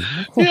busy.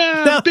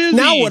 Yeah, busy.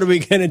 Now what are we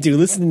going to do?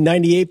 Listen to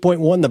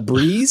 98.1 The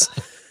Breeze?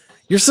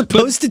 You're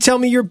supposed to tell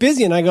me you're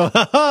busy. And I go,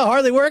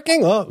 hardly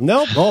working? Oh,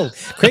 nope. Oh,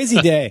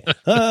 crazy day.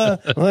 No,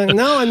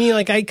 I mean,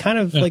 like, I kind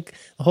of, like,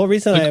 the whole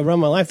reason I run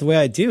my life the way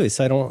I do is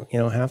so I don't,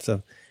 have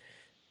to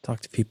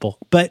talk to people.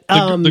 But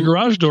the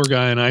garage door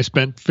guy and I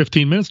spent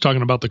 15 minutes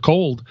talking about the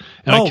cold.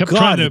 And I kept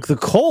trying to... the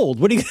cold?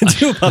 What are you going to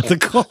do about the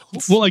cold?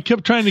 Well, I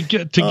kept trying to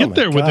get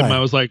there with him. I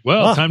was like,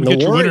 time to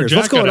get your winter jacket out.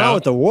 What's going on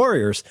with the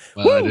Warriors?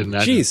 Well,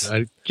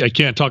 I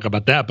can't talk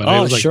about that, but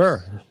I was like,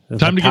 sure.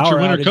 Time to get your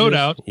winter coat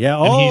out.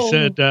 Yeah.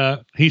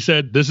 And he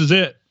said, this is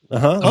it.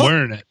 I'm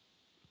wearing it.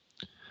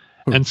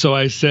 And so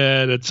I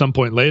said at some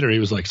point later, he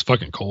was like, it's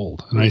fucking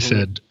cold. And I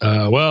said,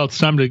 well, it's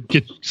time to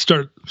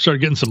start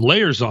getting some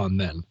layers on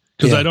then.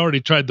 Because I'd already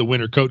tried the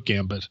winter coat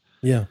gambit.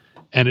 Yeah.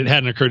 And it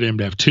hadn't occurred to him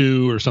to have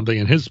two or something.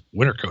 And his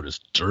winter coat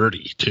is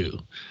dirty too.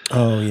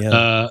 Oh,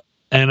 yeah.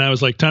 And I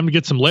was like, time to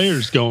get some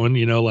layers going,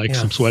 like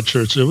some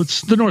sweatshirts.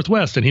 It's the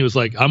Northwest. And he was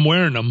like, I'm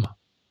wearing them.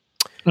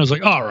 And I was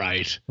like, all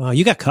right. Well,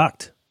 you got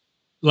cucked.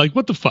 Like,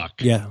 what the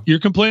fuck? Yeah. You're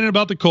complaining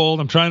about the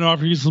cold. I'm trying to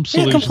offer you some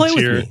solutions complain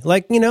here. with me.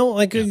 Like,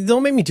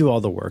 don't make me do all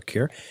the work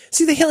here.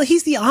 See,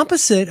 he's the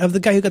opposite of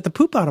the guy who got the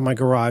poop out of my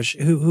garage,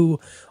 who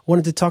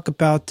wanted to talk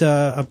about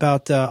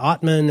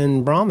Atman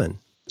and Brahman.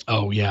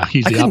 Oh, yeah.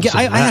 He's the opposite.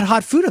 I had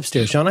hot food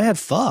upstairs, Sean. I had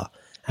pho.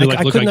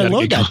 I couldn't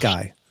unload that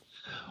guy.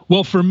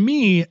 Well, for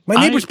me, my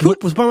neighbor's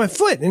poop was by my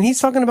foot, and he's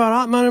talking about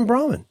Atman and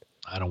Brahman.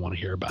 I don't want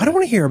to hear about it. I don't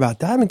want to hear about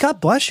that. I mean, God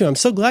bless you. I'm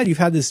so glad you've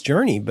had this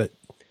journey, but...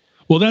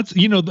 Well, that's,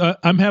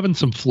 I'm having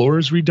some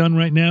floors redone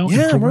right now.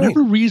 Yeah, and for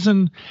whatever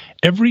reason,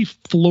 every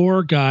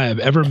floor guy I've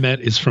ever met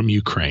is from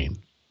Ukraine.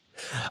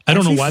 I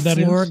don't know why that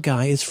is. The floor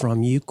guy is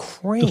from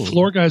Ukraine. The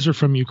floor guys are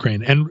from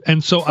Ukraine.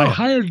 And so I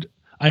hired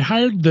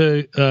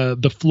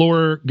the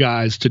floor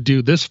guys to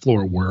do this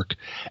floor work.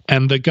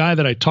 And the guy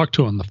that I talked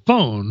to on the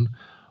phone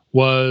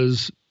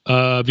was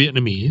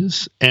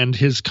Vietnamese, and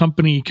his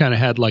company kind of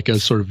had like a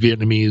sort of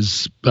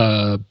Vietnamese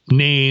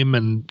name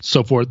and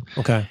so forth.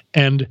 Okay.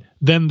 And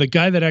then the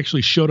guy that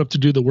actually showed up to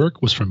do the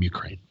work was from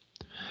Ukraine.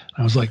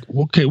 I was like,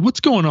 okay, what's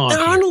going on? There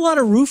aren't a lot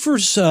of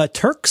roofers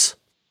Turks.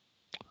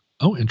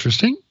 Oh,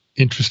 interesting.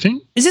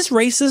 Is this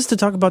racist to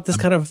talk about this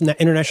kind of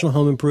international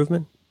home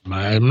improvement?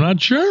 I'm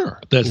not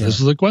sure. This is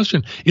the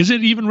question. Is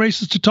it even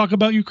racist to talk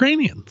about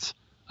Ukrainians?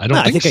 I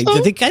don't think so.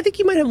 I think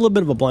you might have a little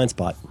bit of a blind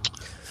spot.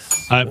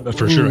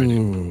 For sure I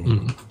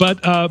do.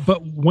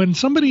 But when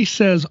somebody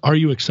says, "Are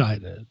you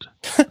excited?"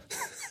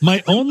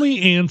 my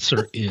only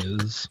answer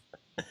is,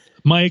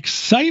 my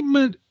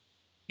excitement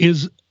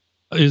is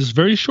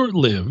very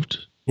short-lived.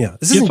 Yeah,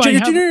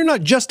 you're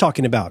not just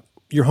talking about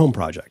your home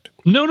project.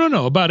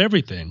 No, about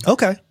everything.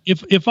 Okay.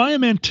 If I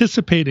am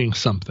anticipating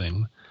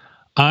something,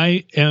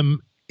 I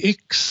am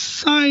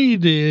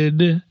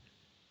excited,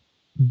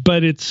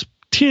 but it's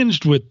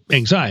tinged with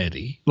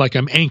anxiety, like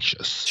I'm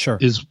anxious. Sure.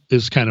 Is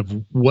kind of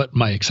what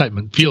my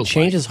excitement feels like.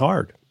 Change is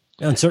hard.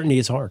 Uncertainty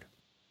is hard.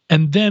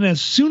 And then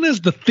as soon as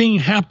the thing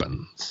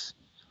happens,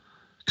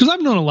 because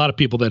I've known a lot of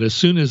people that as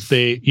soon as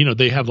they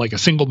have like a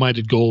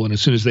single-minded goal, and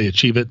as soon as they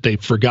achieve it, they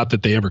forgot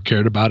that they ever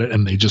cared about it,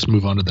 and they just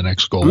move on to the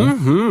next goal.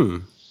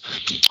 Mm-hmm.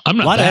 I'm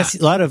not a lot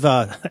of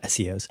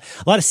SEOs,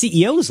 a lot of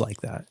CEOs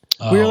like that.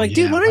 We're like,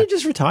 dude, why don't you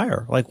just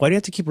retire? Like, why do you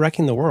have to keep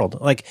wrecking the world?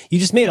 Like, you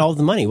just made all of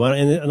the money.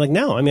 And like,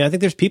 no, I mean, I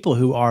think there's people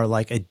who are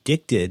like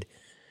addicted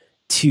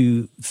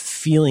to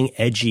feeling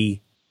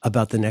edgy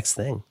about the next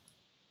thing.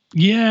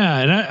 Yeah.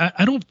 And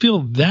I don't feel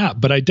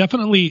that, but I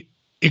definitely,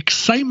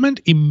 excitement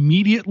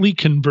immediately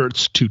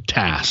converts to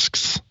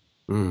tasks.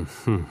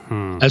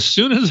 Mm-hmm. As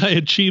soon as I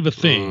achieve a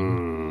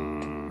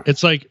thing,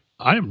 it's like,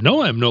 I'm no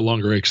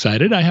longer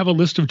excited. I have a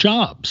list of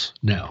jobs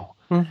now.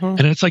 Mm-hmm.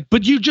 And it's like,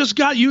 but you just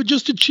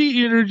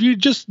achieved,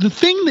 the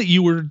thing that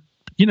you were,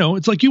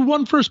 it's like you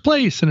won first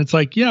place. And it's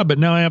like, yeah, but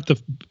now I have to.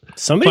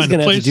 Somebody's going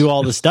to have to do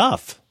all the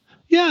stuff.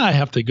 Yeah. I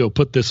have to go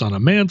put this on a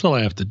mantle.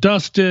 I have to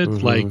dust it.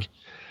 Mm-hmm.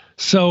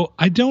 So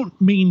I don't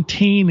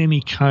maintain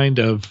any kind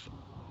of,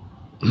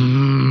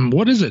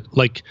 what is it?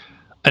 Like,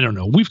 I don't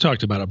know. We've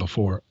talked about it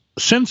before.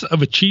 Sense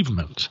of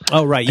achievement.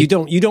 Oh, right. You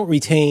don't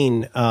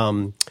retain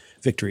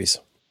victories.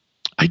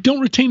 I don't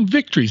retain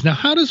victories. Now,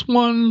 how does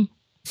one...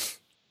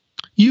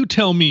 You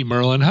tell me,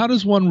 Merlin, how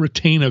does one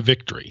retain a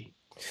victory?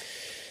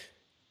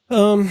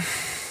 How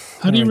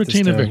do you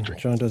retain a victory?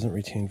 John doesn't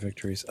retain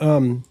victories. How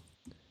do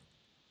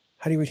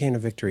you retain a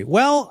victory?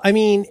 Well, I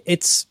mean,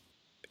 it's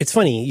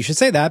funny. You should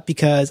say that,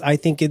 because I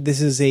think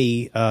this is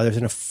there's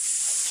an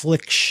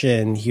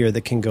affliction here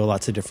that can go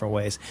lots of different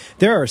ways.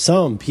 There are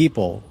some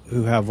people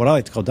who have what I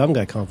like to call dumb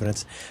guy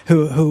confidence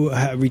who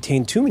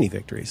retain too many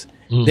victories.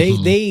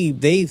 Mm-hmm.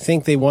 They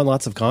think they won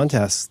lots of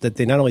contests that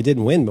they not only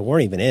didn't win, but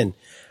weren't even in.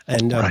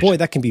 And boy,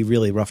 that can be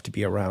really rough to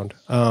be around.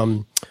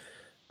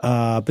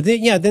 But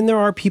then there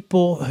are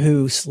people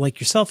who, like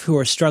yourself, who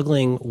are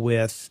struggling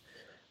with,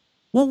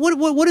 well,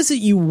 what is it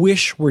you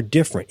wish were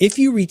different? If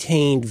you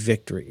retained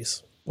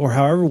victories, or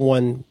however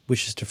one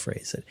wishes to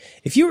phrase it,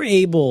 if you were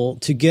able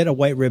to get a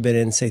white ribbon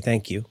and say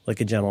thank you, like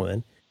a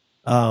gentleman,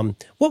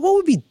 what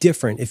would be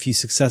different if you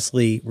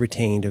successfully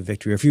retained a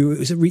victory, or if you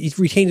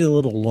retained it a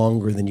little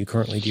longer than you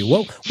currently do?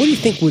 What do you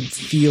think would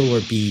feel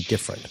or be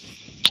different?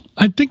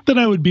 I think that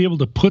I would be able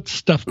to put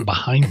stuff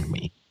behind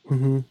me.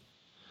 Mm-hmm.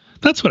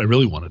 That's what I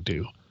really want to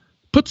do.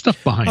 Put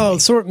stuff behind me. Oh,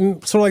 sort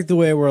of like the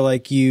way where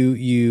like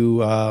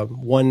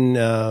one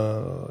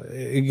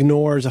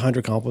ignores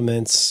 100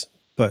 compliments,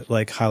 but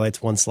like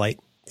highlights one slight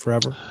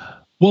forever.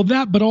 Well,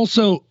 that, but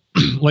also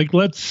like,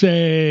 let's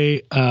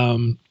say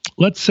that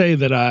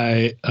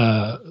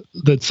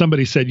that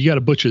somebody said, you got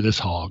to butcher this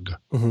hog,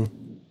 mm-hmm.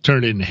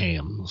 turn it into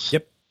hams.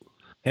 Yep.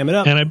 Ham it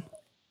up.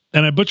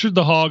 And I butchered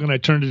the hog and I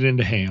turned it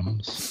into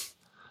hams.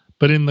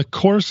 But in the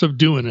course of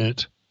doing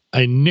it,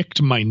 I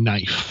nicked my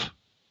knife.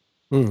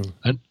 Mm.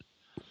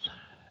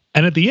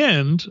 And at the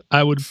end,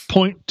 I would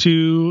point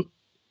to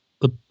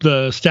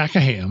the stack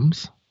of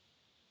hams,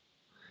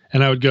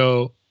 and I would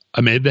go,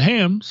 I made the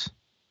hams.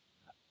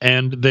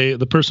 And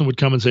the person would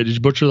come and say, "Did you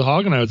butcher the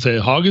hog?" And I would say,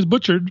 "Hog is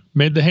butchered,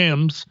 made the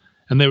hams."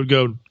 And they would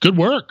go, "Good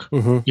work."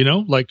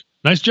 Like,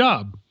 "Nice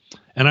job."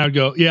 And I would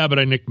go, "Yeah, but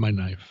I nicked my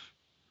knife."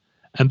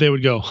 And they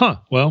would go, "Huh,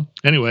 well,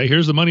 anyway,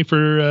 here's the money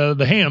for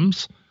the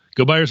hams.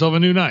 Go buy yourself a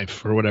new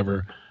knife," or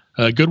whatever.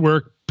 Good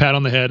work, pat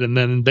on the head. And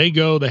then they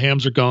go, the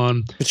hams are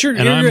gone. But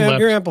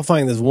you're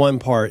amplifying this one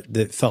part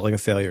that felt like a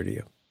failure to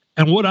you.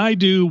 And what I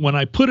do when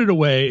I put it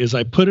away is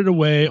I put it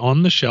away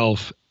on the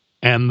shelf,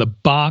 and the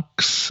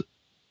box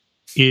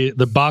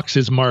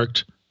is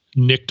marked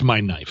 "nicked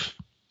my knife."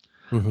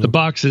 The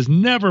box is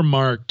never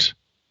marked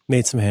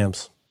 "made some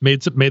hams."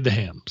 Made the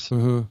hams.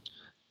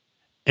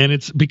 And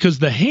it's because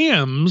the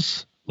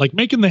hams, like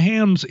making the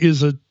hams,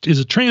 is a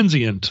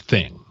transient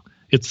thing.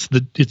 It's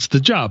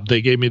the job.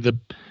 They gave me the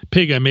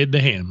pig, I made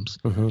the hams.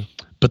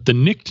 But the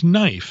nicked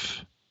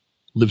knife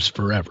lives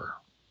forever.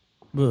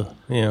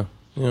 Yeah.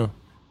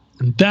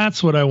 And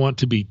that's what I want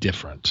to be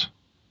different.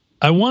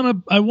 I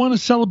want to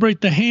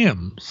celebrate the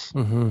hams.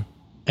 And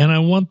I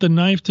want the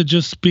knife to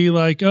just be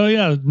like, "Oh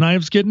yeah,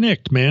 knives get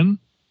nicked, man."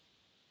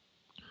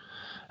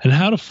 And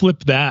how to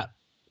flip that.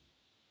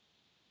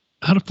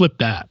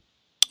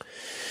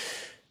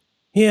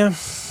 Yeah, I'm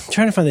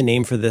trying to find the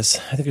name for this.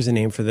 I think there's a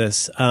name for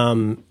this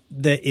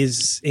that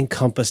is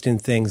encompassed in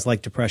things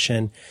like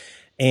depression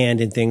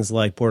and in things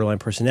like borderline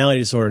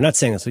personality disorder. Not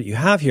saying that's what you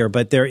have here,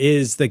 but there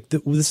is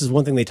this is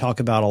one thing they talk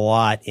about a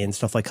lot in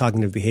stuff like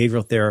cognitive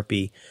behavioral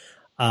therapy.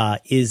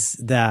 Is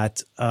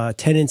that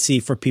tendency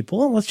for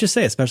people, let's just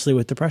say, especially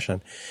with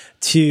depression,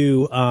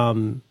 to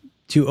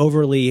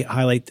overly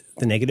highlight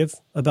the negative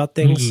about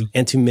things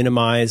and to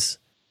minimize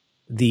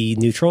the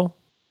neutral.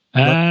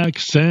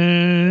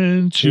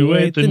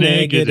 Accentuate the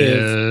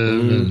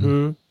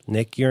negative.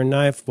 Nick your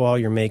knife while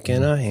you're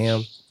making a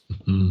ham.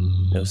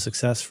 No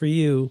success for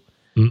you.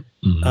 And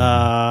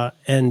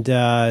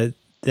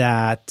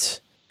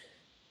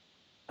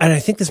I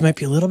think this might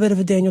be a little bit of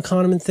a Daniel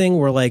Kahneman thing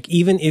where, like,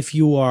 even if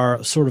you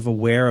are sort of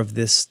aware of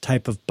this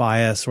type of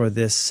bias or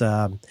this,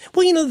 the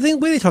way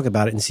they talk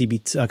about it in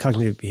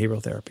cognitive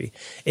behavioral therapy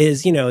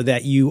is,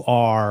 that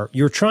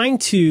you're trying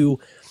to,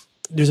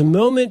 there's a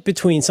moment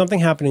between something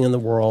happening in the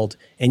world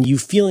and you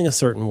feeling a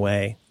certain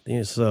way.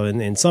 So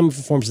in some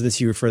forms of this,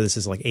 you refer to this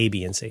as like A,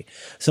 B, and C.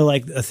 So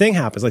like a thing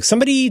happens, like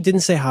somebody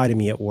didn't say hi to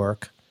me at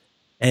work,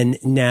 and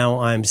now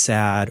I'm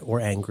sad or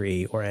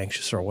angry or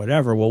anxious or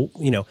whatever. Well,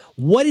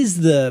 what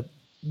is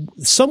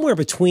somewhere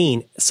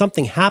between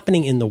something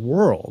happening in the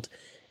world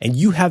and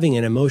you having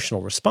an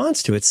emotional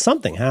response to it?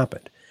 Something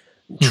happened.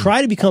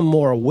 Try to become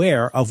more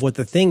aware of what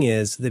the thing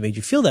is that made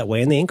you feel that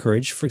way. And they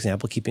encourage, for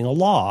example, keeping a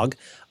log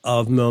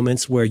of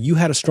moments where you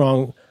had a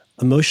strong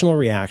emotional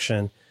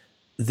reaction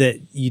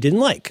that you didn't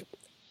like.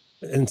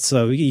 And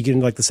so you get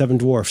into like the 7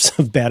 dwarfs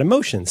of bad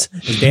emotions,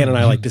 as Dan and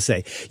I like to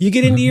say. You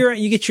get into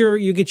you get your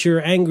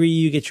angry,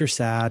 you get your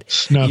sad,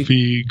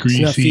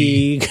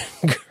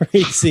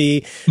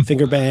 greasy,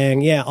 finger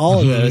bang, yeah, all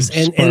of those.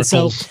 And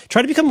so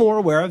try to become more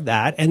aware of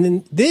that,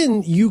 and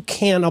then you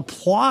can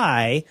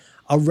apply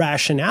a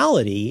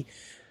rationality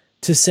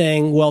to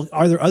saying, well,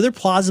 are there other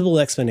plausible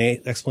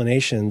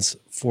explanations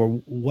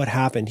for what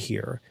happened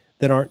here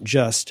that aren't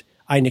just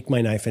I nicked my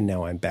knife and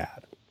now I'm bad?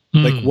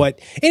 Like what?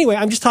 Anyway,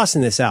 I'm just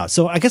tossing this out.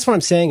 So I guess what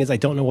I'm saying is I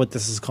don't know what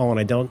this is called.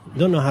 I don't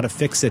know how to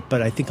fix it,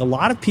 but I think a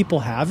lot of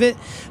people have it.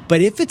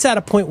 But if it's at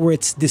a point where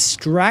it's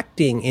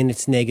distracting in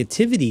its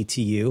negativity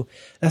to you,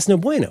 that's no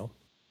bueno.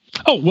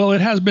 Oh, well,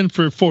 it has been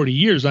for 40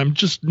 years. I'm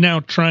just now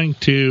trying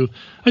to,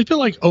 I feel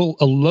like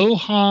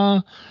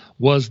aloha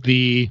was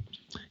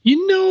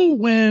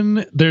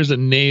when there's a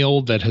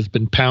nail that has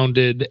been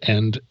pounded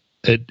and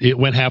it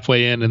went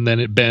halfway in and then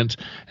it bent,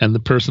 and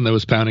the person that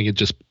was pounding it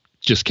just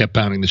kept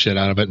pounding the shit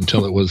out of it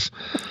until it was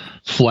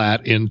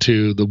flat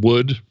into the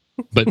wood,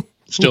 but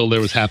still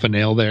there was half a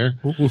nail there.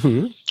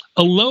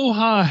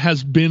 Aloha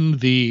has been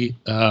the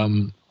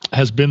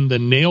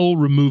nail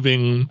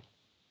removing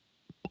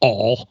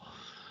awl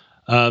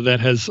that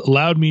has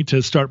allowed me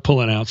to start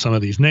pulling out some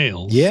of these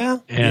nails. Yeah.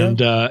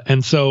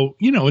 And so,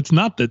 it's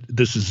not that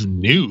this is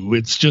new.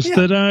 It's just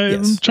that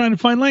I'm trying to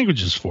find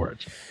languages for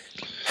it.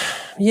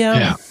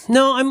 Yeah.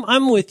 No,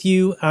 I'm with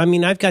you. I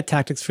mean, I've got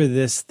tactics for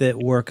this that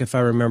work if I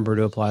remember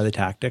to apply the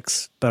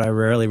tactics, but I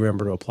rarely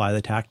remember to apply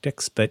the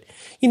tactics. But,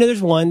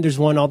 there's one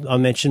I'll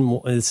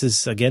mention. This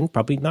is, again,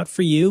 probably not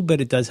for you,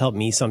 but it does help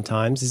me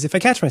sometimes, is if I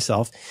catch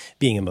myself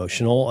being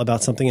emotional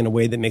about something in a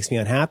way that makes me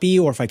unhappy,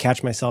 or if I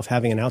catch myself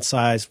having an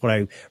outsized, what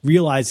I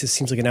realize it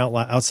seems like an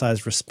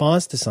outsized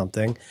response to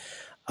something,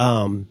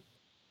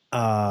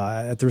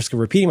 at the risk of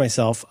repeating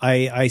myself,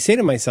 I say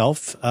to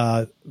myself,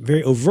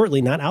 very overtly,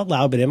 not out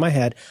loud, but in my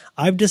head,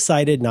 I've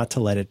decided not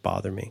to let it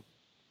bother me.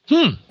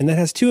 And that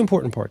has 2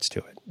 important parts to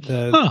it.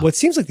 What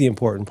seems like the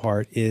important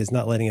part is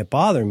not letting it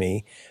bother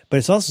me, but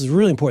it's also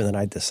really important that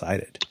I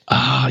decided.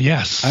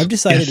 Yes. I've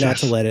decided not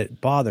to let it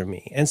bother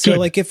me. And so,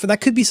 like, if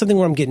that could be something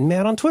where I'm getting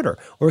mad on Twitter,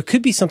 or it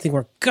could be something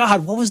where,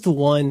 God, what was the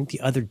one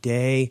the other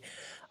day?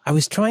 I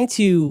was trying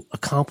to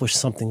accomplish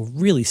something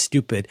really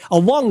stupid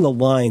along the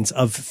lines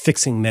of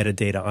fixing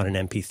metadata on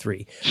an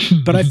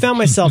MP3. But I found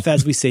myself,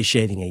 as we say,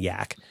 shaving a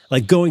yak,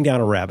 like going down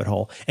a rabbit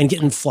hole and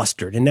getting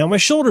flustered. And now my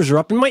shoulders are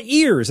up in my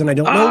ears and I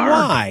don't know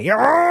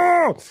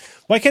why.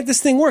 Why can't this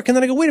thing work? And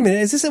then I go, wait a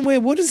minute, is this a way?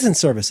 What is this in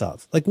service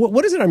of? Like,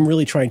 what is it I'm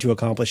really trying to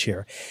accomplish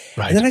here?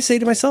 Right. And then I say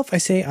to myself,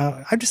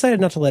 I've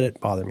decided not to let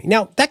it bother me.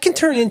 Now, that can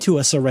turn into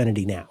a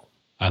serenity now.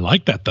 I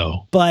like that,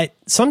 though. But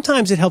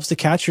sometimes it helps to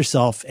catch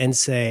yourself and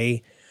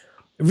say,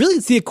 really,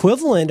 it's the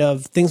equivalent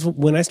of things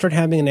when I start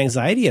having an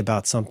anxiety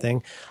about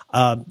something.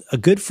 A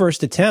good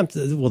first attempt,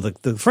 well,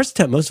 the first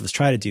attempt most of us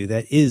try to do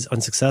that is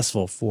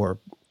unsuccessful for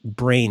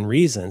brain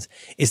reasons,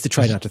 is to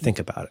try not to think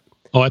about it.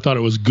 Oh, I thought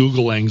it was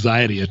Google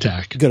anxiety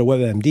attack. Go to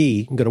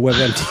WebMD and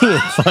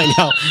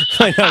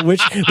find out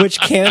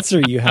which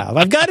cancer you have.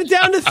 I've got it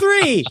down to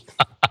 3.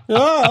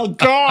 Oh,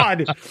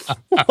 God.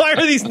 Why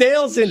are these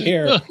nails in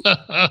here?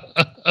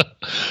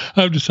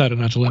 I've decided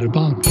not to let it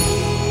bother.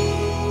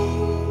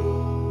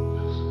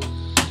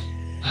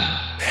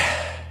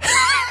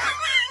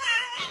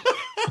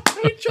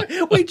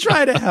 We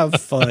try to have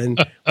fun.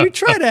 We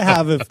try to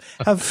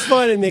have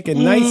fun and make a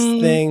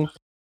nice thing.